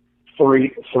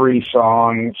three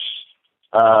songs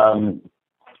of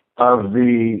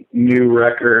the new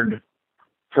record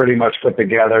pretty much put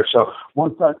together. So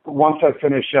once I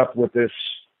finish up with this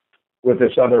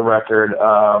other record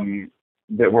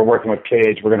that we're working with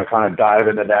Cage, we're going to kind of dive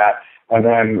into that, and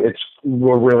then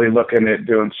we're really looking at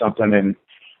doing something in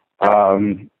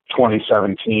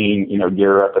 2017,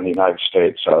 Europe and the United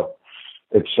States. So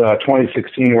it's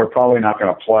 2016. We're probably not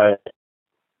going to play.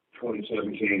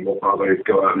 2017, we'll probably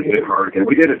go out and hit it hard again.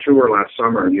 We did a tour last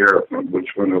summer in Europe,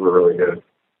 which went over really good.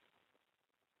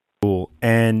 Cool.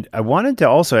 And I wanted to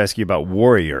also ask you about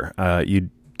Warrior. You'd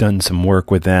done some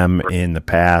work with them in the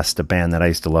past, a band that I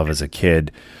used to love as a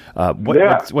kid.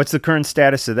 What's the current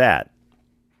status of that?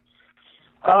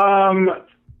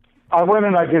 I went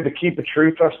and I did the Keep It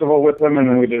True Festival with them, and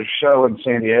then we did a show in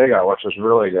San Diego, which was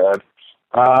really good.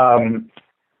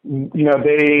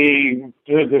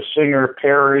 The singer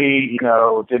Perry,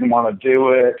 didn't want to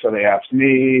do it, so they asked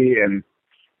me. And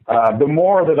the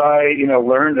more that I,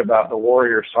 learned about the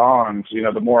Warrior songs,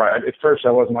 the more at first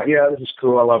I wasn't like, yeah, this is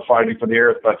cool. I love Fighting for the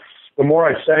Earth. But the more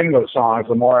I sang those songs,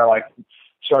 the more I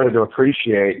started to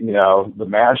appreciate, the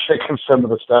magic of some of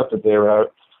the stuff that they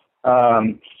wrote.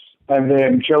 And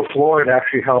then Joe Floyd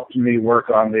actually helped me work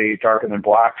on the Darker Than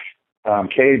Black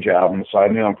Cage album, so I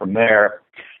knew him from there.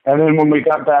 And then when we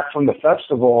got back from the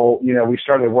festival, you know, we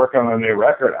started working on a new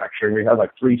record, actually. We had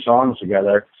like 3 songs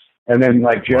together. And then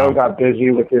like Joe got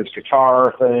busy with his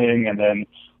guitar thing, and then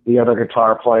the other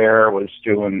guitar player was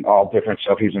doing all different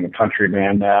stuff. He's in a country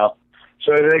band now.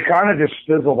 So they kind of just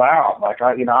fizzled out. Like,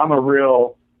 I'm a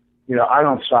real, you know, I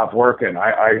don't stop working.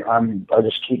 I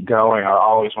just keep going. I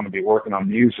always want to be working on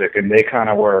music. And they kind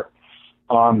of were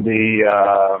on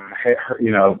the,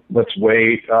 you know, let's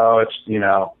wait. Oh, it's, you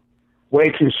know, way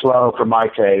too slow for my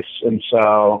taste. And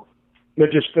so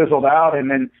it just fizzled out. And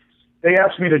then they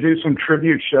asked me to do some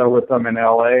tribute show with them in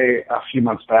LA a few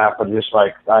months back, but just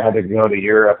like I had to go to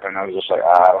Europe, and I was just like,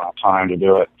 I don't have time to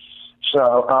do it.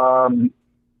 So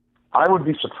I would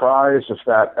be surprised if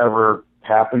that ever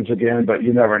happens again, but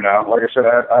you never know. Like I said,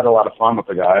 I had a lot of fun with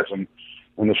the guys, and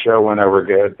the show went over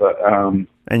good. But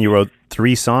and you wrote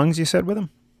 3 songs, you said, with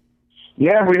them?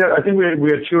 Yeah, I think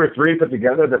we had 2 or 3 put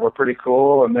together that were pretty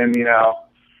cool, and then, you know,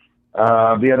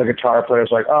 the other guitar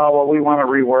player's like, oh, well, we want to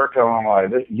rework them. I'm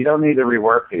like, you don't need to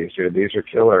rework these, dude. These are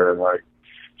killer. And like,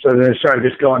 so then it started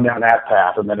just going down that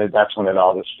path, and then that's when it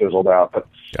all just fizzled out. But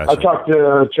gotcha. I talked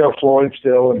to Joe Floyd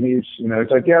still, and he's, you know,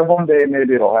 it's like, yeah, one day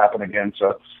maybe it'll happen again.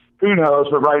 So who knows?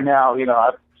 But right now, you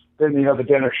know, then, you know, the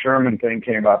Dennis Sherman thing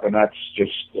came up, and that's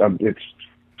just, it's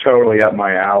totally up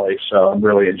my alley. So I'm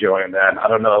really enjoying that. I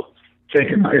don't know.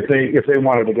 Thinking if they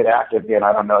wanted to get active again,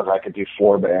 I don't know if I could do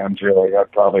 4 bands. Really, I'd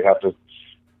probably have to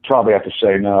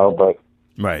say no. But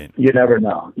right, you never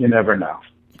know. You never know.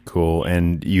 Cool.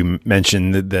 And you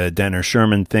mentioned the Denner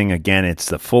Sherman thing again. It's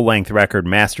the full length record,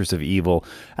 Masters of Evil,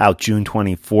 out June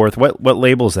 24th. What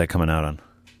label is that coming out on?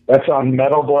 That's on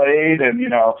Metal Blade, and you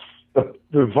know the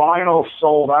vinyl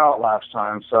sold out last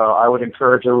time, so I would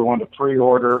encourage everyone to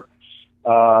pre-order.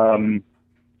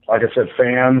 Like I said,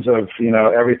 fans of, you know,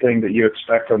 everything that you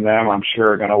expect from them, I'm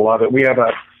sure are going to love it. We have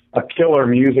a killer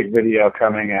music video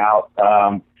coming out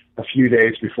a few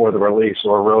days before the release, so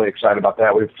we're really excited about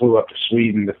that. We flew up to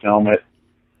Sweden to film it.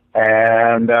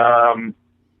 And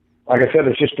like I said,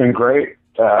 it's just been great.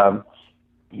 Playing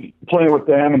with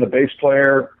them, and the bass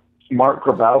player, Mark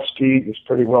Grabowski, is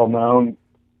pretty well known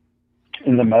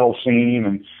in the metal scene.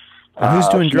 And who's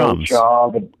doing drums?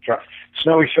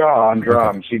 Snowy Shaw on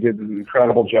drums. He did an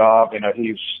incredible job. You know,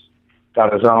 he's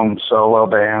got his own solo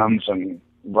bands, and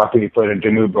luckily he played in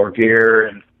Dimmu Borgir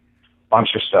and a bunch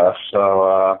of stuff.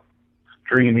 So,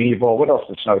 Dream Evil. What else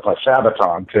did Snowy play?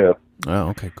 Sabaton, too. Oh,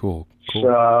 okay, cool.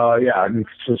 So, yeah, it's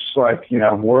just like, you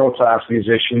know, world-class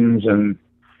musicians, and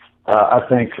I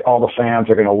think all the fans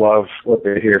are going to love what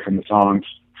they hear from the songs.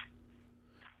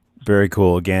 Very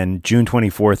cool. Again, June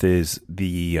 24th is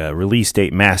the release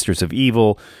date, Masters of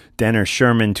Evil. Denner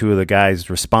Sherman, 2 of the guys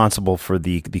responsible for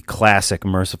the classic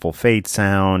Merciful Fate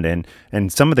sound, and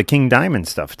some of the King Diamond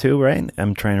stuff too, right?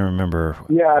 I'm trying to remember.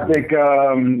 Yeah, I think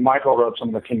Michael wrote some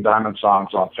of the King Diamond songs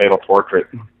on Fatal Portrait.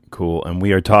 Cool. And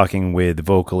we are talking with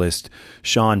vocalist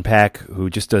Sean Peck, who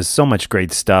just does so much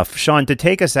great stuff. Sean, to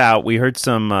take us out, we heard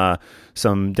some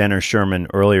Denner Sherman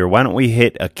earlier. Why don't we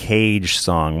hit a Cage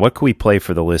song? What can we play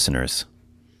for the listeners?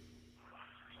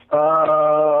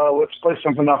 Let's play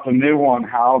something off the new one.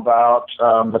 How about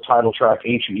the title track,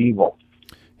 Ancient Evil?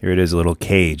 Here it is, a little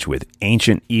Cage with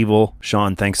Ancient Evil.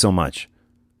 Sean, thanks so much.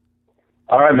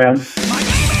 All right, man.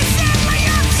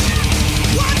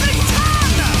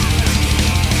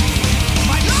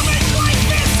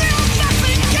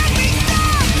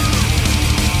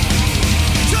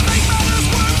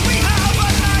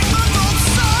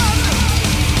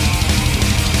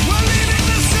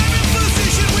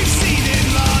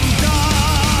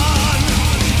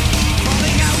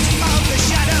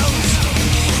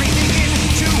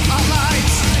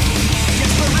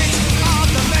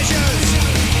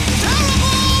 Terrible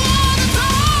all the time.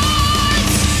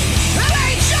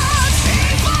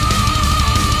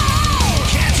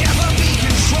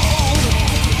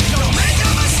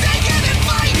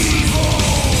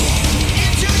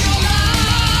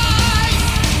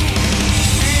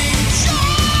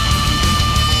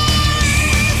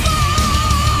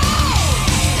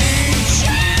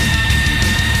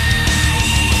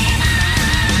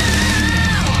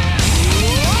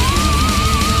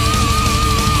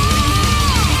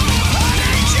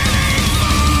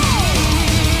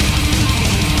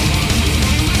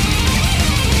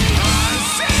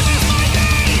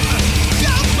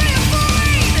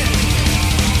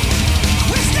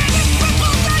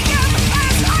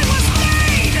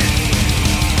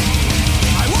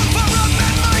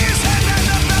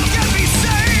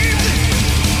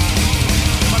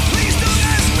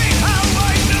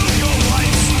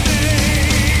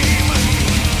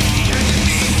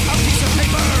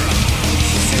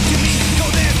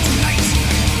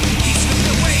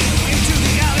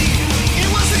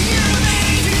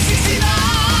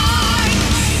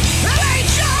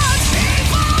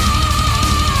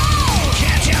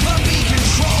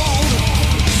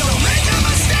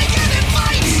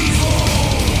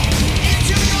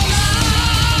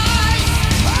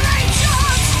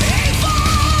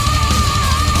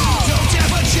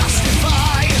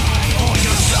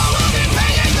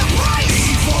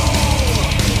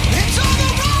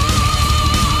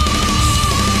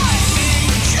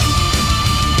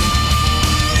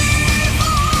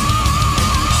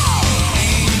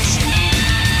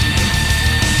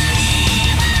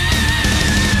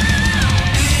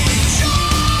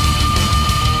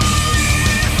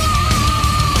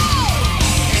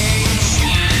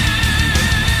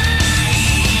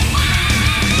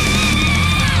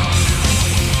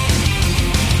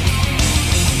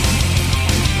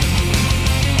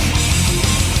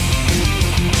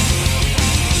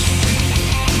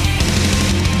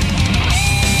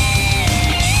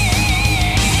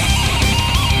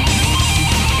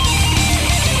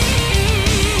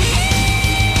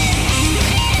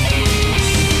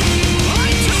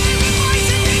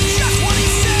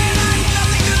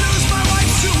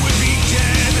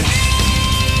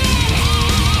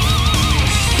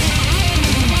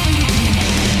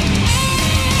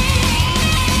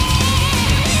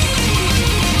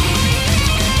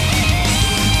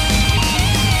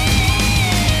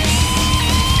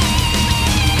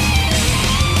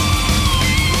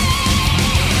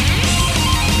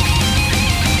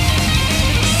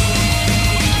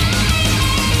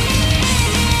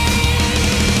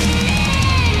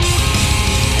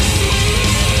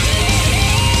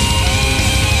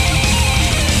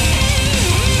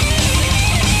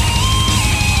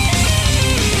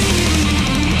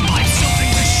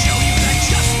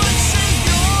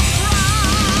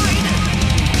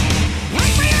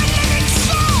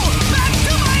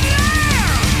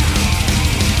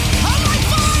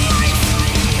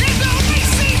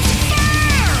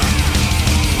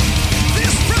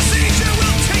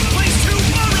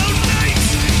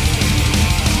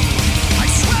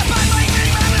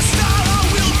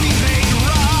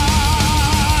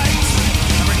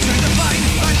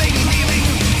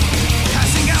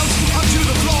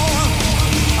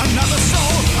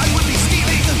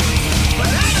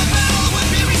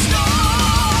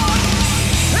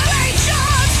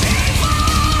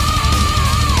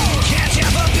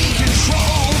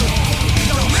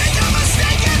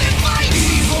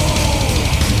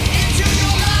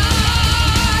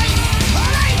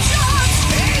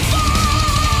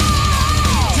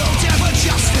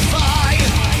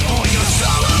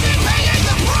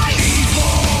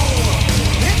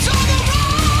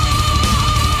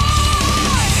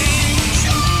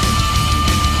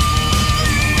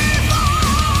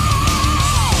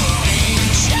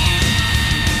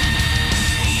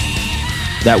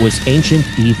 That was Ancient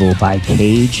Evil by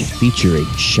Cage featuring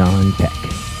Sean Peck.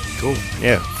 Cool.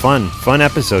 Yeah, fun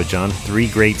episode, John. 3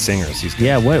 great singers.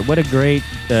 Yeah, what a great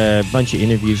bunch of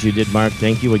interviews you did, Mark.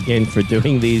 Thank you again for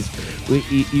doing these.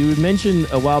 You mentioned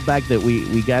a while back that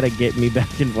we got to get me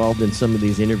back involved in some of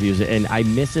these interviews, and I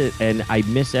miss it, and I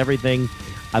miss everything.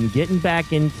 I'm getting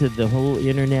back into the whole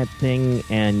internet thing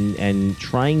and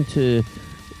trying to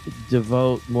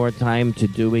devote more time to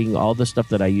doing all the stuff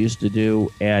that I used to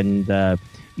do, and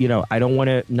I don't want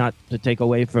to not to take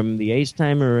away from the Ace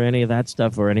Time or any of that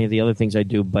stuff or any of the other things I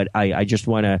do, but I just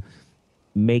want to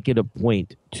make it a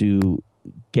point to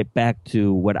get back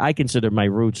to what I consider my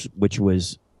roots, which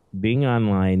was being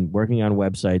online, working on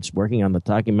websites, working on the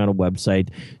Talking Metal website,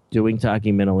 doing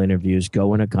Talking Metal interviews,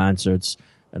 going to concerts,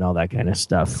 and all that kind of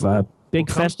stuff. Big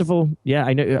festival. Yeah,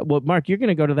 I know. Well, Mark, you're going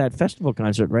to go to that festival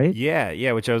concert, right?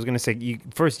 Yeah, which I was going to say.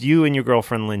 You and your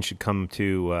girlfriend Lynn should come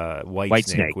to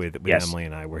Whitesnake with yes. Emily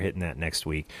and I. We're hitting that next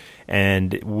week.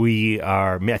 And we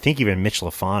are, I think even Mitch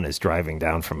LaFon is driving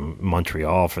down from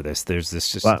Montreal for this. There's this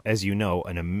just, as you know,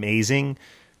 an amazing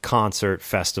concert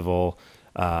festival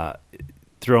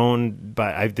thrown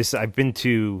by I've been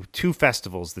to 2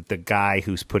 festivals that the guy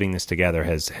who's putting this together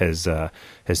has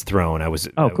thrown.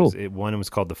 Cool. One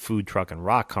was called the Food Truck and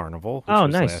Rock Carnival, which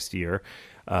was nice. last year,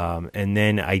 and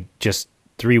then I just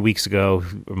 3 weeks ago,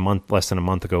 less than a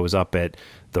month ago, was up at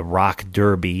the Rock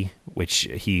Derby, which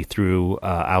he threw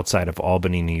outside of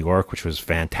Albany, New York, which was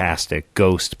fantastic.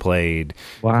 Ghost played,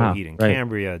 Coheed and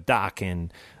Cambria, Dokken.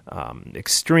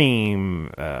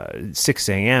 Extreme, 6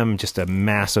 a.m., just a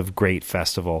massive, great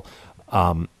festival.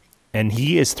 And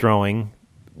he is throwing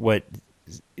what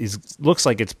looks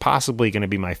like it's possibly going to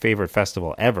be my favorite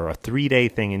festival ever, a 3-day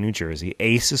thing in New Jersey.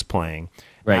 Ace is playing,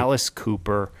 Alice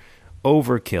Cooper,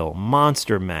 Overkill,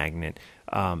 Monster Magnet,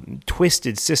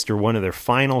 Twisted Sister, one of their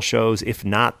final shows, if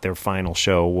not their final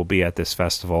show, will be at this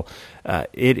festival.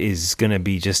 It is going to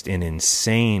be just an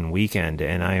insane weekend,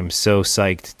 and I am so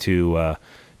psyched to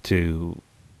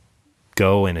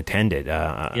go and attend it.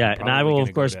 And I will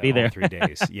of course be there. 3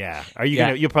 days. Yeah. Are you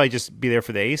gonna? You'll probably just be there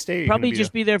for the Ace Day. Probably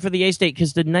just be there for the Ace Day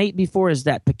because the night before is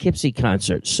that Poughkeepsie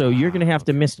concert, so you're gonna have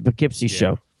to miss the Poughkeepsie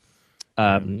show.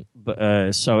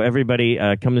 So everybody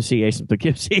come to see Ace in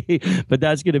Poughkeepsie, but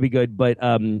that's going to be good. But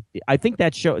I think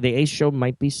that show, the Ace show,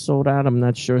 might be sold out. I'm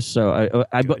not sure. So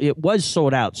it was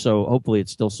sold out. So hopefully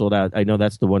it's still sold out. I know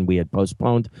that's the one we had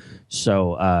postponed.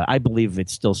 So I believe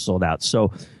it's still sold out.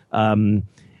 So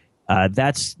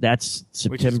that's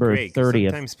September 30th.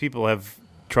 Sometimes people have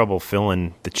trouble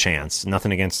filling the Chance.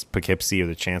 Nothing against Poughkeepsie or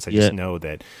the Chance. I just know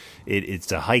that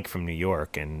it's a hike from New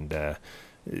York, and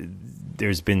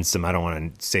there's been some, I don't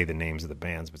want to say the names of the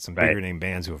bands, but some bigger name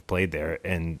bands who have played there,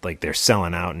 and like they're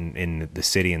selling out in the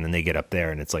city, and then they get up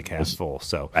there and it's like half full.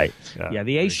 So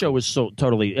the Ace show was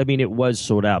it was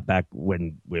sold out back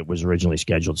when it was originally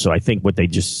scheduled. So I think what they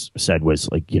just said was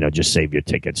just save your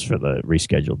tickets for the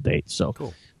rescheduled date. So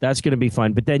cool. That's going to be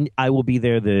fun. But then I will be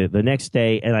there the next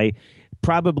day, and I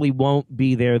probably won't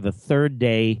be there the third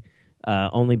day,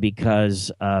 only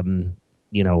because I'm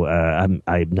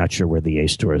not sure where the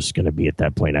Ace tour is going to be at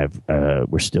that point.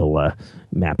 We're still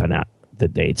mapping out the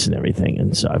dates and everything,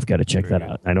 and so I've got to check that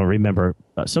out. I don't remember.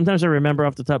 Sometimes I remember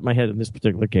off the top of my head. In this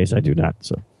particular case, I do not.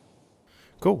 So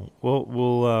cool.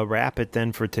 We'll wrap it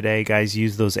then for today, guys.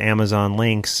 Use those Amazon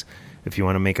links. If you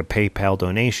want to make a PayPal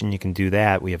donation, you can do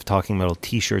that. We have Talking Metal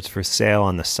T-shirts for sale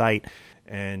on the site.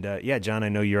 And John, I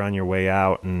know you're on your way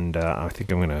out, and I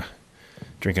think I'm going to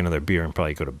drink another beer and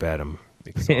probably go to bed. I'm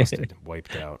exhausted,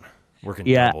 wiped out. Working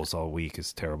doubles all week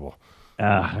is terrible.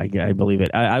 I believe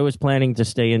it. I was planning to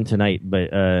stay in tonight,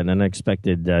 but an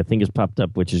unexpected thing has popped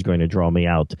up, which is going to draw me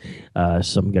out.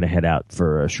 So I'm going to head out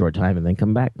for a short time and then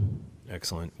come back.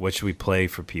 Excellent. What should we play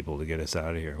for people to get us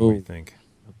out of here? What do you think?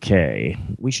 Okay.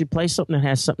 We should play something that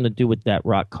has something to do with that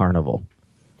rock carnival.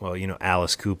 Well,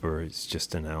 Alice Cooper is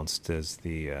just announced as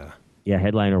the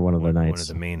headliner one of the nights. One of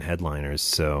the main headliners.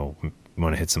 So you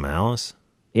want to hit some Alice?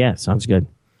 Yeah, sounds good.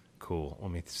 Cool. Let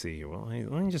me see here. Well,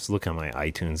 let me just look on my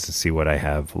iTunes to see what I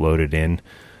have loaded in.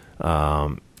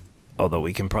 Although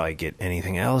we can probably get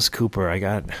anything. Alice Cooper, I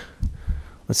got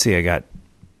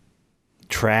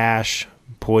Trash,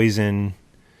 Poison,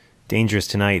 Dangerous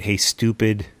Tonight, Hey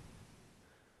Stupid,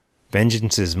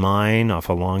 Vengeance Is Mine off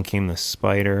Along Came the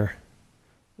Spider,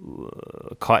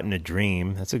 Caught in a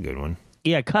Dream. That's a good one.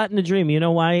 Yeah, Caught in a Dream. You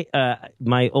know why?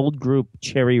 My old group,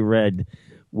 Cherry Red,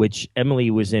 which Emily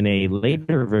was in a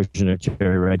later version of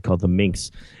Cherry Red called The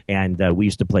Minx, and we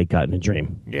used to play Caught in a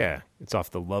Dream. Yeah, it's off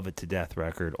the Love It to Death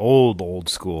record. Old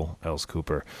school Alice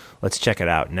Cooper. Let's check it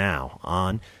out now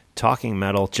on Talking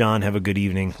Metal. John, have a good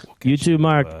evening. You too,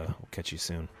 Mark. We'll catch you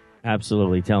soon.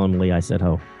 Absolutely. Tell him Lee I said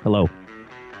hello.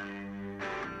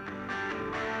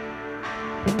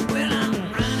 Well, I'm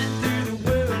running through the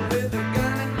world with a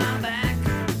gun in my back,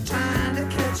 trying to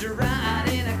catch a ride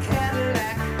in a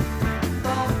Cadillac.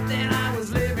 Thought that I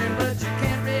was living, but you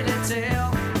can't really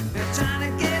tell. They're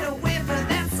trying to get a whiff of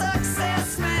that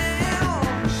success smell.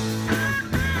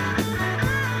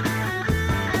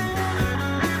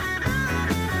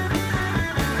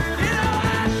 You know,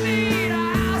 I need a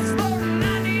houseboat and I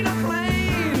need a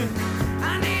plane.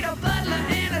 I need a butler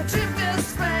and a trip to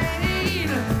Spain.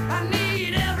 I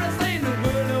need everything the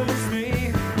world owes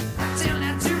me. I tell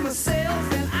that to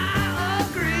myself and I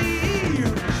agree.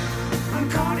 I'm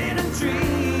caught in a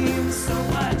dream, so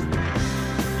what?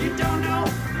 You don't know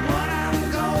what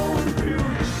I'm going through.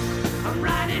 I'm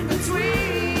right in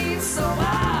between, so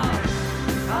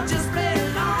I'll just play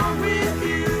along with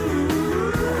you.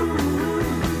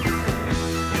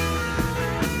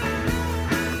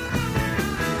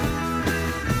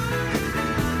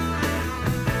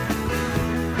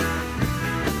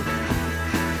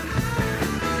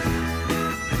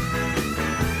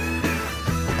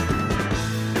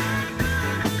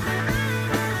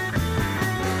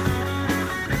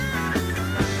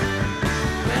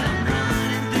 Well, I'm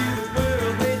running through the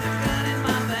world with a gun in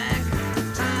my back,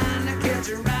 trying to catch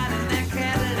a ride in that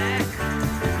Cadillac.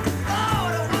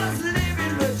 Thought I was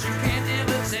living, but you can't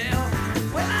never tell.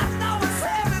 Well, I thought was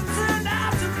heaven turned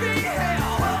out to be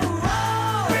hell. Whoa,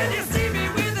 whoa. When you see me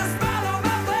with a smile on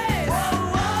my face, whoa,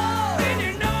 whoa, then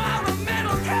you know I'm a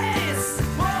mental case.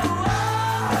 Whoa,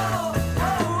 whoa,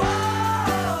 whoa, whoa,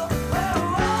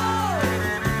 whoa.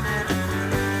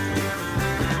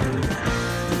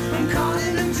 I'm caught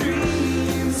in a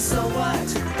dream, so what?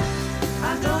 I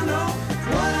don't know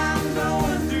what I'm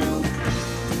going through.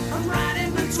 I'm right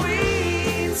in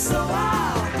between, so